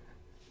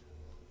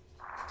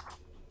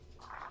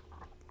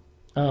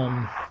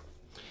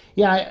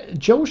 Yeah,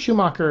 Joel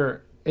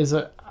Schumacher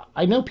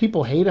I know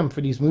people hate him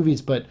for these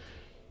movies, but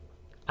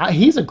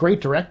he's a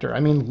great director. I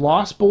mean,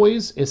 Lost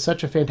Boys is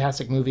such a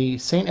fantastic movie.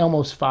 St.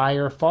 Elmo's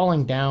Fire,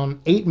 Falling Down,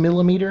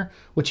 8mm,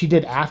 which he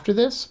did after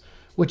this,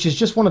 which is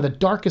just one of the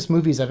darkest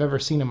movies I've ever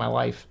seen in my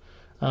life.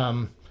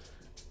 And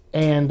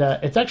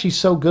it's actually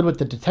so good with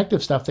the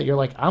detective stuff that you're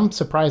like, I'm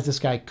surprised this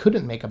guy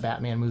couldn't make a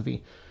Batman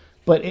movie.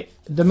 But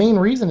the main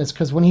reason is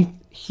because when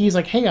he's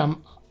like, hey,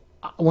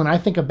 when I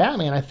think of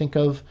Batman, I think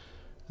of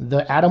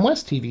the Adam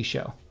West TV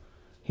show.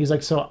 He's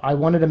like, so I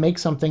wanted to make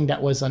something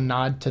that was a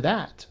nod to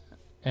that.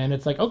 And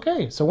it's like,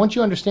 okay, so once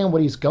you understand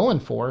what he's going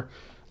for,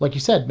 like you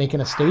said,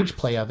 making a stage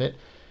play of it,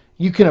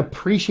 you can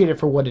appreciate it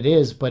for what it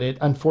is, but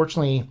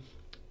unfortunately,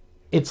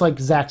 it's like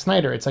Zack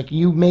Snyder. It's like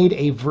you made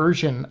a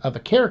version of a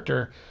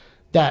character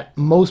that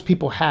most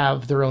people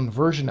have their own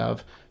version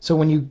of. So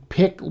when you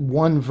pick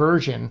one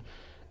version,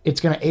 it's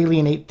going to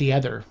alienate the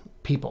other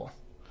people.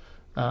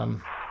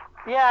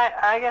 Yeah,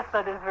 I guess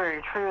that is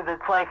very true.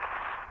 That's like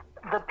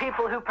the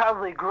people who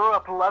probably grew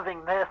up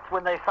loving this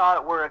when they saw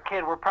it were a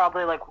kid were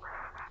probably like,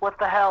 what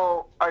the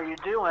hell are you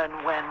doing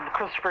when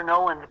Christopher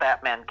Nolan's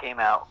Batman came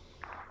out?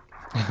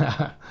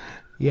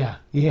 Yeah.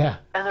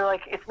 And they're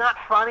like, it's not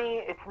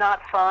funny, it's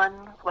not fun,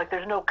 like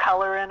there's no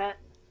color in it.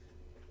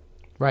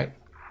 Right.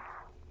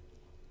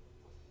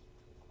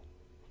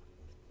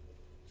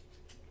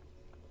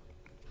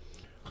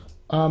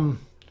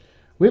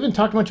 We haven't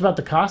talked much about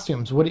the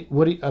costumes.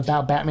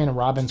 About Batman and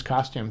Robin's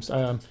costumes?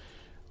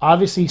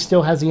 Obviously, he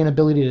still has the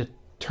inability to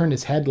turn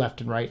his head left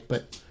and right,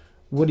 but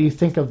what do you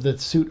think of the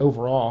suit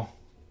overall?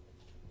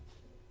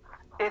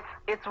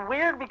 It's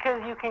weird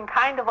because you can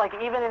kind of like,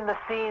 even in the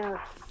scenes,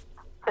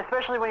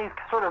 especially when he's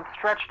sort of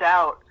stretched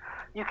out,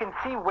 you can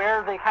see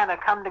where they kind of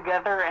come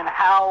together and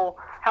how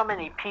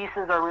many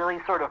pieces are really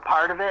sort of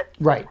part of it.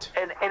 Right.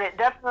 And it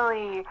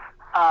definitely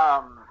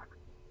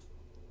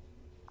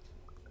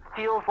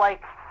feels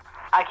like,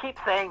 I keep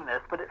saying this,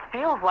 but it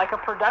feels like a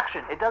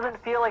production. It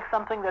doesn't feel like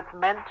something that's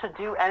meant to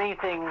do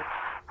anything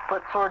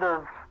but sort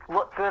of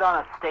look good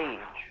on a stage.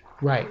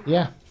 Right,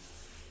 yeah.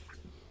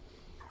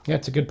 Yeah,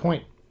 it's a good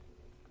point.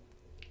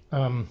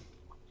 I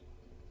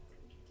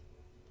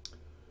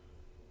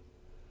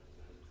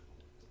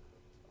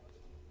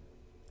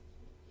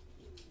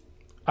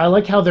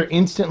like how they're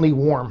instantly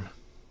warm.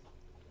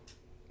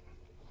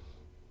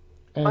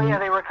 And, oh yeah,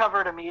 they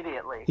recovered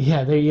immediately.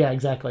 Yeah,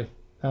 exactly.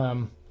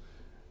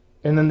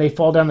 And then they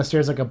fall down the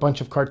stairs like a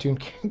bunch of cartoon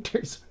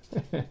characters.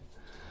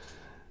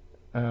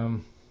 I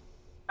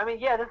mean,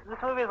 yeah, this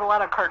movie has a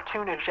lot of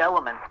cartoonish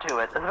elements to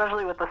it,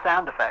 especially with the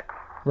sound effects.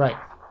 Right.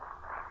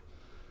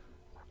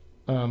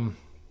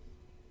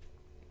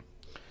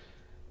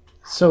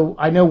 So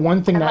I know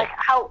one thing and that... like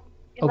how,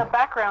 in the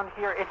background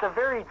here, it's a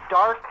very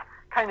dark,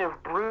 kind of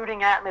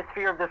brooding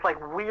atmosphere of this like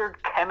weird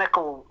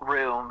chemical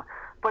room,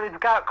 but it's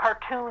got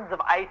cartoons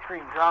of ice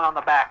cream drawn on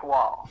the back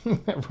wall.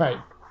 Right.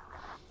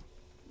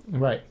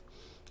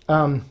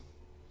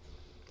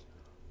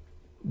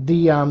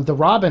 The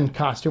Robin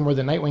costume, or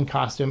the Nightwing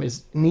costume,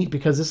 is neat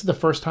because this is the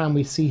first time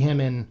we see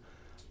him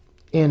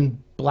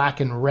in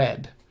black and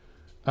red,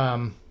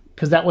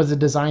 because that was a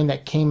design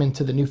that came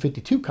into the New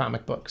 52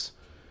 comic books.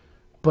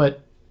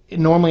 But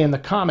normally in the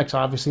comics,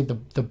 obviously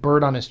the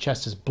bird on his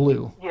chest is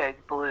blue. Yeah,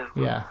 it's blue.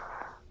 Yeah.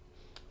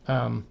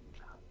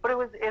 But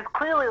it's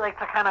clearly like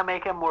to kind of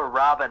make him more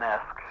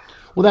Robin-esque.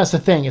 Well, that's the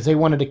thing, is they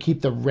wanted to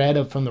keep the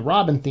red from the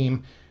Robin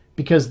theme,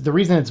 because the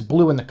reason it's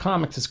blue in the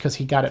comics is because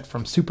he got it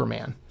from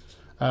Superman.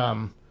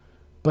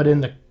 But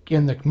in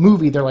the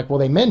movie, they're like, well,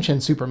 they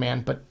mentioned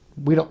Superman, but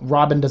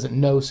Robin doesn't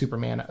know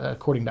Superman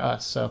according to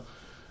us. So,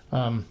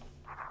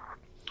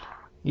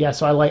 yeah,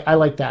 so I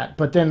like that.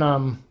 But then,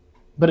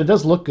 but it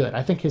does look good.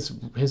 I think his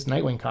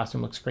Nightwing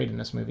costume looks great in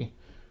this movie.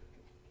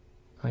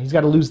 He's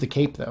got to lose the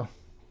cape though.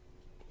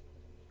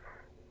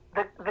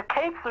 The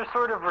capes are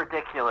sort of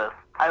ridiculous.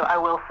 I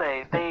will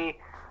say they,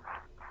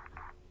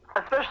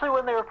 especially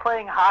when they were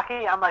playing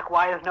hockey. I'm like,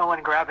 why is no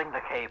one grabbing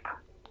the cape?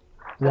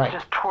 It's right.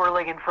 Just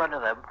twirling in front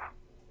of them.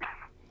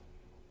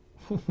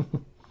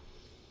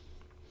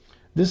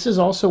 This is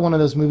also one of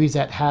those movies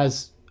that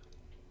has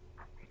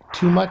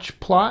too much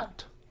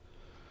plot.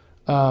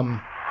 There's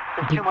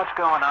too much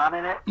going on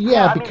in it.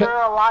 Yeah, I because mean, there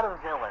are a lot of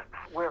villains.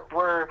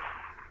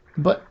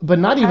 But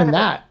not even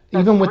that.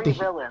 Even with the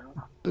villains.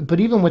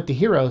 But even with the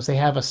heroes, they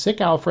have a sick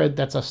Alfred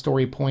that's a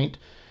story point.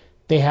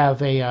 They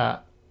have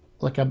a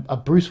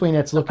Bruce Wayne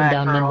that's looking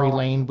down memory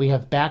lane. We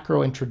have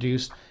Batgirl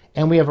introduced,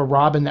 and we have a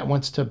Robin that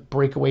wants to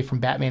break away from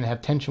Batman and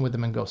have tension with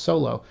him and go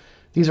solo.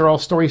 These are all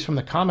stories from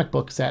the comic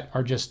books that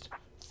are just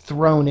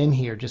thrown in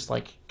here, just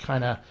like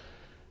kind of.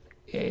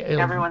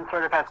 Everyone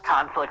sort of has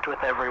conflict with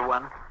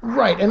everyone.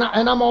 Right, and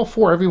I'm all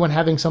for everyone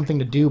having something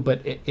to do,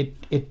 but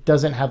it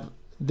doesn't have.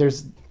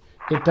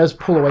 It does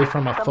pull away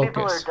from a focus. Some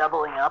people are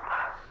doubling up.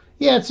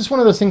 Yeah, it's just one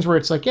of those things where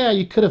it's like, yeah,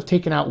 you could have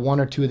taken out one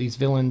or two of these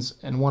villains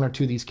and one or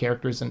two of these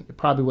characters, and it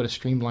probably would have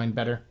streamlined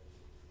better.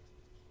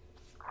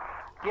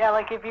 Yeah,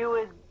 like if you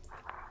would,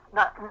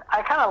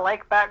 I kind of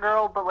like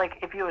Batgirl, but like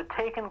if you had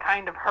taken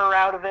kind of her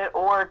out of it,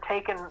 or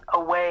taken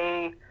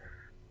away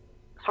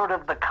sort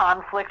of the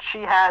conflict she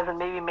has, and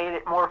maybe made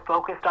it more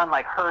focused on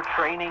like her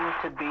training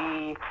to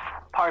be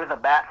part of the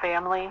Bat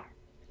family.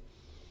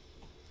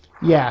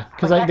 Yeah,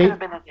 because that could have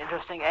been an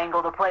interesting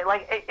angle to play.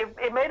 Like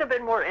it may have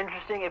been more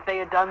interesting if they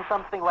had done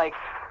something like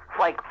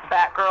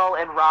Batgirl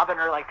and Robin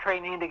are like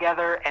training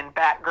together, and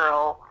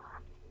Batgirl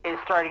is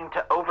starting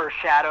to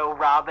overshadow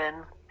Robin,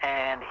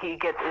 and he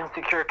gets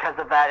insecure because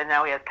of that, and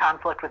now he has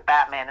conflict with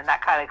Batman, and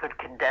that kind of could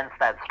condense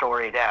that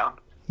story down.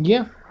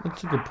 Yeah,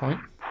 that's a good point.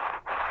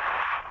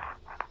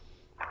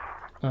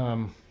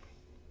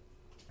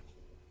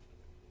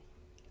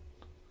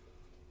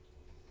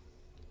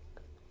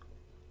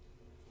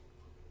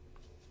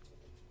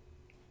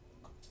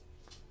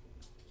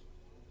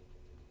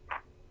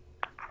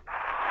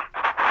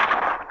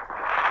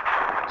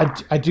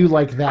 I do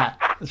like that.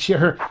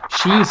 She's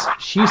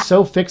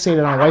so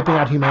fixated on wiping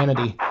out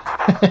humanity.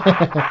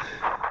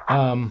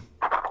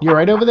 You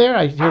right over there?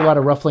 I hear a lot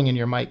of ruffling in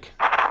your mic.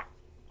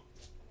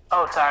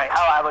 Oh, sorry.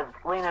 Oh, I was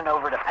leaning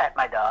over to pet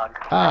my dog.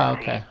 Ah,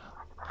 okay.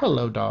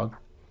 Hello, dog.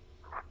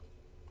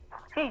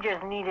 He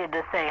just needed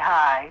to say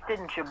hi,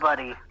 didn't you,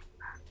 buddy?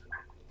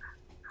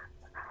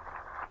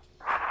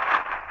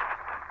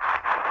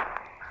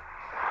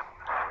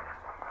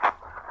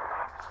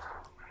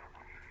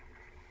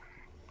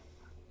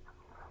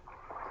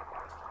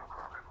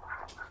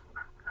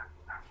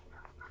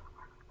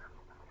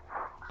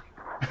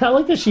 I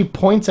like that she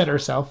points at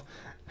herself.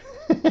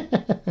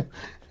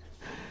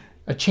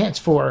 A chance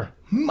for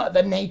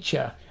Mother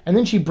Nature. And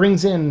then she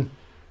brings in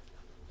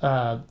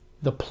the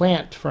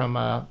plant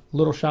from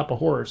Little Shop of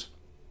Horrors.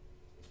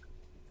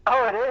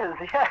 Oh, it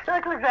is. Yeah, it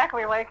looks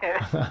exactly like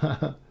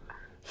it.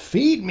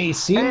 Feed me,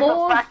 Seymour.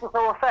 It's a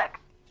practical effect.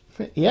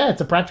 Yeah,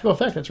 it's a practical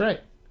effect. That's right.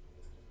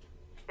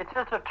 It's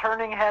just a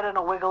turning head and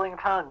a wiggling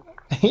tongue.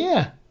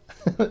 Yeah,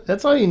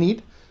 that's all you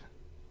need.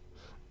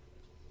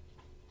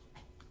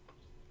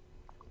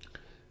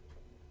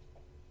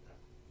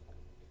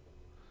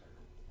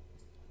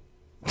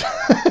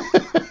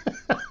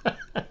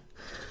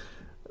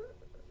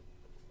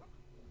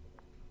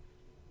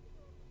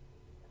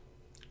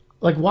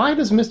 Like, why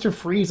does Mr.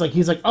 Freeze, like,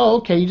 he's like, oh,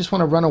 okay, you just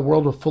want to run a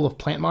world full of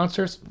plant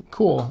monsters?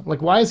 Cool. Like,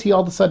 why is he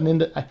all of a sudden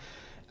into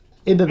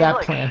that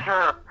like, plan?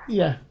 Sure.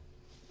 Yeah.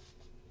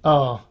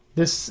 Oh,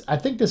 I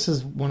think this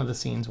is one of the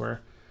scenes where,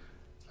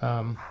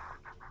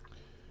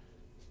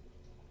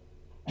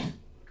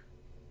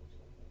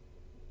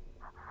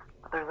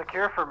 there's a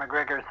cure for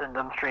McGregor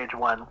syndrome stage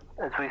 1,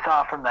 as we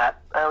saw from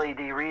that LED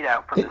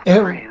readout from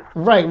Mr. Freeze.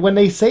 Right, when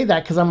they say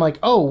that, because I'm like,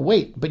 oh,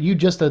 wait, but you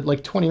just,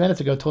 like, 20 minutes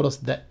ago told us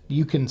that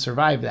you can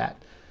survive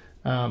that.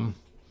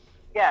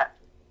 Yeah.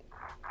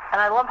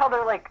 And I love how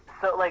they're like,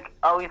 so, like,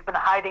 oh, he's been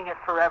hiding it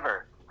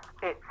forever.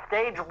 It's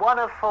stage 1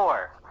 of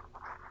 4.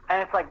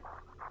 And it's like,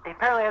 he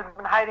apparently hasn't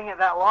been hiding it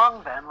that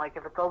long then, like,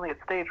 if it's only at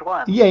stage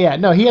 1. Yeah,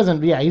 no, he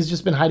hasn't, he's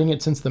just been hiding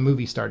it since the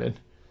movie started.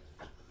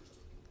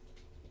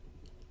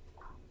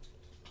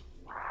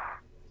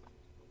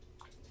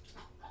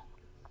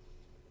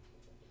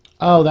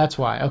 Oh, that's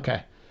why.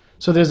 Okay.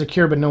 So there's a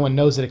cure, but no one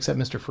knows it except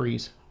Mr.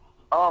 Freeze.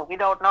 Oh, we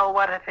don't know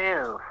what it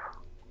is.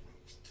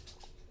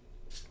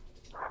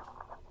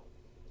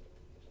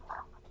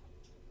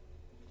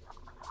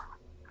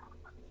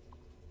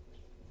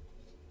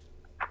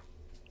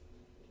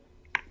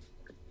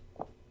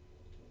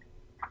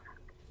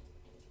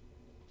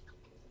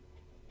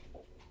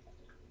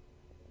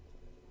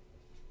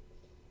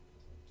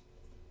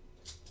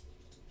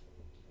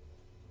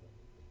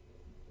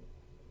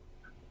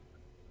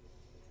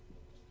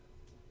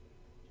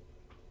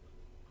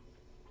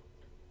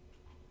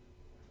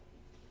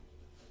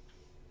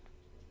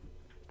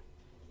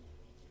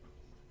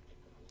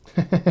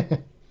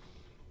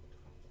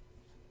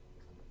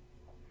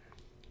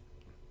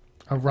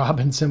 A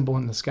robin symbol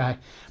in the sky.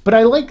 But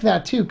I like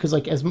that too, because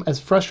like as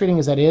frustrating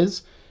as that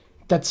is,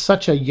 that's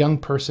such a young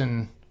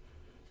person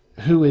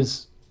who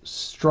is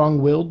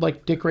strong-willed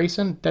like Dick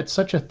Grayson. That's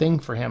such a thing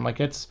for him. Like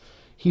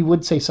he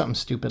would say something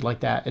stupid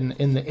like that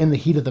in the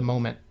heat of the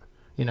moment,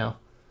 you know,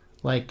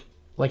 like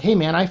hey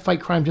man, I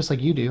fight crime just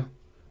like you do,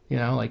 you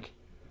know, like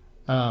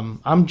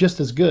I'm just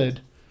as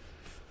good.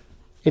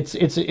 It's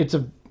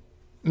a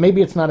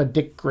maybe it's not a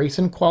Dick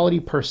Grayson quality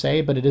per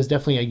se, but it is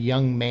definitely a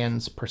young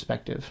man's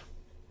perspective.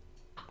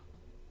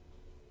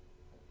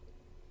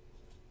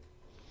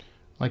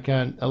 Like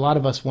a lot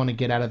of us want to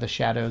get out of the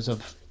shadows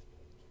of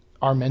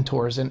our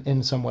mentors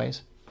in some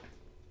ways.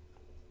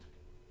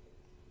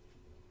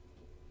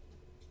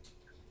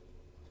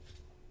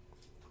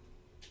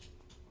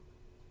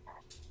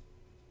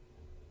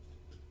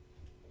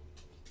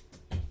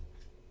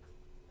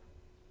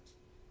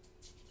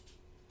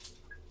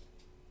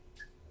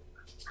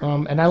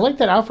 And I like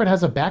that Alfred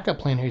has a backup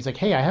plan here. He's like,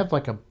 hey, I have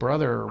like a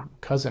brother or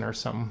cousin or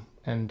something,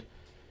 and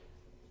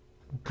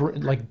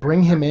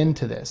bring him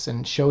into this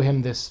and show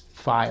him this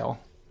file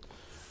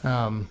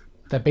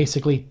that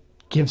basically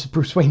gives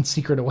Bruce Wayne's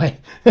secret away.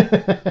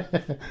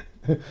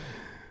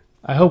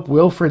 I hope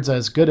Wilfred's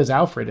as good as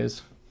Alfred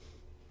is.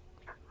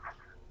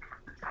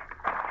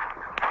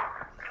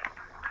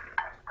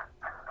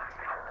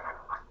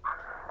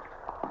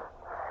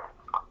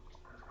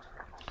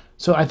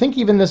 So I think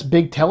even this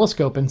big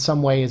telescope in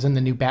some way is in the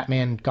new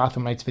Batman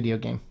Gotham Knights video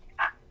game.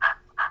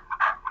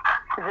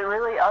 Is it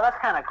really? Oh, that's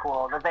kind of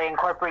cool that they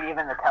incorporate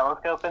even the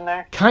telescope in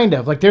there. Kind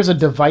of. Like there's a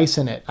device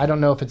in it. I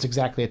don't know if it's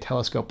exactly a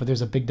telescope, but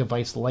there's a big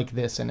device like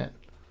this in it.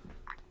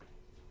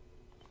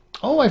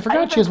 Oh, I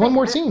forgot she has one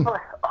more scene.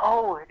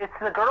 Oh, it's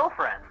the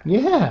girlfriend.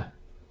 Yeah.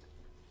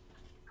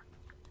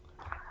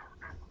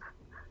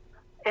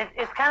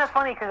 It's kind of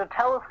funny because a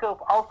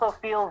telescope also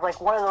feels like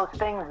one of those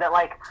things that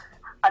like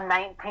a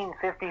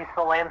 1950s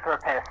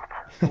philanthropist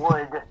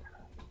would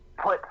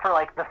put for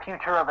like the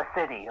future of a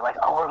city. Like,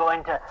 oh, we're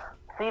going to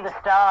see the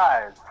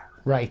stars.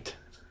 Right.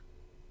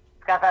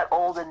 It's got that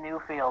old and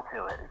new feel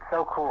to it. It's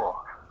so cool.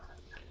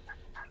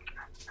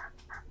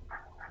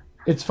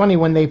 It's funny,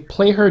 when they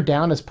play her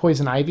down as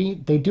Poison Ivy,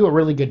 they do a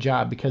really good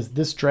job because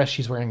this dress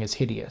she's wearing is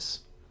hideous.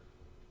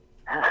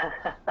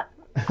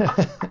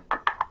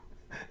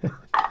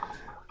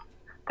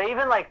 They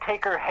even like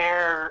take her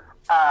hair,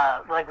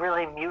 like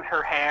really mute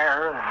her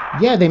hair.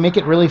 Yeah, they make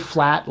it really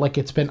flat, like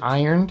it's been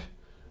ironed.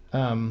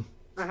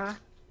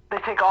 They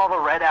take all the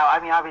red out. I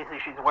mean, obviously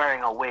she's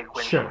wearing a wig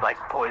when Sure. she's like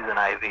Poison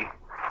Ivy.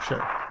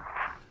 Sure.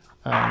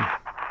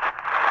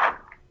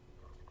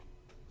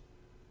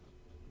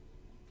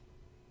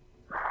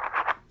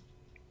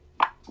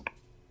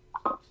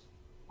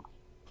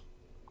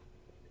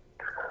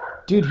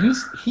 Dude,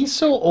 he's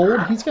so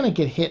old. He's gonna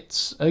get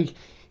hits. He's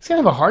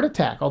gonna have a heart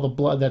attack. All the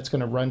blood that's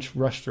gonna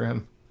rush through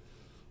him.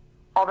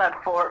 All that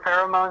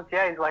pheromones.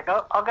 Yeah, he's like,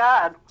 oh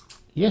God.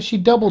 Yeah, she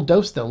double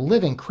dosed the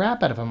living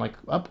crap out of him, like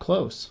up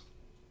close.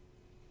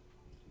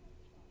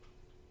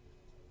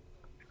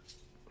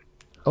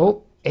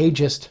 Oh,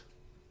 ageist.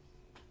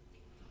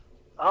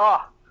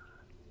 Oh,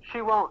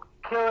 she won't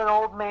kill an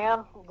old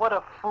man? What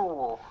a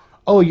fool.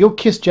 Oh, you'll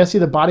kiss Jesse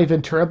the Body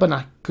Ventura, but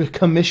not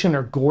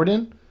Commissioner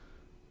Gordon?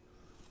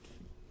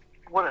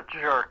 What a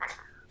jerk.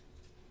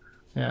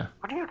 Yeah.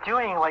 What are you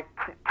doing? Like,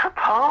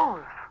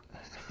 propose.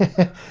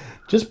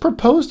 Just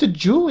propose to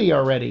Julie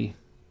already.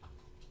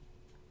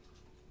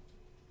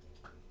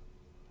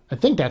 I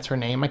think that's her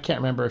name. I can't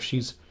remember if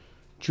she's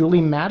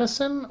Julie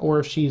Madison or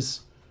if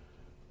she's...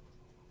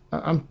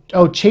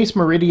 Chase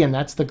Meridian.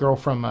 That's the girl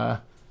from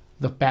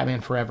the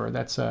Batman Forever.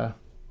 That's...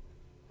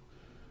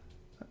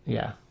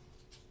 yeah.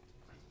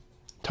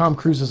 Tom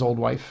Cruise's old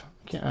wife.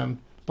 I'm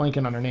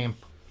blanking on her name.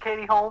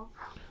 Katie Holmes?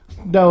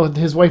 No,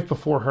 his wife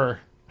before her.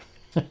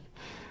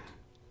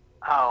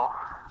 Oh,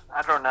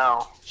 I don't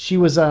know. She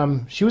was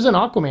in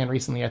Aquaman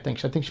recently, I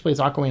think. I think she plays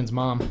Aquaman's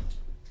mom.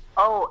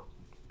 Oh,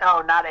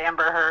 not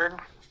Amber Heard?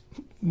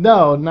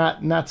 No,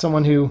 not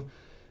someone who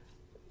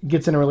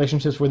gets into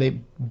relationships where they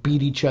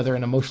beat each other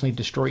and emotionally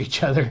destroy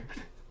each other.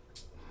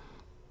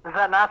 Does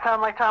that not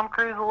sound like Tom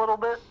Cruise a little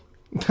bit?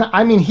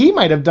 I mean, he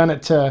might have done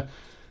it to...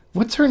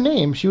 What's her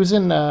name? She was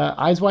in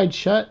Eyes Wide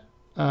Shut,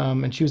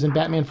 and she was in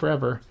Batman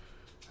Forever.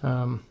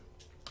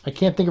 I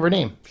can't think of her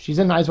name. She's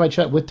in Eyes Wide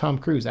Shut with Tom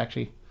Cruise,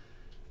 actually.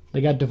 They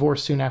got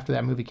divorced soon after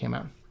that movie came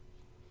out.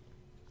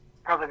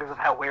 Probably because of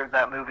how weird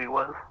that movie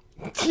was.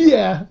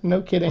 Yeah,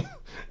 no kidding.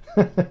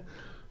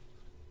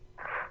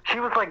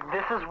 She was like,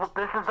 this is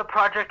the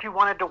project you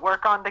wanted to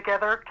work on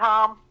together,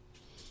 Tom?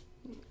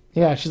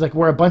 Yeah, she's like,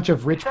 we're a bunch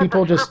of rich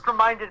people the just... script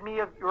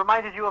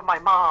reminded you of my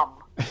mom.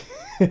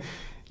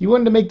 You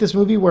wanted to make this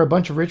movie where a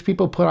bunch of rich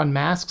people put on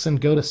masks and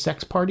go to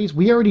sex parties?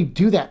 We already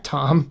do that,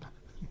 Tom.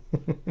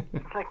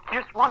 It's like,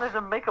 you just wanted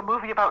to make a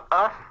movie about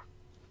us?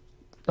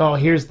 Oh,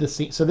 here's the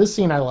scene. So this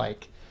scene I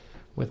like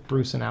with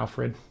Bruce and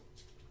Alfred.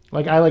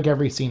 Like, I like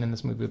every scene in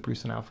this movie with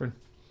Bruce and Alfred.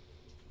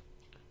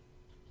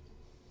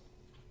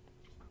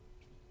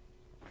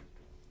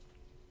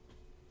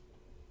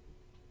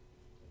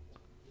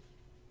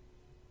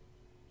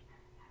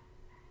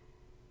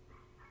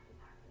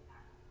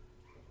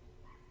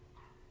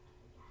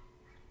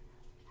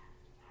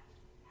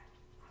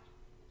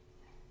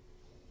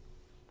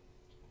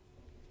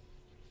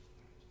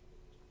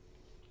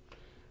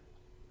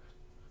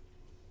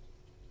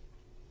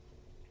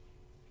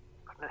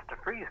 Mr.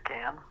 Freeze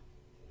can.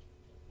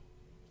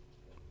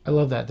 I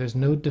love that. There's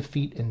no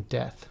defeat in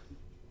death.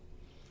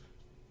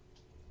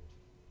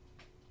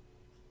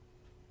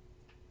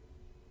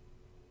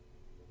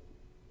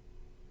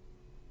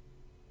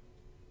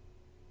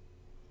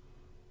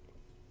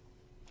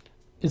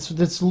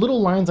 It's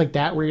little lines like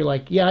that where you're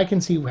like, yeah, I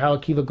can see how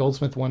Akiva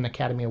Goldsmith won an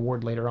Academy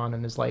Award later on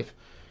in his life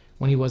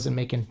when he wasn't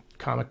making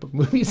comic book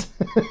movies.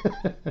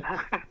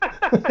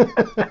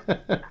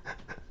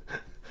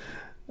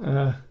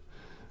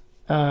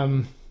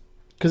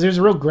 Because there's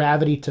a real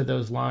gravity to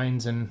those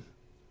lines, and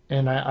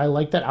I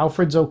like that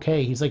Alfred's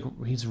okay.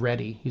 He's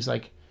ready. He's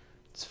like,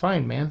 it's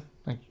fine, man.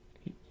 Like,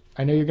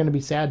 I know you're gonna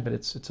be sad, but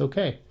it's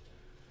okay.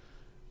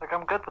 Like,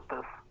 I'm good with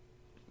this.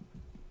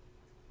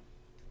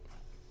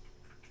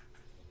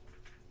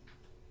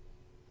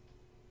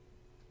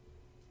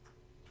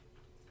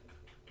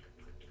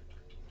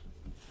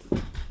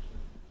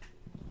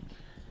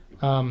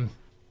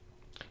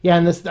 Yeah,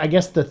 and this, I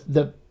guess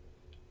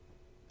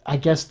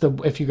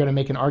if you're going to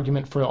make an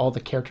argument for all the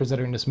characters that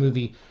are in this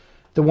movie,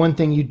 the one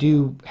thing you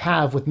do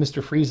have with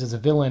Mr. Freeze as a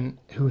villain,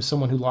 who is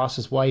someone who lost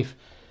his wife,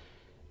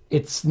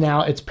 it's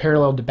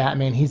parallel to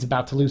Batman. He's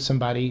about to lose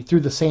somebody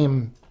through the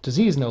same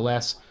disease, no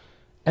less,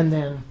 and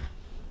then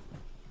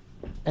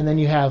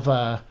you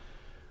have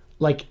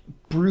like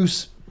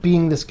Bruce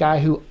being this guy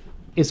who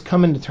is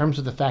coming to terms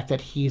with the fact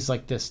that he's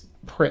like this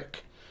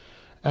prick,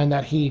 and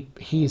that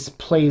he's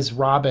plays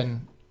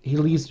Robin. He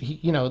leaves,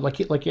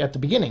 like at the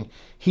beginning,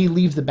 he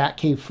leaves the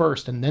Batcave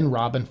first, and then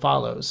Robin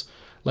follows.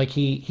 Like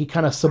he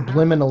kind of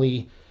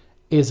subliminally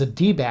is a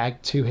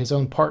d-bag to his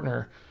own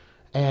partner,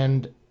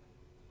 and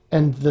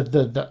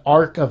the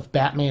arc of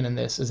Batman in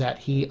this is that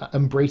he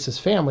embraces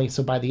family.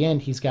 So by the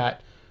end, he's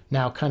got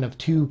now kind of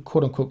two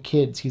quote unquote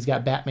kids. He's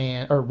got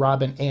Batman or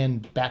Robin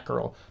and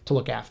Batgirl to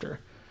look after,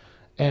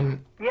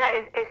 and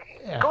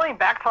yeah, going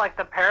back to like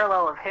the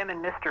parallel of him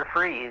and Mr.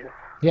 Freeze.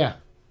 Yeah.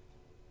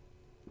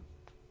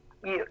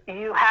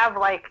 You have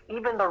like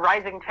even the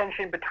rising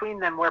tension between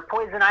them, where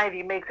Poison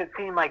Ivy makes it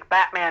seem like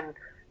Batman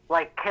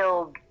like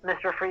killed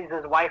Mr.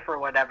 Freeze's wife or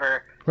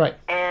whatever, right?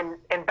 And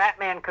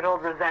Batman could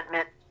hold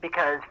resentment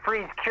because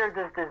Freeze cured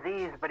this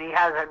disease, but he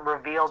hasn't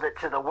revealed it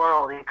to the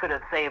world. He could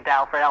have saved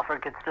Alfred.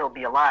 Alfred could still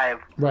be alive,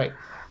 right?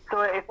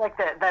 So it's like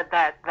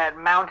that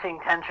mounting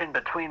tension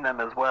between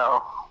them as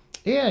well.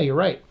 Yeah, you're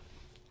right,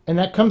 and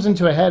that comes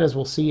into a head as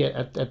we'll see it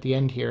at the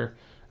end here.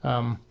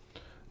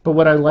 But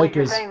what I like Wait,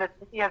 you're is saying that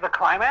he has a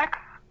climax?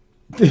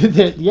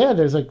 that yeah,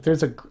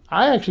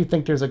 I actually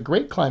think there's a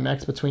great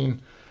climax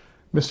between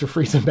Mr.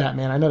 Freeze and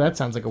Batman. I know that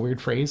sounds like a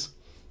weird phrase.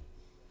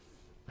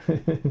 I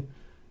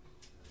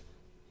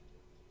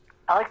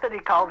like that he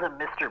calls him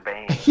Mr.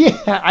 Bane.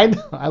 Yeah, I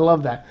know. I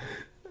love that.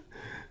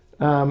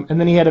 And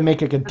then he had to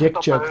make like a dick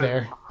joke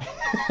there.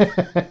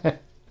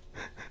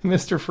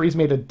 Mr. Freeze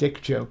made a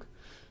dick joke.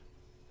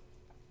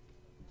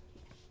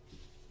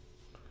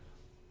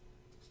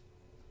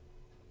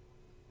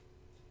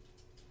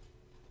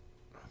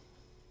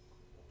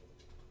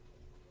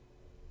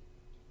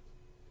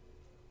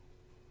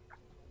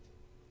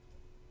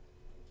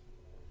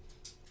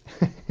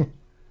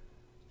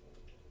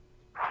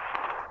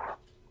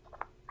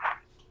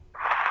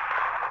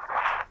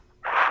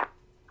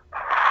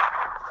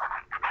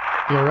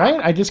 You're right.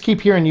 I just keep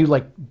hearing you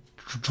like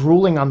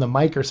drooling on the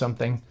mic or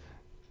something.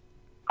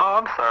 Oh,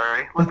 I'm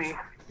sorry. Let me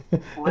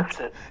lift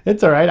it.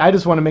 It's all right. I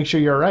just want to make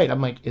sure you're all right.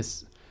 I'm like,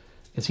 is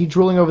he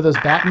drooling over those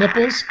bat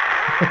nipples?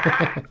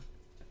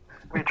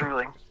 Me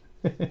drooling.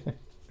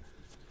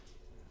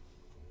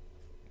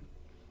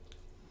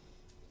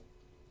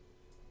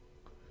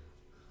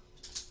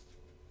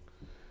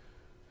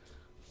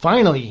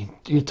 Finally,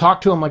 you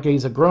talk to him like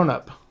he's a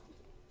grown-up.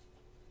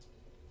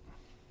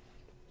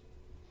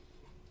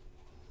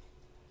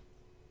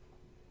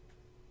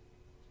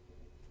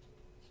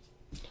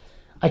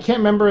 I can't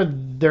remember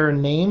their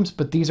names,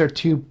 but these are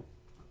two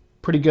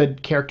pretty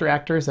good character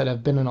actors that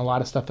have been in a lot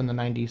of stuff in the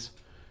 90s.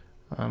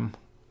 I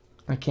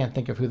can't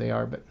think of who they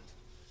are, but...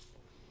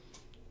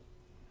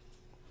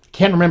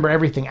 Can't remember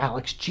everything,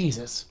 Alex.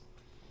 Jesus.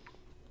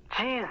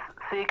 Jeez,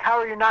 Siike, how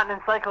are you not an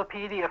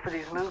encyclopedia for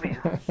these movies?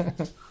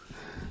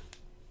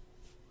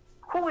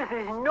 Who is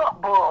this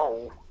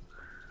nutball?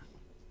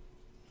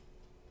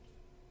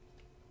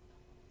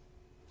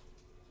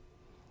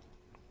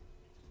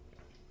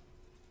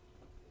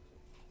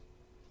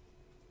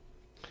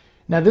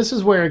 Now this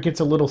is where it gets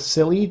a little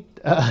silly,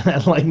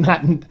 like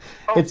not.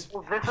 It's.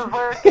 This is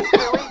where it gets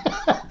silly.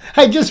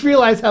 I just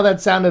realized how that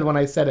sounded when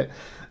I said it.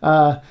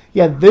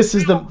 Yeah, this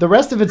is the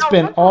rest of it's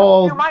been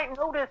all. You might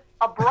notice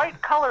a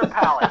bright color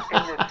palette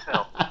in this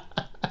film.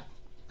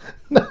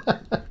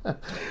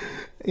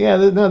 Yeah,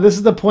 no, this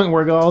is the point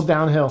where it goes all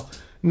downhill.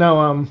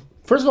 No,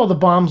 first of all, the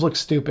bombs look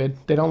stupid.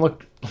 They don't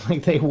look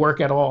like they work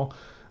at all.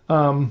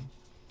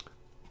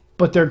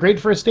 But they're great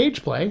for a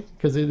stage play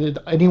because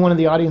anyone in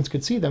the audience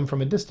could see them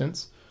from a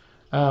distance.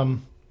 But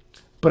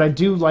I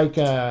do like.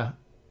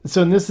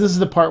 So this is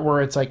the part where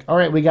it's like, all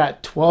right, we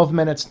got 12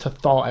 minutes to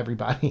thaw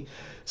everybody.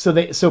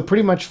 So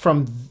pretty much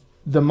from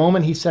the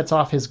moment he sets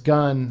off his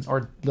gun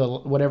or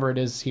whatever it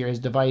is here, his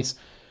device,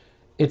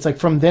 it's like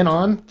from then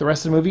on, the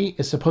rest of the movie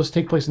is supposed to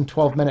take place in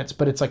 12 minutes,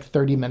 but it's like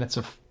 30 minutes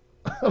of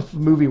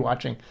movie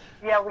watching.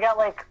 Yeah, we got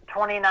like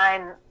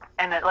 29.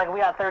 And we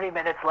got 30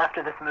 minutes left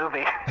of this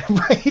movie.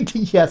 Right?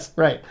 Yes,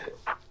 right.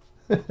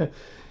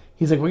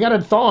 He's like, we got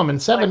to thaw him in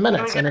 7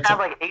 minutes. And it's have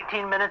like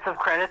 18 minutes of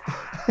credits.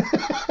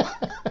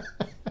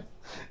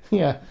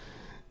 Yeah.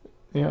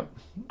 Yep.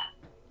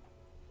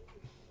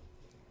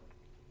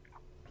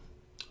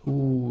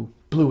 Ooh,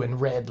 blue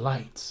and red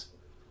lights.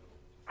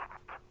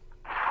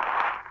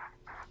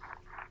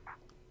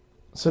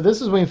 So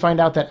this is when we find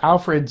out that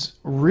Alfred's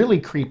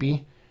really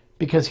creepy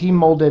because he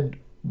molded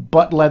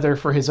butt leather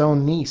for his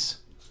own niece.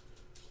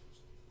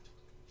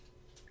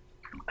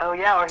 Oh,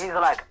 yeah, or he's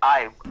like,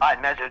 I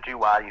measured you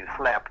while you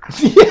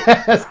slept.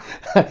 Yes.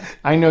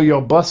 I know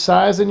your bust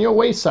size and your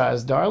waist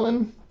size,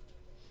 darling.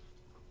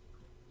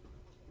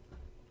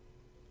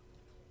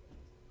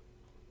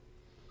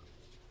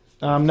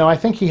 No, I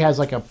think he has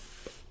like a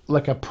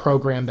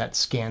program that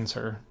scans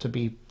her, to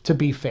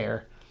be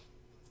fair.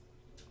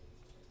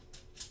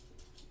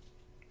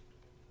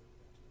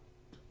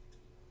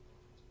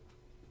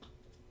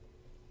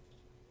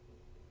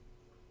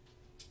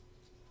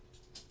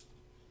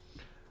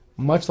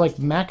 Much like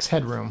Max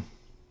Headroom.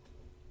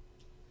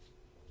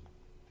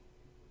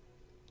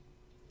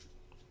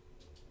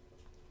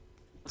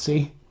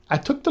 See? I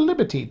took the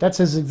liberty. That's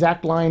his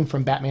exact line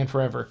from Batman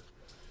Forever.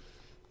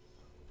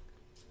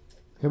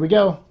 Here we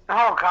go.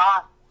 Oh,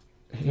 God.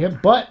 Yeah,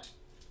 butt.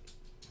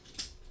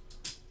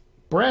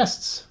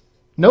 Breasts.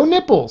 No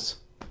nipples.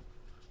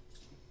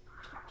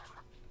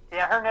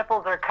 Yeah, her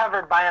nipples are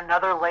covered by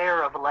another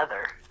layer of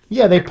leather.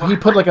 Yeah, he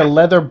put like a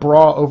leather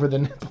bra over the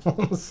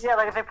nipples. Yeah,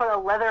 like they put a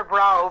leather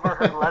bra over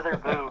her leather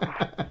boobs.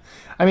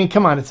 I mean,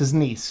 come on, it's his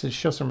niece. Just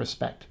show some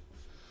respect.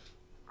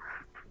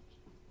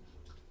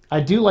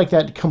 I do like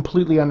that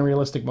completely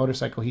unrealistic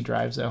motorcycle he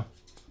drives, though.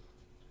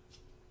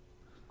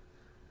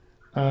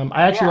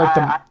 I actually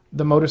like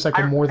the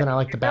motorcycle more than I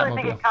like the Batmobile. I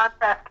really think it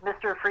contrasts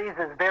Mr.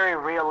 Freeze's very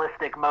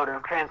realistic mode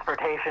of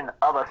transportation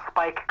of a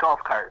spike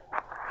golf cart.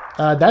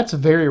 That's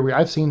very real.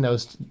 I've seen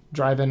those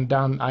driving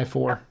down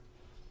I-4.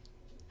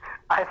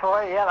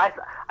 I-4, yeah.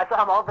 I saw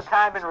them all the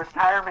time in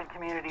retirement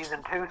communities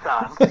in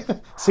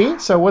Tucson. See?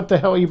 So what the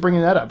hell are you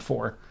bringing that up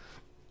for?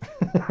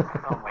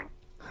 Oh,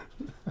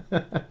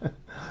 my...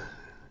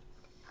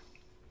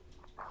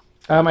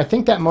 I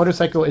think that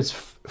motorcycle is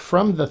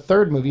from the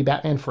third movie,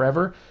 Batman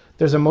Forever,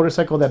 there's a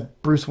motorcycle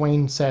that Bruce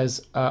Wayne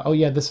says, oh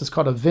yeah, this is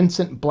called a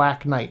Vincent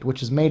Black Knight,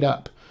 which is made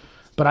up.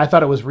 But I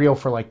thought it was real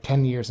for like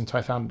 10 years until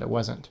I found it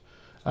wasn't.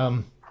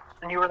 And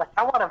you were like,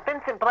 I want a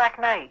Vincent Black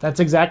Knight. That's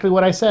exactly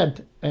what I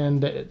said,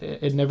 and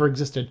it never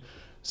existed.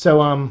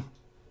 So,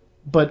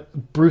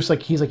 but Bruce,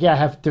 like, he's like,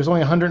 yeah, there's only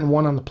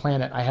 101 on the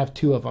planet. I have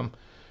 2 of them.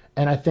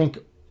 And I think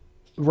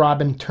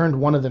Robin turned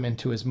one of them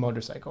into his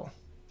motorcycle.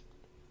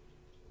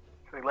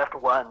 So he left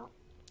one.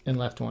 And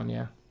left one,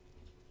 yeah.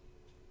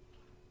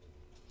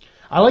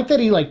 I like that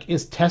he like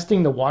is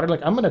testing the water.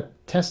 Like, I'm gonna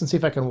test and see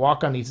if I can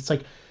walk on these. It's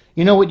like,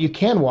 you know what you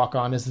can walk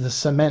on is the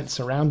cement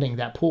surrounding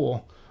that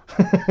pool.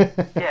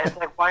 Yeah, it's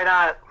like, why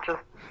not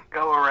just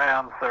go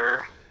around,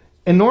 sir?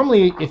 And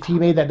normally, if he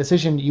made that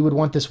decision, you would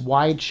want this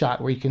wide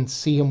shot where you can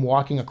see him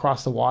walking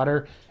across the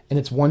water, and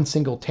it's one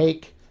single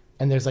take,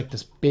 and there's like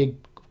this big,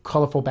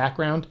 colorful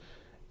background.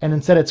 And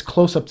instead, it's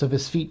close-ups of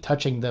his feet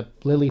touching the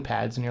lily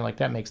pads, and you're like,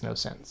 that makes no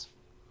sense.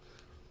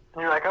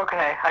 And you're like,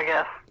 okay, I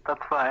guess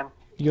that's fine.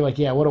 You're like,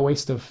 yeah, what a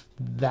waste of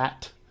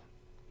that.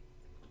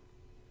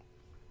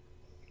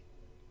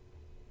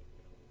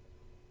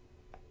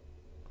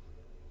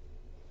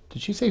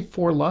 Did she say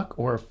for luck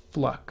or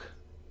fluck?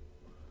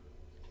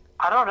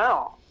 I don't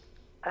know.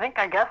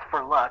 I guess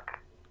for luck.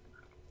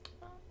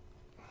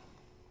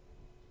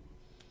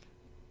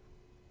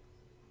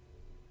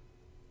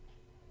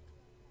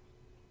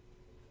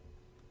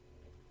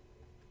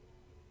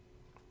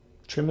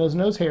 Trim those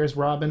nose hairs,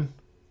 Robin.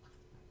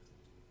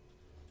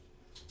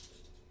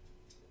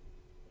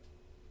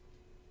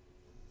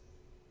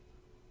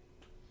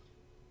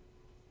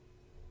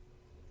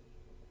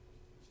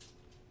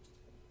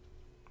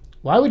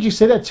 Why would you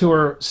say that to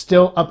her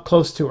still up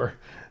close to her?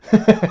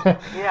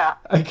 Yeah.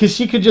 Because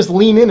she could just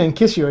lean in and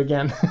kiss you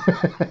again.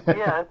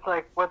 Yeah, it's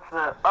like, what's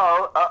the...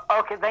 Oh,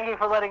 okay, thank you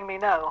for letting me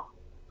know.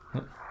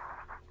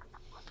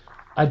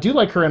 I do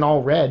like her in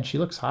all red. She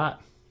looks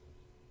hot.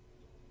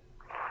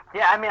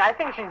 Yeah, I mean, I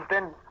think she's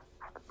been,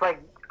 like,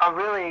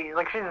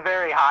 she's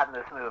very hot in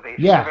this movie.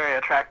 She's Yeah. a very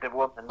attractive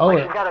woman. Oh, like,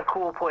 yeah. she's got a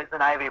cool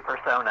Poison Ivy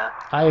persona.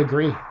 I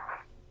agree.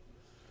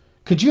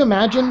 Could you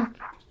imagine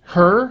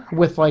her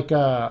with like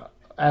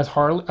as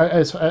Harley,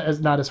 as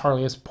not as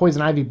Harley, as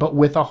Poison Ivy, but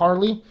with a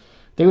Harley?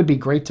 They would be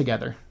great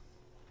together.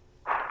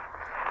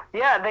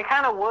 Yeah, they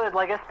kind of would,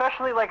 like,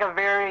 especially like a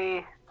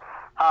very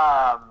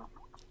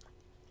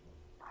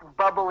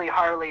bubbly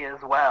Harley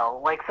as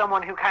well. Like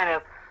someone who kind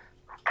of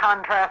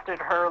contrasted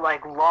her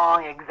like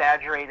long,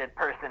 exaggerated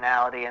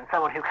personality, and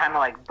someone who kind of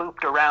like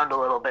booped around a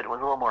little bit, was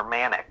a little more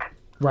manic.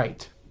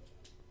 Right.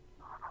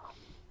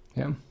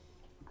 Yeah.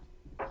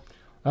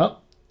 Oh.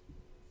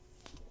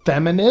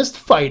 Feminist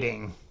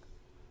fighting.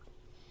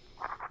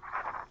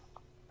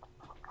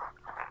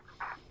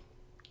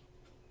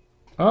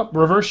 Oh,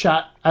 reverse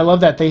shot. I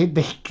love that. They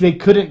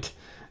couldn't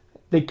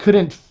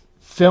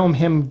film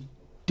him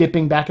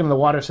dipping back into the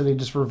water, so they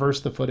just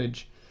reversed the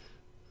footage.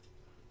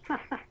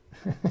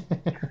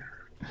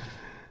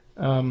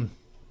 That's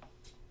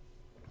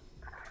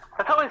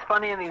always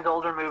funny in these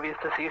older movies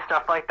to see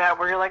stuff like that,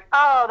 where you're like,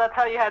 oh, that's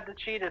how you had to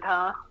cheat it,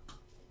 huh?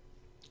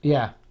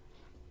 Yeah.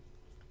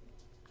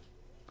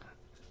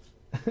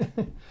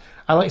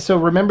 So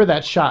remember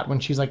that shot when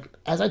she's like,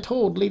 as I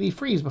told Lady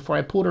Freeze before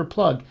I pulled her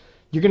plug.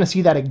 You're going to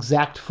see that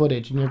exact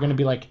footage, and you're going to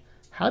be like,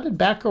 how did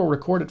Batgirl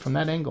record it from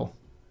that angle?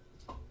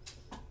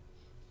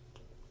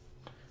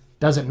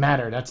 Doesn't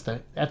matter. That's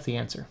the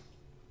answer.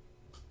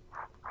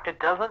 It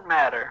doesn't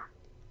matter.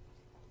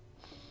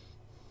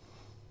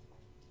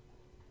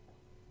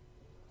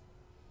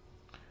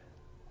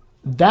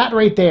 That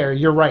right there,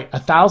 you're right.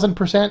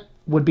 1,000%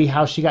 would be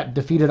how she got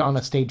defeated on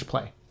a stage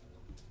play.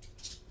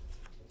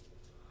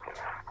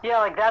 Yeah,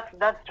 like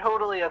that's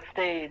totally a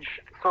stage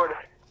sort of.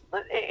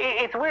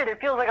 It's weird.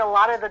 It feels like a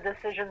lot of the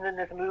decisions in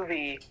this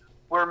movie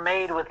were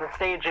made with the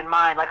stage in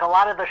mind. Like a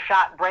lot of the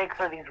shot breaks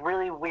are these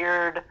really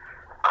weird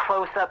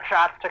close-up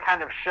shots to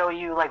kind of show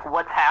you like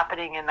what's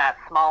happening in that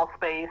small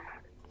space.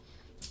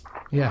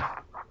 Yeah.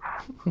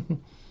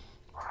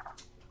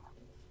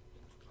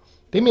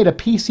 They made a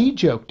PC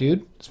joke,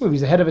 dude. This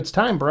movie's ahead of its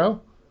time,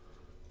 bro.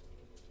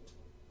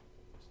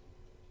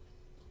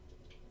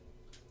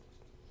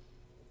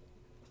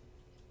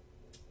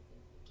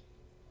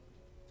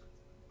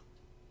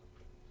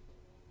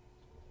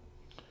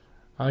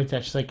 I like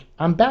that. She's like,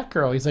 I'm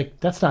Batgirl. He's like,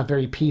 that's not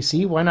very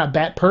PC. Why not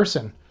Bat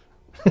Person?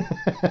 Look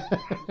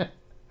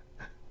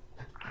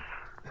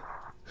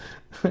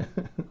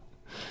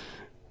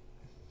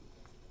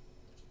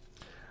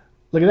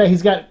at that.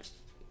 He's got...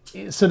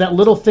 So that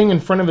little thing in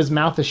front of his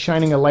mouth is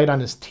shining a light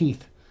on his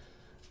teeth.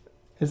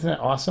 Isn't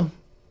that awesome?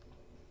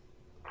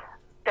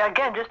 Yeah,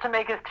 again, just to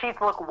make his teeth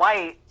look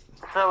white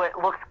so it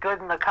looks good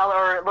in the color,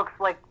 or it looks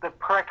like the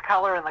correct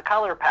color in the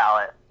color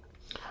palette.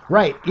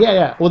 Right. Yeah,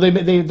 yeah. Well,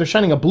 they're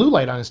shining a blue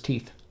light on his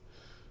teeth.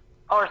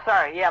 Oh,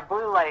 sorry. Yeah,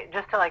 blue light,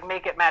 just to like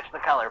make it match the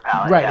color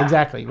palette. Right, yeah.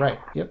 exactly. Right.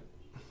 Yep.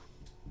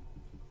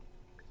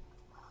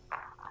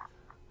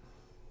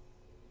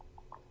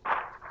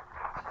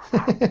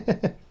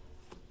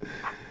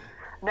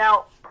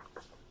 Now,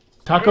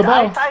 Taco Did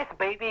Bell. Ice Ice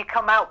Baby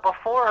come out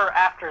before or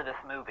after this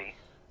movie?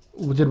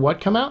 Did what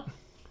come out?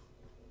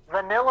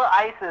 Vanilla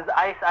Ice's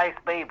Ice Ice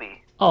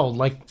Baby. Oh,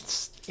 like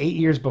 8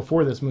 years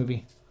before this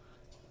movie.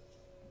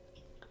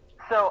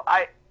 So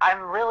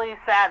I'm really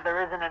sad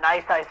there isn't an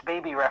Ice Ice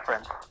Baby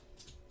reference.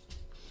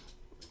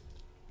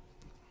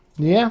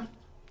 Yeah.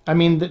 I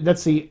mean,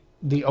 that's the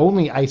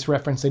only ice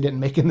reference they didn't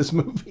make in this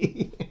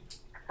movie.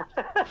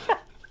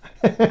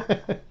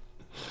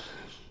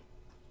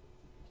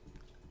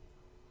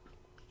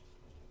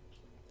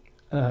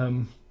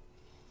 um,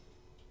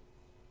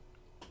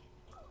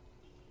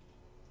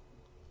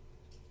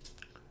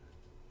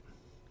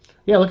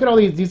 yeah, look at all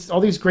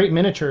these great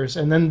miniatures,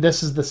 and then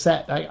this is the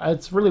set.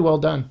 It's really well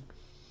done.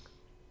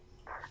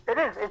 It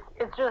is.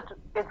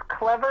 It's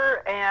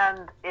clever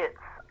and it's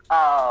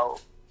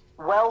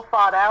well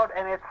thought out,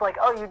 and it's like,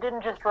 oh, you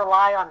didn't just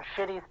rely on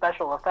shitty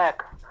special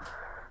effects.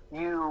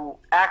 You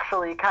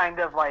actually kind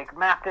of like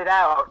mapped it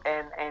out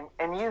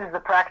and used the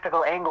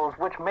practical angles,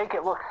 which make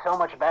it look so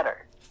much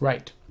better.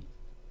 Right.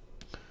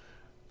 All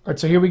right,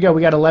 so here we go.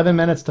 We got 11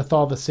 minutes to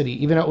thaw the city,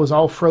 even though it was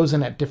all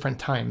frozen at different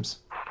times.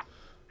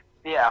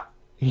 Yeah.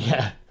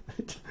 Yeah.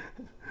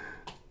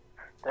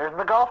 There's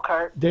the golf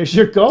cart. There's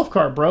your golf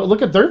cart, bro.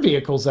 Look at their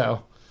vehicles,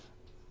 though.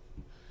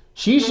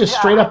 She's just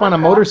straight up on a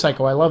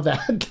motorcycle. I love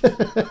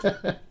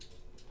that.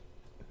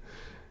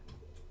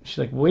 She's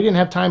like, we didn't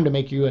have time to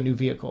make you a new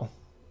vehicle.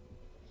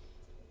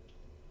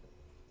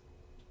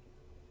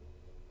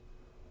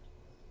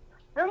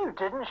 No, you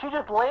didn't. She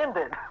just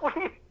landed.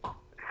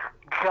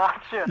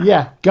 Gotcha.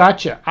 Yeah,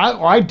 gotcha.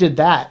 I did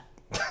that.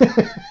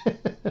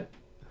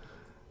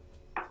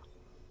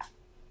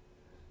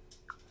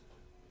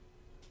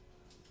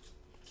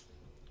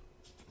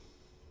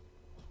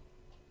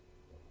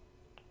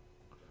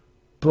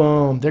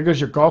 Boom. There goes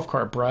your golf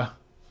cart, bruh.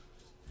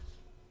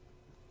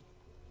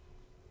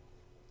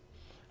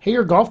 Hey,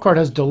 your golf cart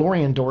has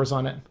DeLorean doors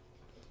on it.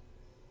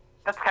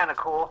 That's kind of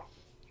cool.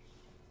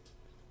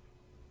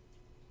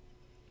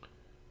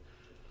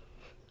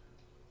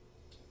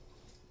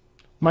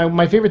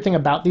 My favorite thing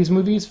about these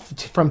movies,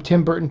 from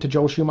Tim Burton to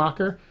Joel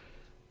Schumacher,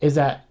 is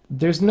that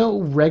there's no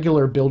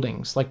regular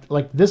buildings.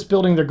 Like this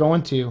building they're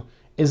going to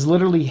is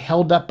literally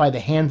held up by the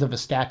hands of a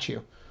statue.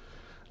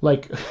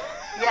 Like...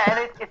 Yeah,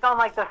 and it's on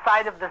like the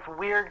side of this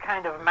weird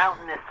kind of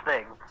mountainous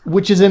thing.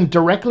 Which is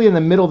directly in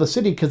the middle of the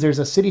city, because there's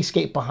a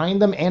cityscape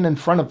behind them and in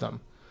front of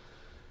them.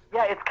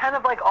 Yeah, it's kind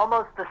of like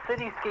almost the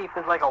cityscape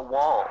is like a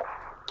wall.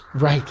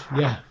 Right,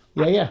 yeah.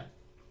 Yeah.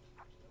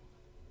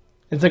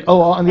 It's like,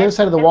 oh, on the other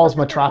side of the wall is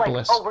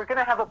Metropolis. Like, oh, we're going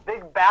to have a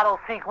big battle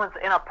sequence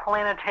in a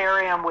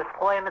planetarium with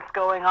planets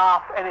going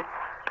off, and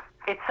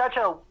it's such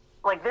a...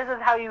 Like, this is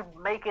how you'd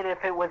make it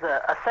if it was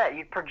a set.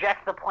 You'd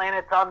project the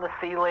planets on the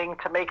ceiling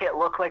to make it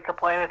look like the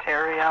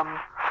planetarium.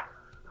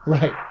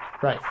 Right.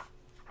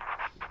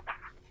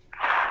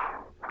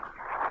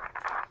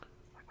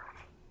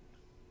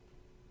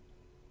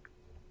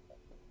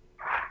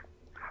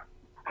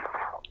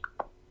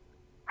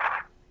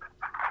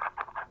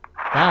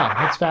 Wow,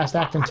 that's fast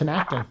acting to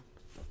acting.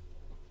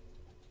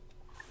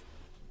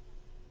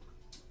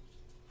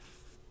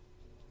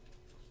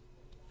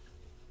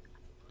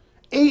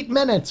 $8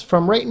 minutes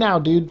from right now,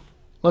 dude.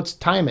 Let's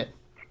time it.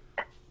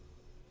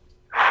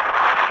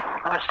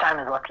 How much time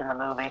is left in the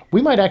movie?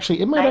 It might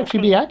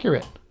actually be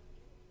accurate.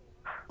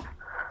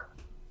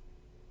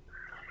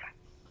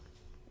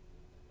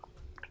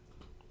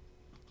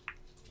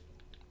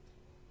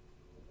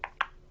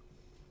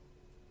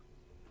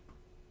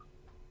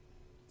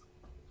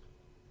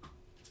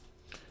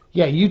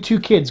 Yeah, you two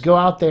kids go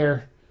out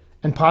there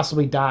and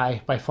possibly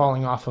die by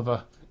falling off of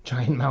a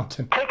giant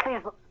mountain.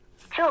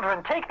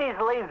 Children, take these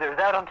lasers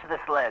out onto this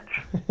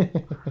ledge.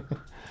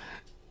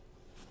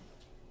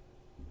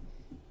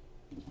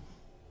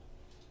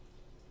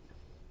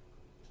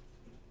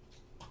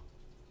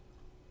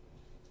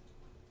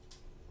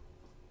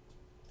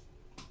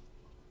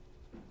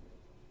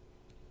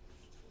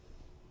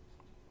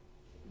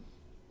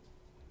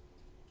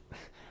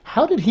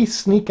 How did he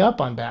sneak up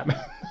on Batman?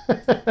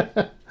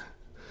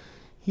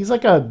 He's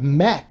like a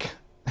mech.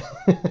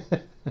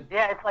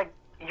 Yeah, it's like,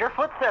 your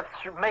footsteps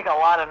make a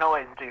lot of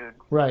noise, dude.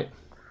 Right.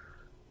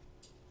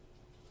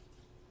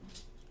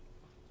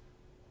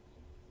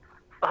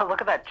 Oh, look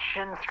at that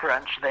chin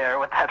scrunch there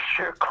with that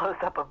sure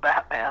close-up of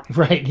Batman.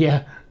 Right,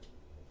 yeah.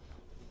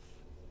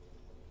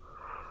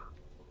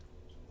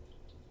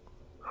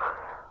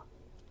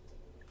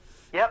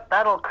 Yep,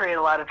 that'll create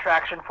a lot of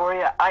traction for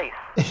you.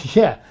 Ice.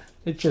 Yeah,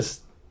 it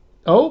just...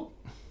 Oh!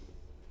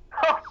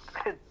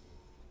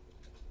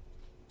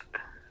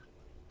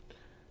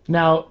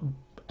 Now,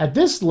 at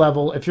this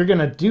level, if you're going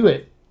to do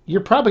it,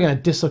 you're probably going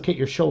to dislocate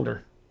your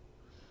shoulder.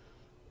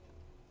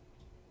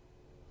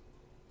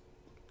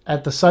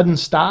 At the sudden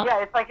stop.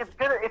 Yeah, it's like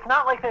it's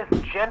not like this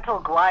gentle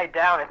glide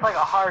down. It's like a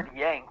hard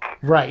yank.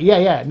 Right,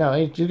 yeah. No,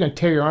 you're going to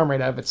tear your arm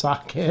right out of its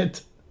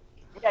socket.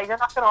 Yeah, you're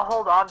not going to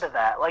hold on to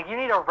that. Like, you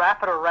need to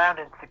wrap it around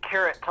and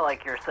secure it to,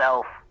 like,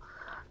 yourself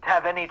to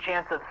have any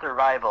chance of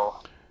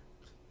survival.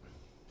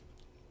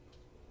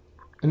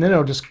 And then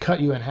it'll just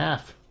cut you in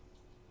half.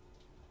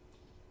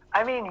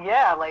 I mean,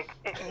 yeah, like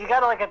you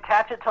gotta like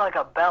attach it to like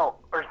a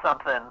belt or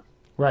something,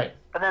 Right.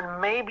 and then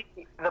maybe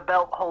the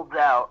belt holds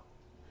out.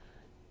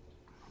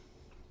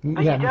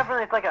 But Yeah. you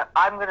definitely, it's like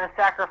I'm gonna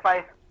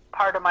sacrifice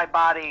part of my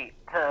body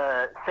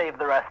to save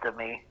the rest of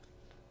me.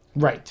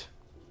 Right.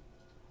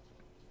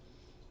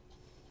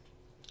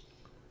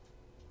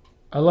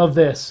 I love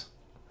this.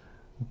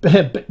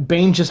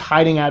 Bane just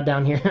hiding out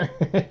down here.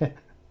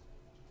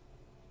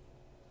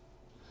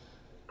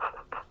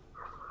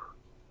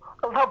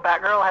 I love how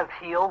Batgirl has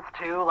heels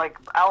too. Like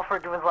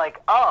Alfred was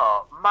like,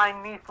 "Oh, my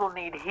niece will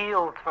need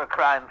heels for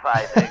crime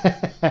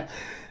fighting."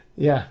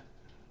 Yeah.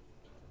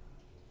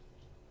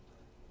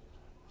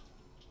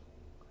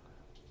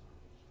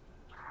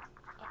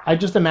 I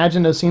just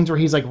imagine those scenes where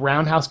he's like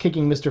roundhouse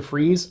kicking Mr.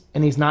 Freeze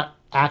and he's not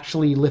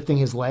actually lifting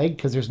his leg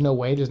because there's no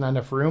way, there's not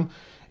enough room.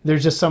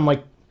 There's just some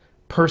like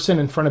person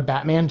in front of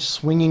Batman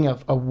swinging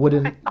a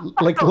wooden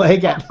like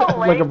leg at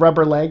like a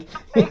rubber leg.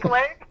 Fake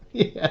leg.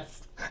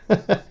 Yes.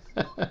 There's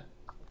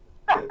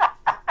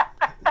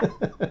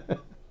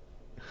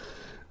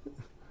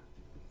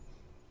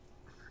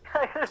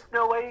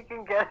no way you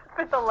can get it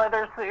with the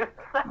leather suit.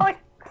 Like,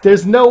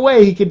 There's no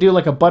way he could do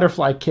like a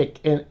butterfly kick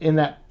in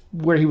that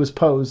where he was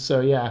posed. So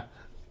yeah.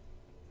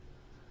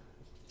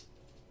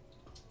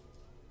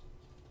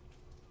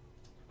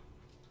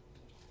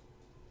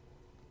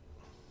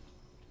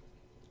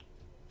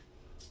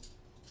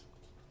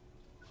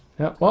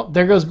 Yeah, well,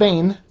 there goes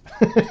Bane.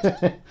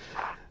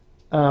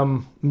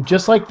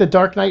 Just like The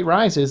Dark Knight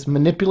Rises,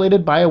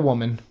 manipulated by a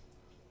woman.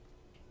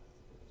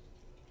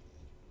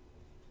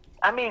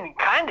 I mean,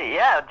 kinda,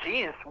 yeah.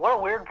 Jeez, what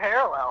a weird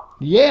parallel.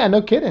 Yeah,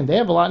 no kidding. They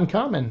have a lot in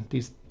common,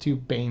 these two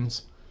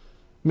Banes.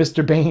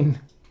 Mr.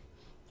 Bane.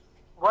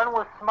 One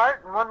was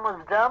smart and one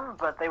was dumb,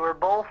 but they were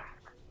both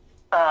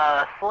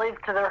slaves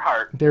to their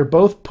heart. They're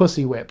both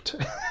pussy whipped.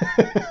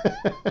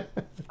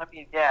 I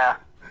mean, yeah.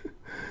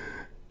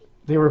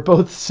 They were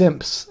both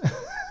simps.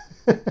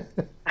 I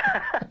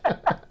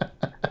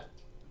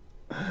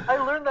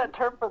learned that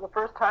term for the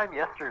first time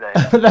yesterday.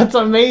 That's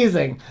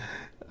amazing.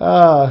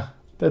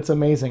 That's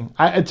amazing.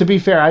 To be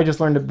fair, I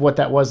just learned what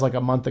that was like a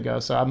month ago,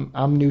 so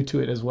I'm new to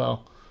it as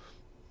well.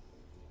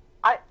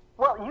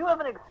 Well, you have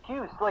an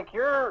excuse. Like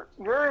you're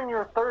in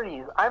your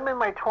 30s. I'm in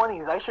my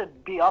 20s. I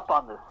should be up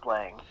on this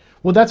slang.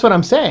 Well, that's what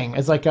I'm saying.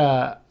 It's like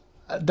I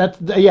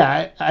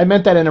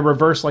meant that in a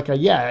reverse. Like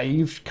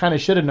you kind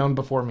of should have known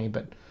before me,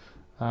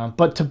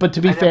 but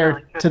to be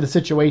fair to the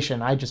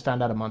situation, I just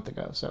found out a month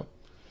ago. So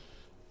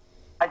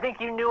I think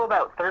you knew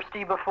about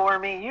thirsty before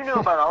me. You knew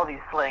about all these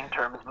slang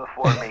terms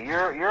before me.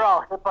 You're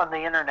all hip on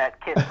the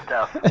internet, kid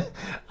stuff.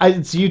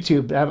 It's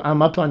YouTube.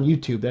 I'm up on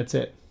YouTube. That's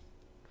it.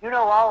 You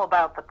know all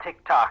about the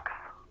TikToks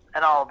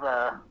and all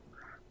the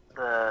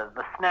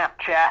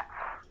Snapchats.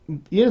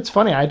 Yeah, it's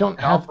funny. I don't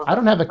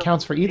have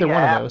accounts for either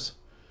one of those.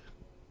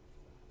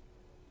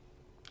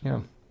 Yeah.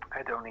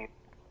 I don't need.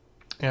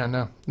 Yeah,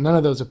 no. None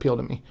of those appeal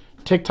to me.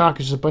 TikTok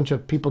is just a bunch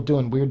of people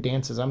doing weird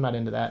dances. I'm not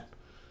into that.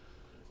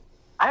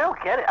 I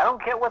don't get it. I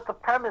don't get what the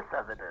premise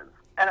of it is.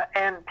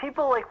 And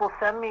people will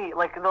send me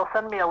they'll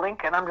send me a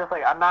link and I'm just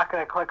like, I'm not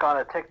going to click on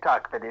a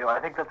TikTok video.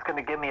 I think that's going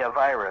to give me a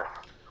virus.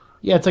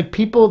 Yeah, it's like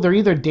people, they're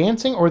either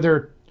dancing or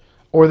they're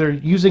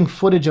using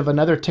footage of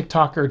another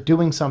TikToker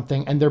doing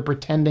something and they're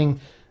pretending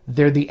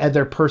they're the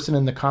other person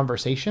in the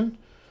conversation.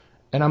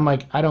 And I'm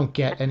like, I don't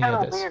get any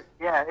of this. Weird.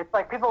 Yeah, it's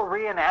like people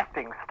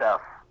reenacting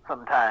stuff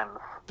sometimes.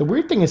 The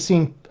weird thing is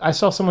I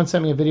saw someone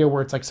send me a video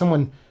where it's like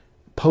someone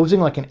posing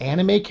like an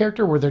anime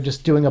character where they're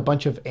just doing a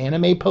bunch of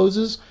anime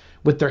poses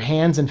with their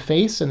hands and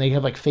face and they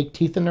have like fake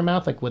teeth in their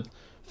mouth, like with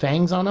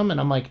fangs on them. And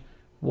I'm like,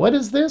 what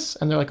is this?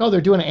 And they're like, oh, they're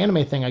doing an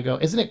anime thing. I go,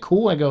 isn't it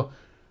cool? I go,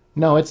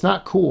 no, it's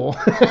not cool.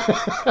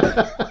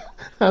 I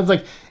was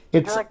like,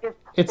 it's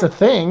a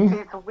thing.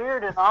 It's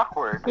weird and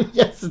awkward.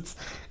 Yes,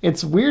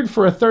 it's weird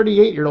for a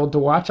 38-year-old to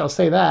watch. I'll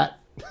say that.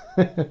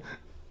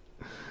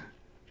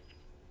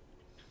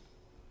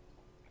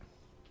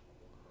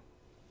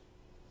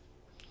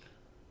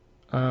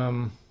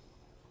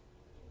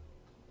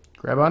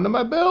 Grab onto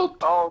my belt.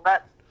 Oh,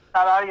 that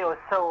audio is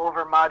so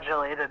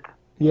overmodulated.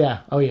 Yeah.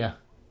 Oh yeah.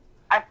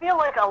 I feel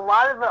like a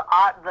lot of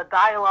the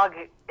dialogue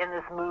in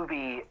this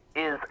movie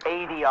is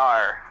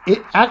ADR.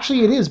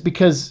 It is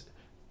because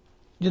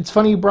it's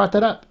funny you brought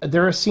that up.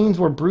 There are scenes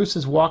where Bruce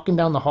is walking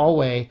down the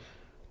hallway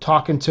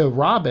talking to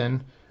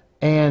Robin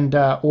and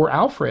or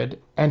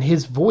Alfred, and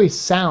his voice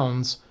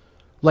sounds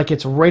like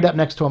it's right up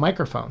next to a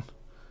microphone.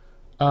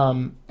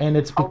 And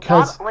it's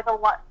because a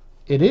lot.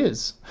 It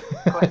is.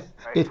 Right.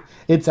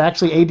 It's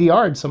actually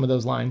ADR'd some of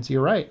those lines.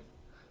 You're right.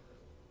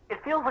 It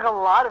feels like a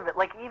lot of it.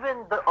 Like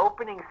even the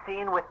opening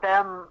scene with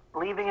them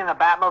leaving in the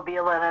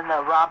Batmobile and then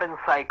the Robin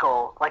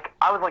cycle. Like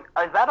I was like,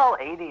 is that all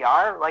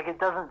ADR? Like it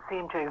doesn't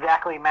seem to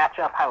exactly match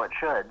up how it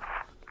should.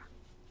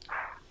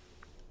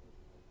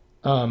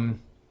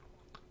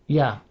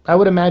 Yeah, I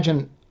would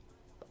imagine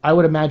a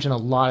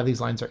lot of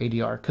these lines are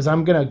ADR because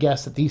I'm gonna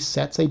guess that these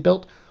sets they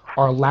built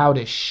are loud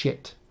as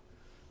shit.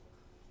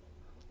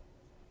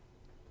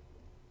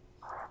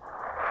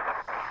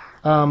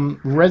 I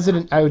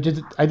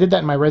did that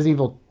in my Resident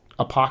Evil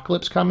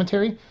Apocalypse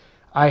commentary,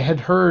 I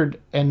had heard,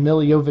 and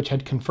Milla Jovovich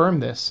had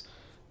confirmed this,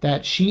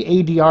 that she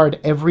ADR'd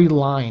every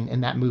line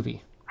in that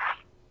movie.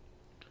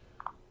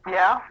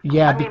 Yeah?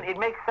 Yeah. I mean, it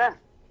makes sense.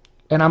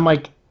 And I'm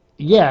like,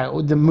 yeah,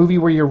 the movie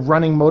where you're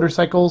running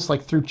motorcycles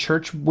like through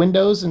church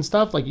windows and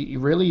stuff, like you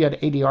really had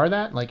to ADR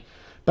that? Like,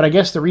 but I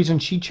guess the reason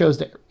she chose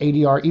to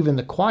ADR even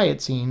the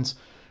quiet scenes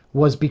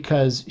was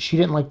because she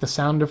didn't like the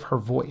sound of her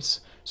voice.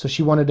 So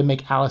she wanted to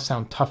make Alice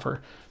sound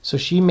tougher. So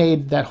she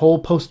made that whole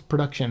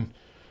post-production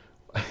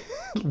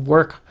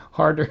work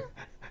harder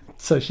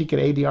so she could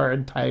ADR an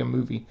entire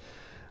movie.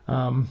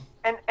 And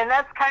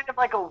that's kind of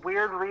like a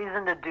weird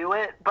reason to do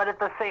it, but at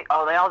the same,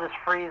 they all just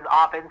freeze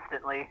off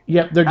instantly.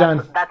 Yep, they're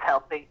done. That's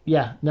healthy.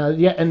 Yeah,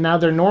 and now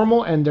they're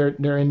normal and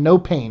they're in no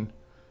pain.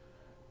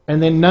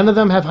 And then none of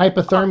them have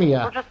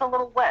hypothermia. We're just a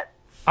little wet.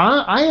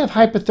 I have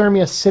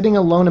hypothermia sitting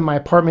alone in my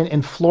apartment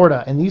in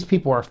Florida, and these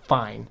people are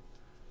fine.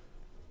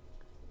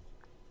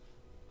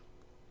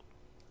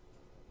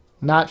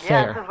 Not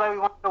fair. Yeah, this is why we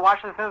wanted to watch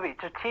this movie,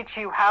 to teach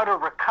you how to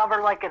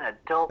recover like an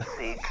adult,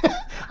 Siike.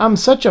 I'm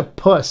such a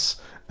puss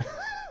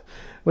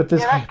with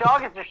this. Yeah, that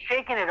dog is just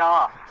shaking it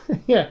off.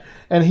 Yeah,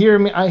 and here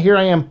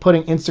I am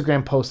putting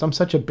Instagram posts. I'm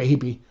such a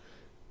baby.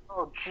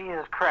 Oh,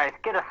 Jesus Christ.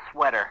 Get a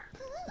sweater.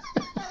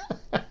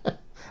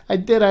 I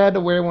did. I had to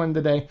wear one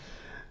today.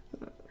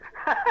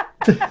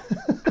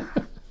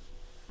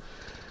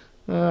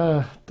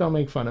 Don't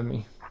make fun of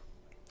me.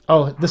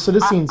 Oh, this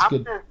scene's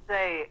good. I'm going to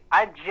say,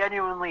 I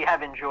genuinely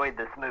have enjoyed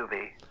this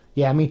movie.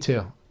 Yeah, me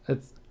too.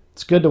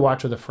 It's good to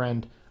watch with a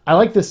friend. I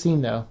like this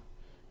scene, though.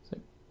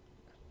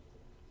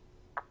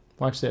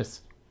 Watch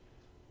this.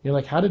 You're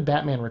like, how did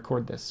Batman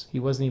record this? He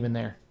wasn't even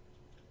there.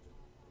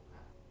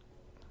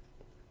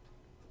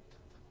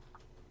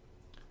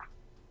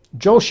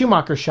 Joel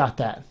Schumacher shot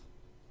that.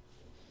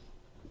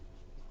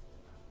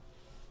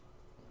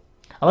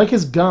 I like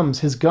his gums.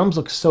 His gums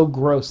look so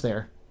gross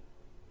there.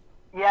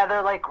 Yeah,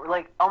 they're like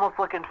almost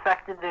look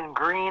infected and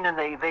green, and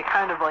they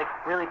kind of like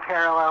really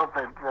parallel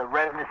the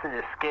redness in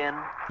his skin.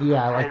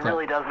 Yeah, I like that. It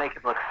really does make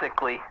it look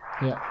sickly.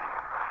 Yeah.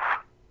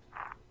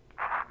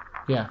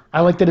 Yeah,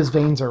 I like that his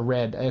veins are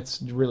red.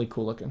 It's really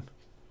cool looking.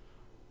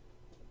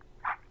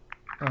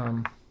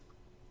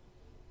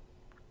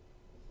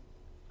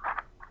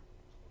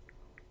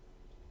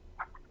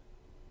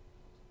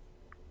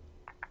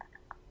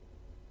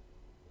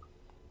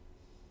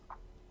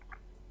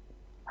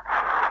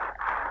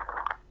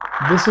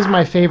 This is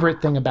my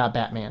favorite thing about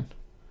Batman.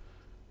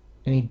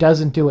 And he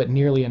doesn't do it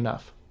nearly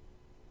enough.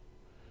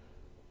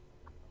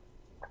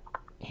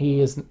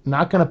 He is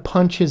not going to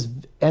punch his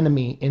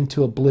enemy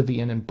into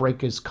oblivion and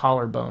break his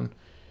collarbone.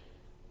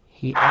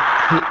 He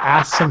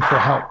asks him for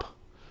help.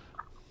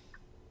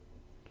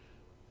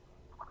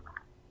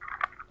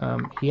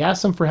 He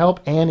asks him for help,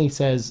 and he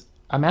says,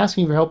 I'm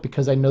asking you for help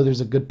because I know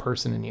there's a good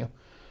person in you.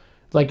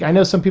 Like, I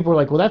know some people are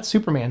like, well, that's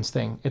Superman's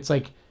thing. It's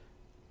like,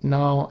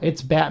 no,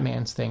 it's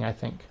Batman's thing, I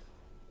think.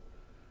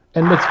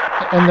 And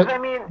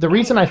the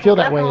reason I feel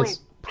that way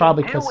is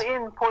probably because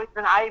in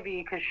Poison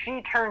Ivy, because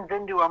she turns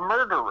into a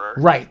murderer.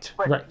 Right,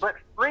 but, right. But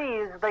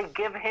Freeze, they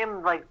give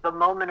him like the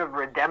moment of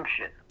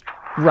redemption.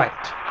 Right.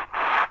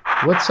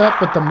 What's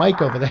up with the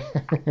mic over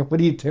there? What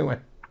are you doing?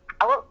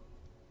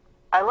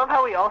 I love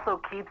how he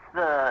also keeps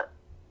the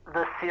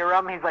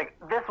serum. He's like,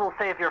 this will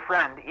save your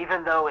friend,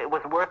 even though it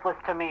was worthless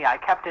to me. I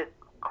kept it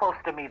close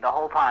to me the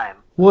whole time.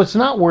 Well, it's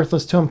not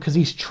worthless to him because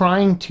he's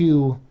trying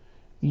to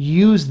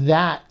use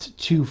that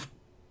to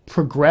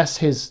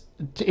progress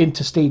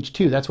into stage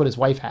 2. That's what his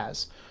wife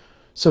has.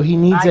 So he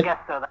needs it. I guess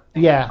so.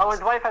 Yeah. Oh,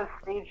 his wife has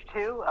stage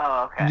 2?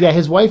 Oh, okay. Yeah,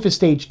 his wife is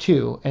stage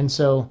 2. And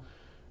so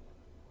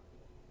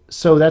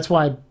that's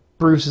why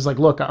Bruce is like,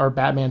 look, or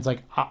Batman's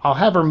like, I'll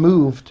have her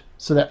moved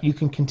so that you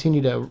can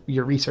continue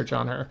your research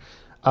on her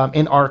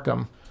in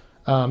Arkham.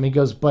 He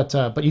goes, but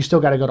you still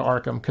got to go to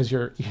Arkham because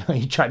you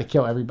try to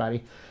kill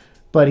everybody.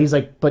 But he's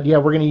like, but yeah,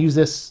 we're going to use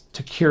this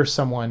to cure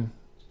someone.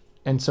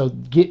 And so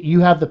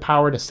you have the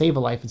power to save a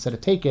life instead of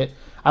take it.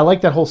 I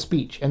like that whole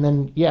speech. And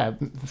then, yeah,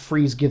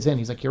 Freeze gives in.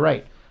 He's like, you're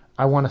right.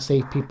 I want to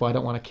save people. I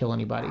don't want to kill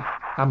anybody.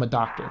 I'm a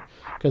doctor.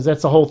 Because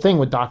that's the whole thing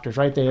with doctors,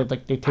 right? They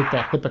take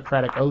that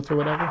Hippocratic oath or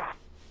whatever.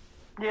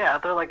 Yeah,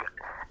 they're like,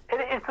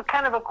 it's a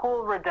kind of a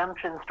cool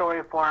redemption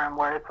story for him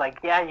where it's like,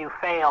 yeah, you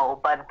fail,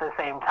 but at the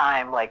same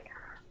time, like,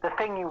 the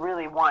thing you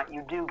really want,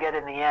 you do get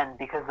in the end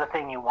because the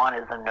thing you want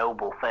is a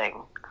noble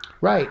thing.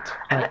 Right.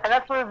 And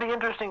that's sort of the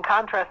interesting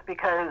contrast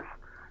because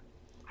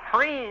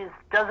Freeze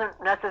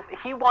doesn't necessarily,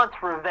 he wants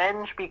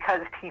revenge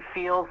because he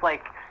feels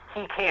like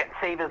he can't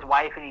save his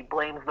wife and he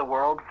blames the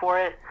world for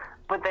it.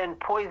 But then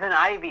Poison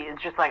Ivy is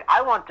just like,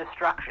 I want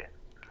destruction.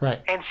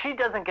 Right. And she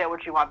doesn't get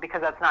what she wants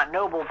because that's not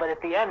noble. But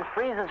at the end,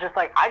 Freeze is just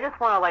like, I just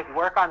want to like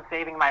work on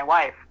saving my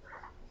wife.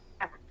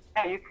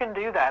 Yeah, you can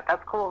do that.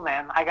 That's cool,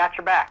 man. I got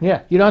your back.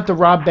 Yeah, you don't have to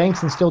rob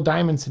banks and steal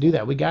diamonds to do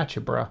that. We got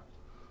you, bro.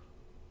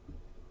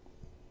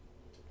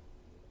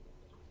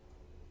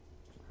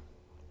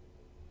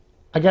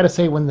 I gotta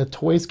say, when the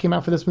toys came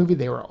out for this movie,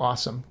 they were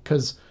awesome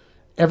because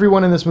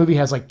everyone in this movie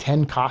has like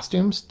 10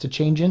 costumes to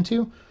change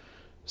into.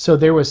 So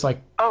there was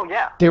like Oh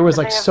yeah. there was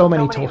And like they have so so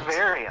many many toys.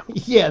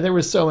 variants. Yeah, there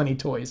was so many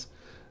toys.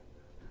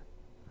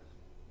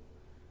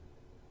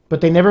 But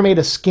they never made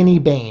a skinny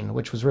Bane,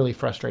 which was really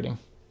frustrating.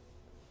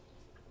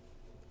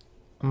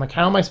 I'm like,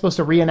 how am I supposed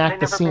to They reenact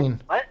the never made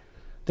scene? what?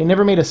 They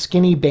never made a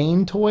skinny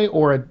Bane toy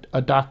or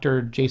a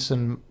Dr.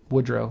 Jason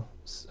Woodrow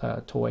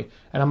toy.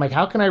 And I'm like,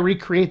 how can I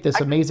recreate this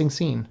amazing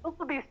scene? Those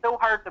would be so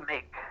hard to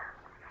make.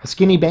 A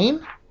skinny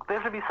Bane?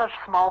 Those would be such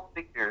small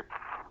figures.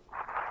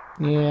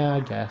 Yeah,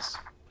 I guess.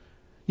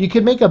 You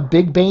could make a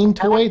big Bane And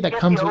toy then that get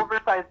comes the with...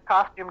 oversized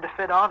costume to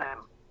fit on him.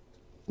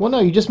 Well, no,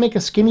 you just make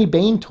a skinny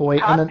Bane toy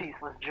and then...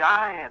 Codpiece was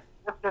giant.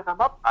 Lifted them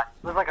up.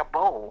 It was like a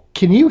bowl.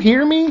 Can you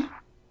hear me?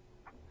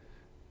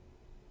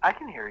 I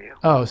can hear you.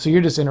 Oh, so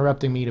you're just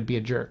interrupting me to be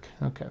a jerk.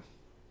 Okay.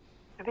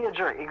 To be a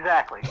jerk,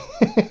 exactly.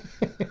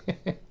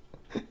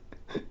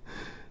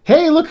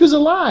 Hey, look who's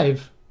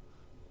alive!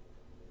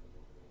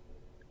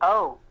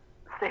 Oh,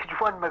 stage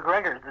 1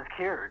 McGregor's is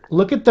cured.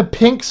 Look at the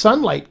pink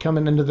sunlight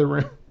coming into the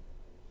room.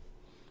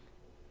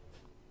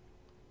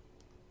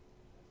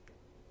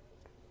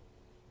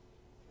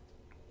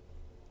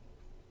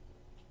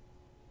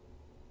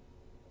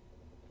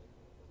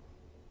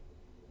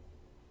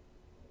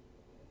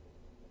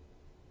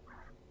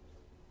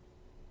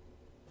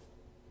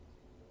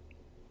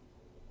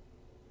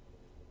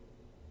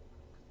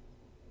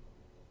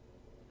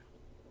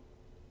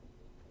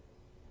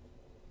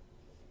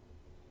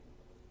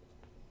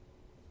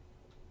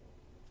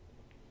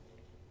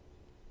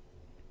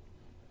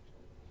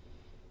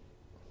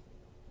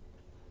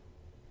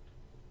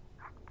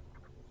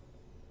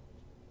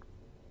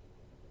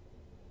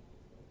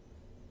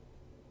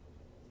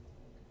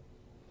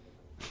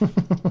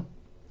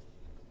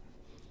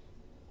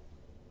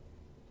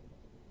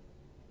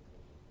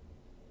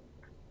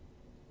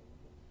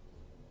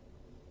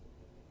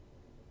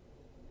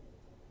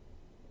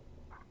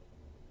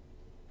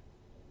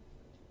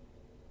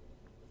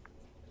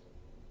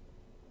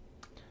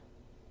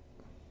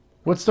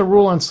 What's the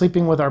rule on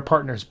sleeping with our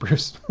partners,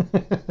 Bruce?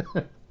 Here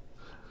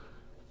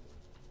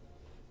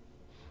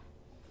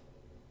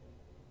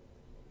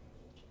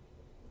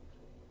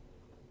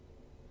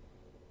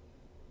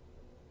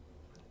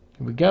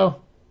we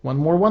go. One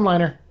more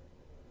one-liner.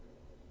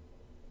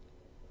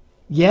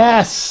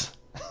 Yes!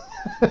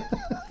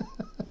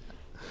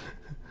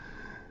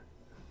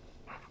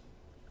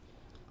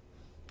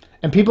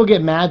 And people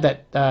get mad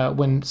that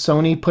when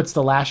Sony puts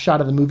the last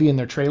shot of the movie in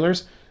their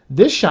trailers,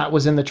 this shot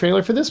was in the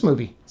trailer for this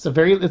movie.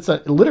 It's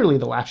literally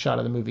the last shot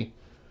of the movie.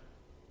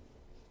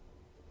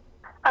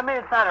 I mean,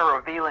 it's not a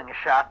revealing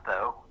shot,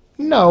 though.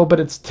 No,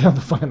 but it's still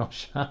the final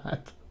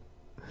shot.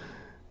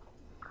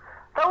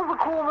 That was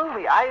a cool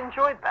movie. I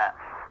enjoyed that.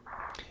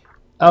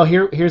 Oh,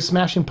 here's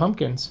Smashing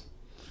Pumpkins.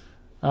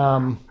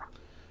 Is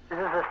this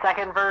the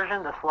second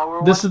version, the slower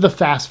one? This is the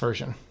fast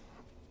version.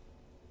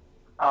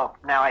 Oh,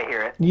 now I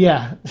hear it.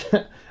 Yeah.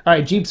 All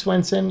right, Jeep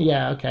Swenson.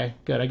 Yeah, okay,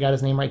 good. I got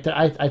his name right there.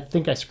 I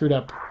think I screwed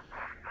up.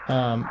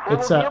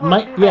 It's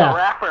Mike. Yeah.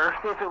 Rapper,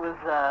 see if it was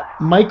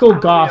Michael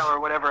Goff or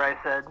whatever I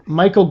said.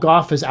 Michael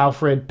Goff is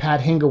Alfred. Pat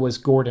Hingle was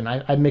Gordon.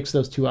 I mixed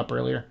those two up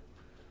earlier.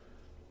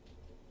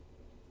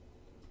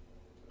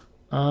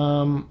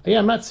 Yeah,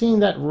 I'm not seeing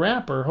that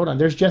rapper. Hold on.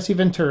 There's Jesse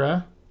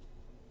Ventura.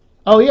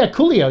 Oh yeah,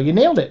 Coolio. You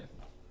nailed it.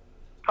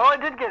 Oh, I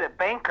did get it.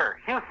 Banker.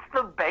 He was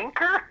the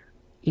banker?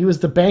 He was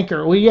the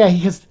banker. Well, yeah,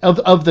 he is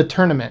of the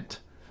tournament.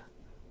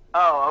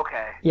 Oh,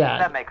 okay. Yeah.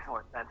 That makes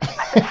more sense.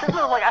 I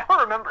was like, I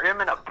don't remember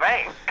him in a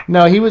bank.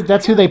 No, he was.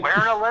 That's who they.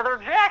 Wearing a leather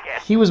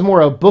jacket. He was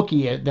more a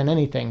bookie than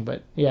anything,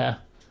 but yeah,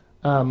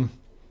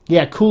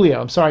 yeah,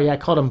 Coolio. I'm sorry, yeah, I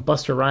called him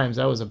Buster Rhymes.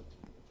 I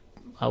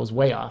was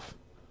way off.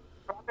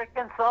 Project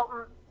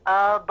consultant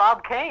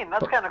Bob Kane.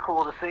 That's kind of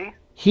cool to see.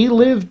 He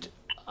lived.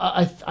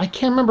 I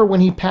can't remember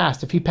when he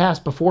passed. If he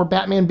passed before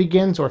Batman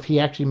Begins, or if he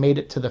actually made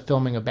it to the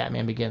filming of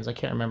Batman Begins. I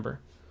can't remember.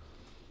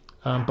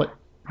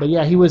 But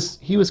yeah, he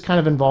was kind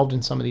of involved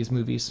in some of these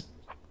movies,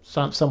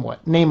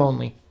 somewhat. Name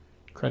only,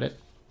 credit.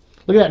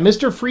 Look at that,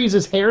 Mr.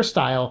 Freeze's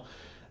hairstyle.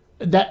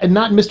 That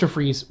not Mr.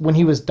 Freeze when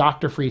he was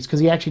Dr. Freeze,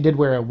 because he actually did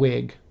wear a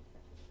wig.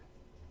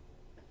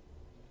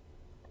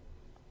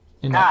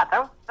 God,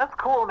 that's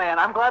cool, man.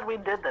 I'm glad we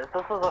did this.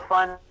 This was a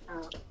fun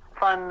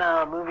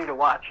movie to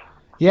watch.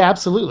 Yeah,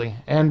 absolutely.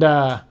 And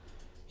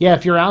yeah,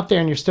 if you're out there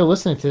and you're still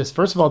listening to this,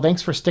 first of all,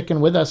 thanks for sticking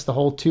with us the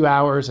whole 2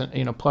 hours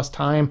and plus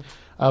time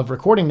of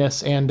recording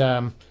this.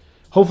 And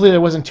hopefully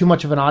there wasn't too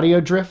much of an audio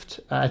drift.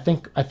 I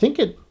think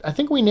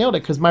we nailed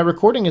it, because my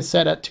recording is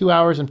set at 2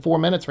 hours and 4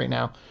 minutes right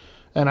now,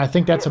 and I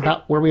think that's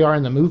about where we are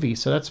in the movie.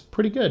 So that's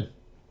pretty good.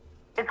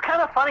 It's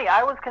kind of funny.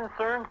 I was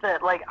concerned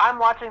that, like, I'm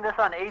watching this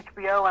on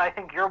HBO, and I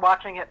think you're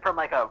watching it from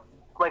like a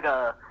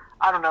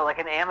I don't know, like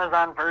an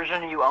Amazon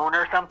version you own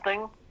or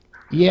something.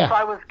 Yeah. So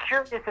I was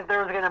curious if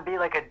there was going to be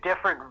like a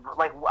different,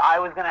 like I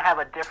was going to have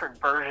a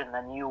different version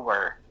than you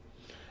were.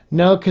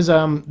 No, because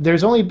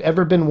there's only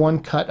ever been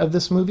one cut of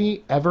this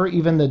movie ever,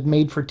 even the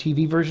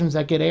made-for-TV versions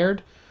that get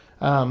aired.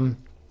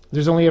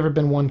 There's only ever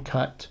been one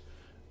cut,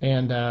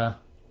 and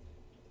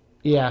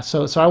yeah,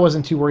 so I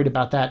wasn't too worried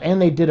about that.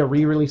 And they did a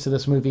re-release of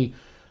this movie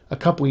a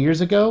couple years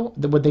ago.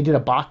 What they did a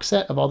box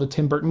set of all the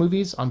Tim Burton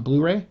movies on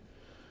Blu-ray.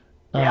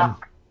 Yeah.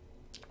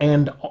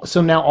 And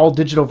so now all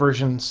digital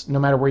versions, no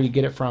matter where you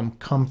get it from,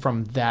 come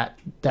from that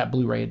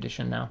Blu-ray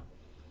edition now.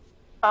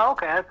 Oh,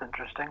 okay, that's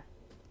interesting.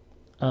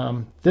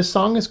 This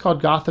song is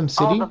called Gotham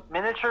City. Oh, the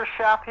miniature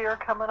shop here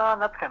coming on.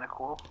 That's kind of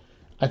cool.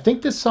 I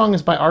think this song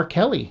is by R.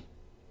 Kelly.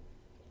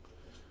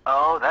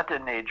 Oh, that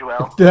didn't age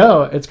well.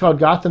 No, it's called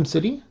Gotham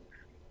City.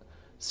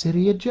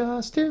 City of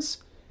Justice,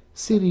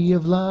 City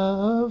of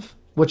Love.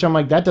 Which I'm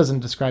like, that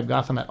doesn't describe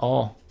Gotham at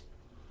all.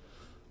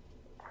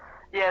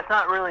 Yeah, it's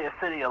not really a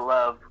city of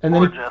love And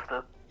or then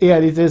justice. Yeah,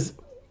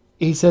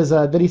 he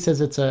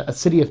says it's a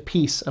city of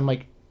peace. I'm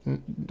like,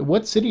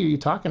 what city are you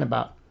talking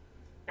about?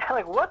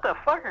 Like, what the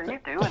fuck are you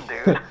doing,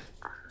 dude?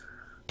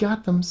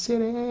 Gotham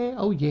City,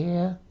 oh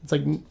yeah. It's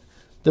like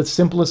the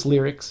simplest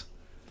lyrics.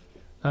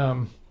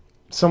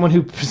 Someone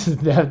who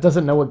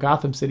doesn't know what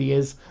Gotham City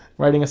is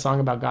writing a song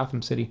about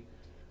Gotham City.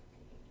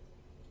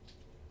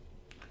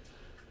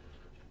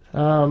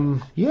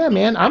 Yeah,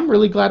 man, I'm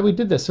really glad we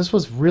did this. This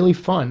was really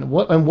fun.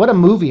 What a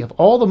movie. Of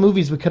all the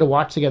movies we could have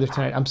watched together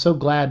tonight, I'm so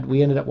glad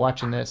we ended up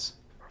watching this.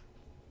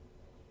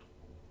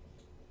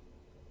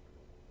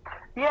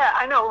 Yeah,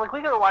 I know. Like, we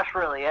could have watched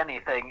really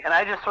anything, and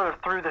I just sort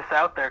of threw this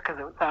out there because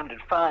it sounded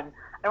fun.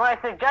 And when I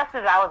suggested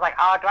it, I was like,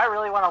 oh, do I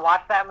really want to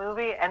watch that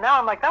movie? And now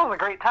I'm like, that was a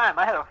great time.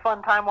 I had a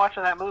fun time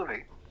watching that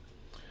movie.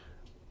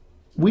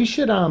 We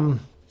should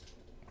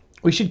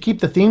keep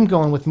the theme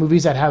going with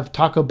movies that have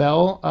Taco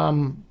Bell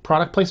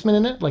product placement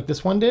in it, like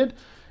this one did.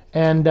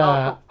 And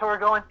so we're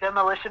going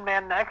Demolition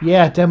Man next?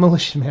 Yeah,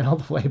 Demolition Man all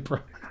the way, bro.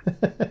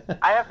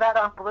 I have that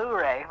on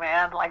Blu-ray,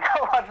 man. Like,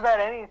 I'll watch that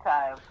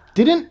anytime.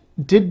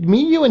 Did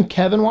me, you, and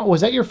Kevin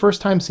was that your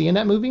first time seeing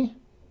that movie?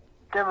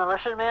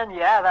 Demolition Man?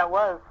 Yeah, that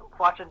was.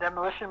 Watching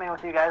Demolition Man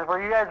with you guys,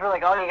 where you guys were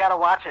like, oh, you gotta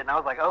watch it. And I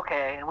was like,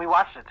 okay. And we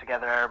watched it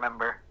together, I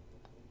remember.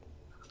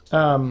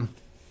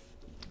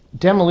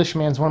 Demolition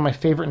Man is one of my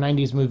favorite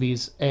 90s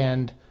movies,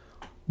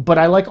 but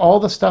I like all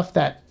the stuff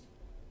that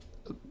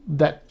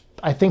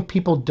I think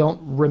people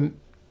don't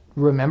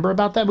remember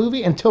about that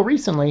movie until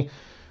recently,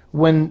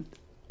 when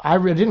I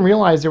didn't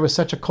realize there was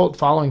such a cult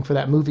following for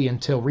that movie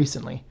until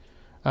recently.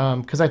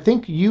 Because I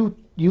think you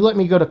let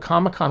me go to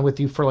Comic-Con with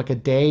you for like a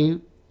day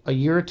a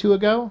year or two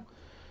ago,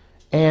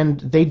 and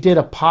they did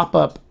a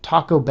pop-up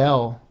Taco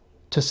Bell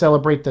to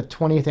celebrate the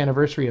 20th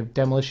anniversary of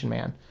Demolition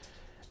Man.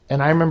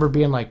 And I remember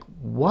being like,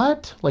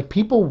 what? Like,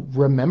 people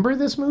remember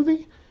this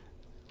movie?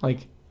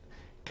 Like,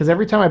 because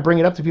every time I bring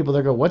it up to people,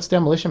 they go, what's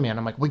Demolition Man?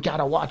 I'm like, we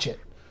gotta watch it.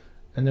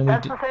 And then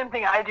That's the same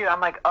thing I do. I'm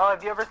like, oh,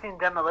 have you ever seen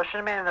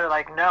Demolition Man? And they're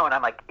like, no. And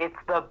I'm like, it's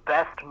the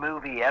best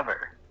movie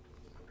ever.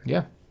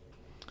 Yeah,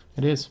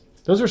 it is.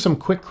 Those are some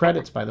quick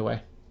credits, by the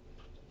way.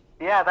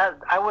 Yeah,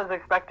 I was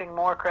expecting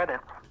more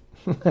credits.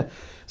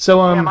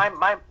 So yeah,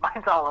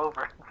 mine's all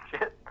over.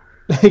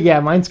 Shit. Yeah,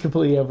 mine's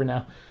completely over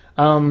now.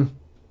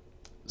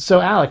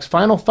 So Alex,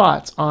 final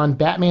thoughts on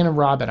Batman and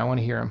Robin. I want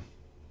to hear them.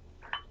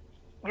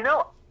 You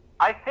know,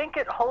 I think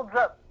it holds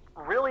up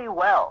really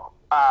well.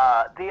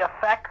 The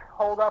effects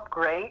hold up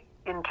great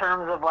in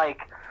terms of, like,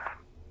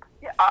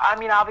 I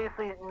mean,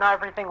 obviously not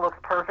everything looks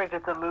perfect.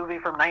 It's a movie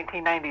from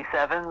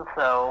 1997,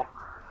 so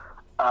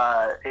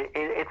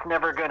it's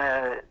never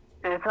gonna.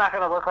 It's not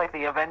going to look like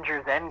the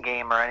Avengers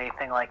Endgame or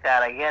anything like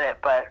that, I get it,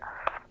 but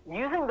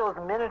using those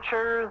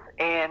miniatures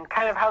and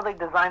kind of how they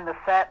designed the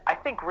set, I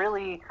think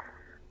really,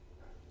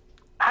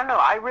 I don't know,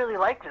 I really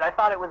liked it. I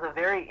thought it was a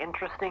very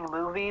interesting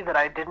movie that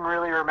I didn't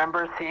really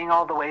remember seeing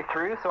all the way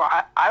through, so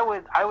I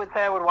would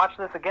say I would watch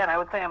this again. I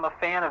would say I'm a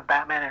fan of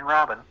Batman and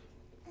Robin.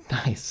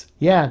 Nice.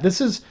 Yeah,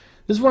 this is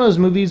one of those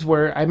movies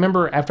where I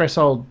remember after I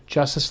saw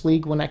Justice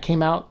League when that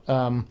came out,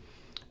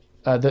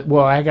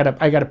 well, I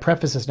gotta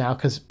preface this now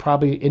because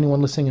probably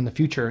anyone listening in the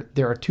future,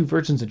 there are two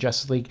versions of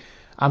Justice League.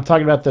 I'm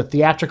talking about the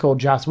theatrical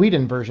Joss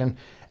Whedon version,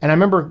 and I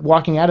remember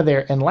walking out of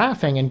there and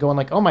laughing and going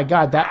like, "Oh my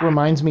god, that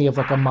reminds me of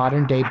like a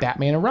modern day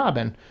Batman and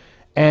Robin."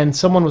 And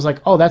someone was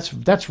like, "Oh,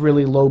 that's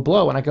really low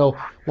blow," and I go,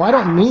 "Well, I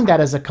don't mean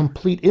that as a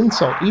complete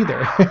insult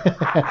either,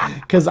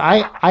 because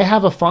I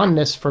have a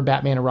fondness for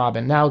Batman and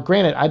Robin. Now,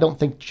 granted, I don't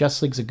think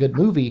Justice League's a good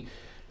movie.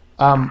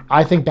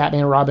 I think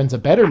Batman and Robin's a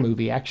better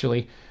movie,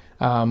 actually."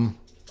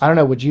 I don't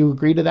know. Would you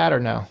agree to that or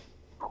no?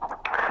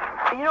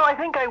 You know, I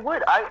think I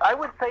would. I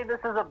would say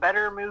this is a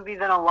better movie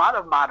than a lot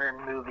of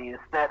modern movies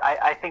that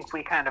I think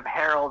we kind of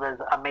herald as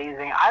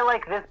amazing. I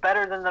like this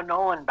better than the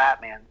Nolan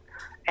Batman.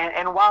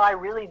 And while I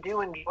really do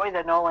enjoy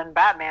the Nolan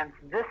Batmans,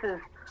 this is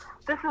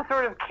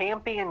sort of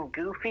campy and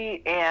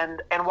goofy.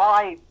 And while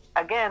I,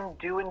 again,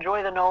 do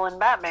enjoy the Nolan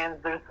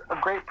Batmans, there's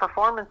great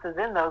performances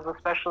in those,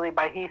 especially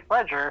by Heath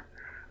Ledger.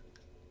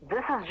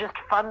 This is just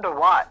fun to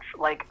watch.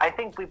 Like, I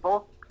think we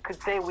both could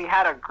say we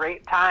had a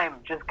great time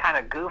just kind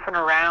of goofing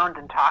around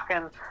and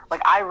talking.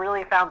 Like, I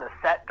really found the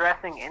set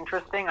dressing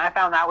interesting. I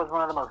found that was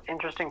one of the most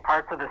interesting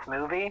parts of this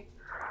movie.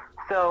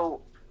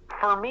 So,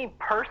 for me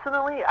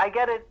personally, I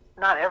get it,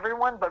 not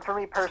everyone, but for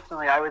me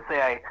personally, I would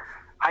say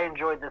I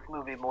enjoyed this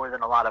movie more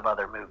than a lot of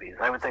other movies.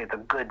 I would say it's a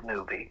good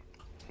movie.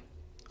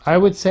 I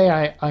would say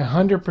I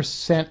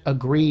 100%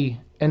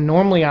 agree, and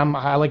normally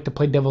I like to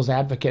play devil's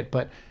advocate,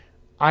 but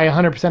I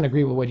 100%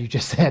 agree with what you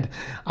just said.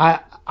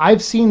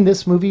 I've seen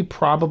this movie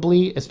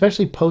probably,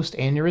 especially post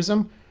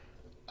aneurysm,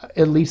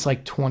 at least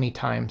like 20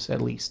 times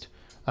at least.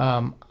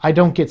 I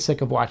don't get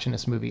sick of watching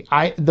this movie.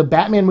 The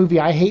Batman movie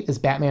I hate is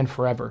Batman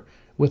Forever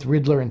with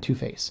Riddler and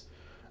Two-Face.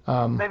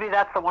 Maybe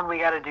that's the one we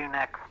got to do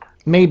next.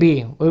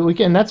 Maybe we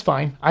can. That's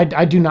fine.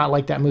 I do not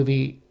like that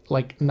movie,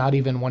 like not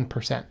even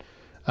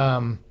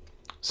 1%.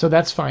 So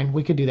that's fine.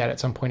 We could do that at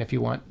some point if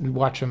you want.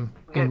 Watch them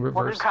in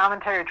reverse. We'll do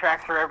commentary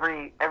tracks for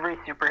every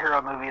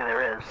superhero movie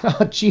there is.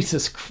 Oh,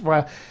 Jesus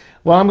Christ.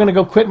 Well, I'm going to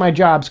go quit my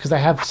jobs because I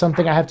have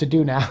something I have to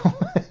do now.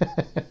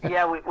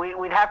 Yeah,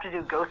 we'd have to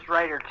do Ghost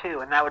Rider 2,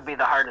 and that would be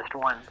the hardest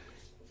one.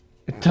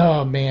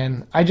 Oh,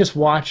 man. I just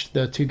watched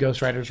the 2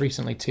 Ghost Riders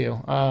recently, too.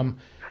 I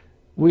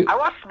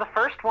watched the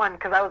first one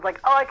because I was like,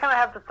 oh, I kind of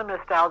have some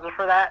nostalgia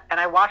for that. And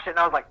I watched it, and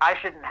I was like, I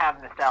shouldn't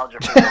have nostalgia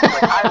for this.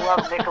 Like, I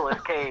love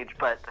Nicolas Cage,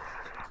 but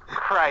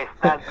Christ,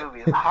 that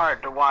movie is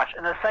hard to watch.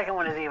 And the second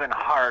one is even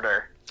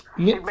harder.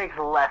 Yeah. It makes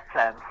less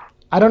sense.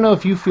 I don't know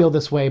if you feel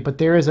this way, but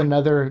there is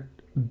another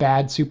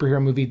bad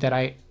superhero movie that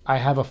I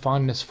have a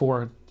fondness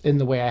for in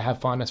the way I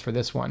have fondness for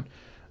this one.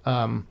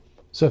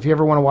 So if you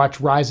ever want to watch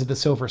Rise of the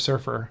Silver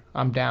Surfer,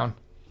 I'm down.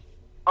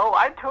 Oh,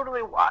 I'd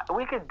totally...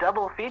 We could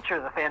double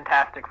feature the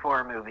Fantastic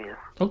Four movies.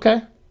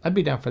 Okay. I'd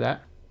be down for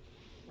that.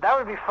 That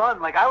would be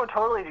fun. Like, I would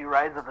totally do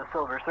Rise of the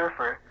Silver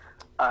Surfer.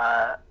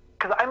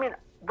 Because, I mean,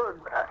 those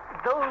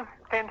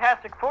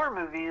Fantastic Four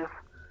movies,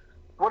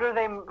 what are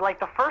they... Like,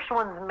 the first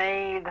one's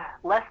made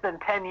less than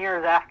 10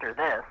 years after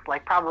this.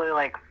 Like, probably,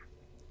 like...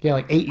 Yeah,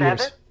 like 8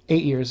 years. 7?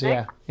 8 years,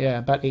 yeah. Yeah,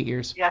 about 8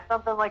 years. Yeah,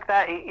 something like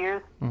that, 8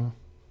 years. Mm-hmm.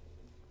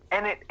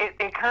 And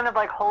it kind of,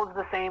 like, holds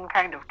the same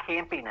kind of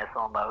campiness,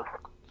 almost.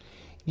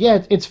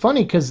 Yeah, it's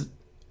funny because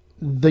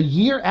the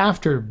year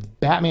after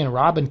Batman and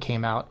Robin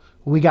came out,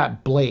 we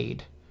got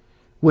Blade,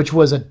 which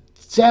was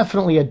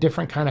definitely a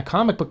different kind of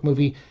comic book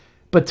movie.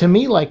 But to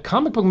me, like,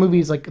 comic book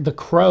movies, like The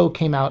Crow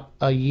came out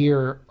a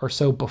year or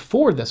so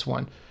before this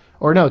one.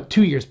 Or no,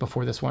 2 years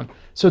before this one.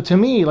 So to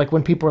me, like,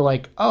 when people are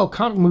like, oh,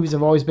 comic movies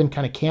have always been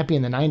kind of campy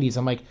in the 90s,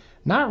 I'm like,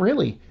 not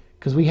really.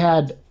 Because we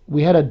had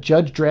a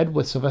Judge Dredd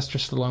with Sylvester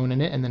Stallone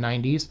in it in the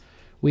 90s.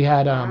 We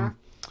had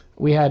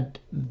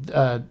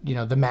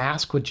The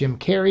Mask with Jim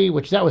Carrey,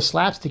 which that was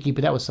slapsticky,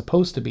 but that was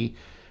supposed to be.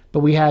 But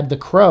we had The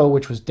Crow,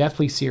 which was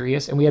deathly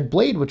serious, and we had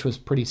Blade, which was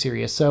pretty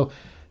serious. So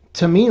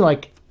to me,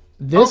 like,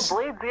 this... Oh,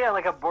 Blade's, yeah,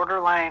 like a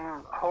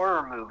borderline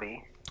horror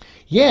movie.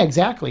 Yeah,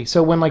 exactly.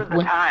 So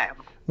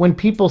when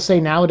people say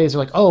nowadays, they're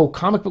like, oh,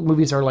 comic book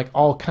movies are like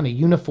all kind of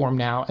uniform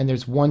now, and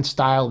there's one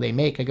style they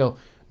make. I go,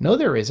 no,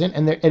 there isn't,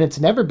 and it's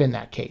never been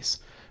that case.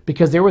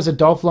 Because there was a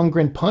Dolph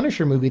Lundgren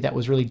Punisher movie that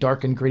was really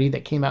dark and gritty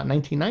that came out in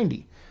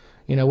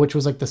 1990, which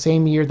was like the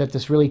same year that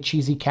this really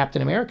cheesy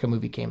Captain America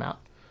movie came out.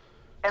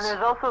 And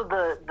there's also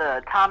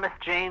the Thomas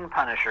Jane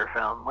Punisher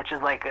film, which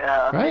is like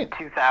right.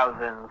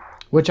 mid-2000s.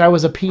 Which I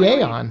was a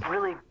PA on.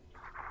 Really?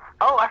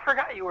 Oh, I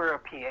forgot you were a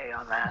PA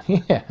on that.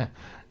 Yeah.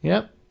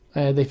 Yep.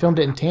 They filmed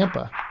it in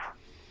Tampa.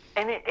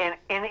 And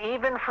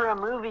even for a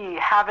movie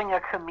having a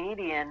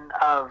comedian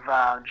of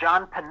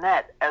John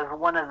Panette as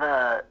one of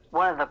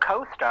the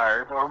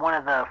co-stars or one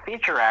of the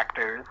feature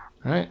actors,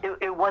 right.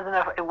 it wasn't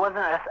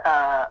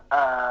a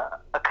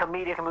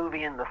comedic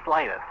movie in the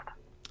slightest.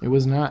 It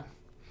was not.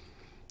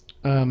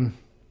 I mean,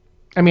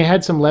 it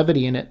had some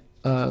levity in it,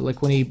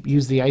 like when he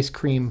used the ice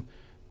cream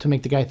to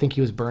make the guy think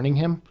he was burning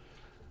him.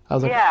 I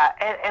was like,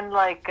 yeah, and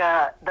like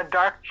the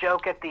dark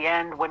joke at the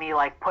end when he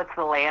like puts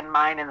the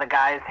landmine in the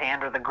guy's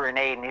hand or the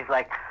grenade, and he's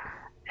like,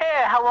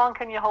 "Hey, how long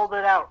can you hold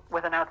it out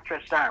with an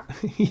outstretched arm?"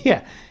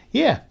 yeah,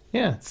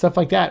 stuff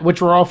like that,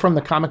 which were all from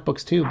the comic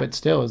books too, but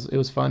still, it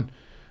was fun.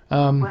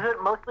 Was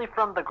it mostly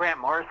from the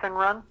Grant Morrison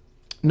run?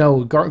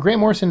 No, Grant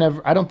Morrison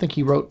never. I don't think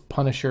he wrote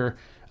Punisher.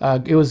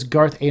 It was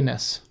Garth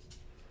Ennis.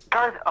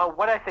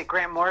 What did I say?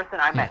 Grant Morrison?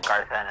 I meant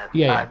Garth Ennis.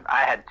 Yeah.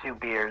 I had 2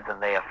 beers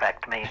and they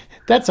affect me.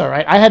 That's all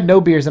right. I had no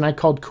beers and I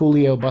called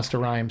Coolio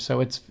Busta Rhymes, so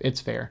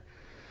it's fair.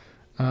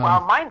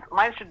 Well, mine's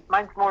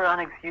more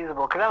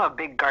unexcusable because I'm a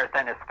big Garth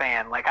Ennis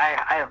fan. Like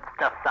I have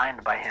stuff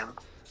signed by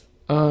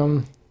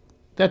him.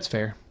 That's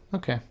fair.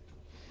 Okay.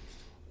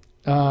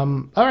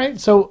 All right.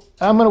 So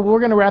we're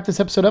gonna wrap this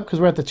episode up because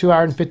we're at the 2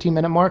 hour and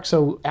 15-minute mark.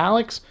 So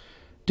Alex,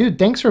 dude,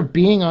 thanks for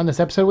being on this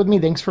episode with me.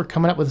 Thanks for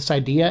coming up with this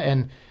idea.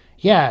 And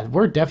yeah,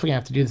 we're definitely gonna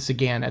have to do this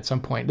again at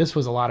some point. This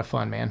was a lot of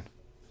fun, man.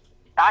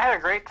 I had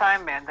a great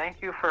time, man.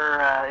 Thank you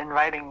for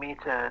inviting me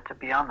to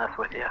be on this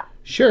with you.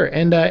 Sure.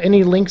 And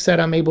any links that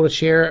I'm able to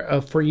share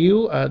for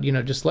you,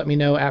 just let me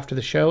know after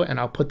the show, and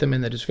I'll put them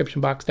in the description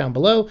box down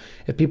below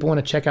if people want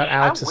to check out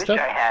Alex's stuff.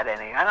 I wish I had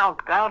any. I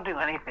don't do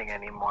anything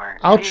anymore.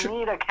 If you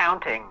need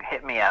accounting,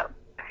 hit me up.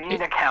 If you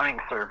need accounting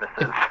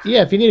services.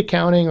 If you need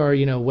accounting or,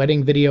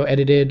 wedding video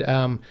edited,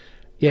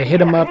 hit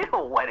them up. I need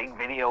a wedding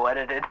video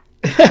edited.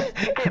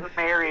 Get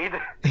married.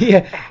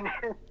 Yeah.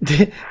 And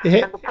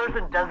the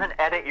person doesn't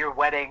edit your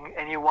wedding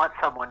and you want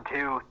someone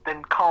to,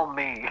 then call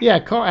me. Yeah,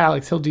 call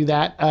Alex. He'll do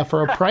that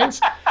for a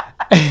price.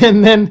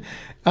 And then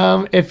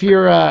if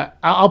you're,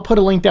 I'll put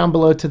a link down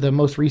below to the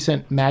most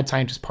recent Mad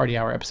Scientist Party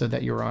Hour episode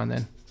that you were on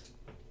then.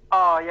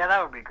 Oh, yeah,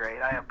 that would be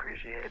great. I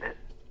appreciate it.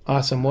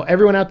 Awesome. Well,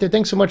 everyone out there,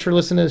 thanks so much for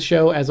listening to the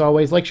show. As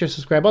always, like, share,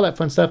 subscribe, all that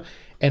fun stuff.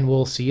 And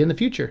we'll see you in the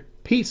future.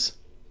 Peace.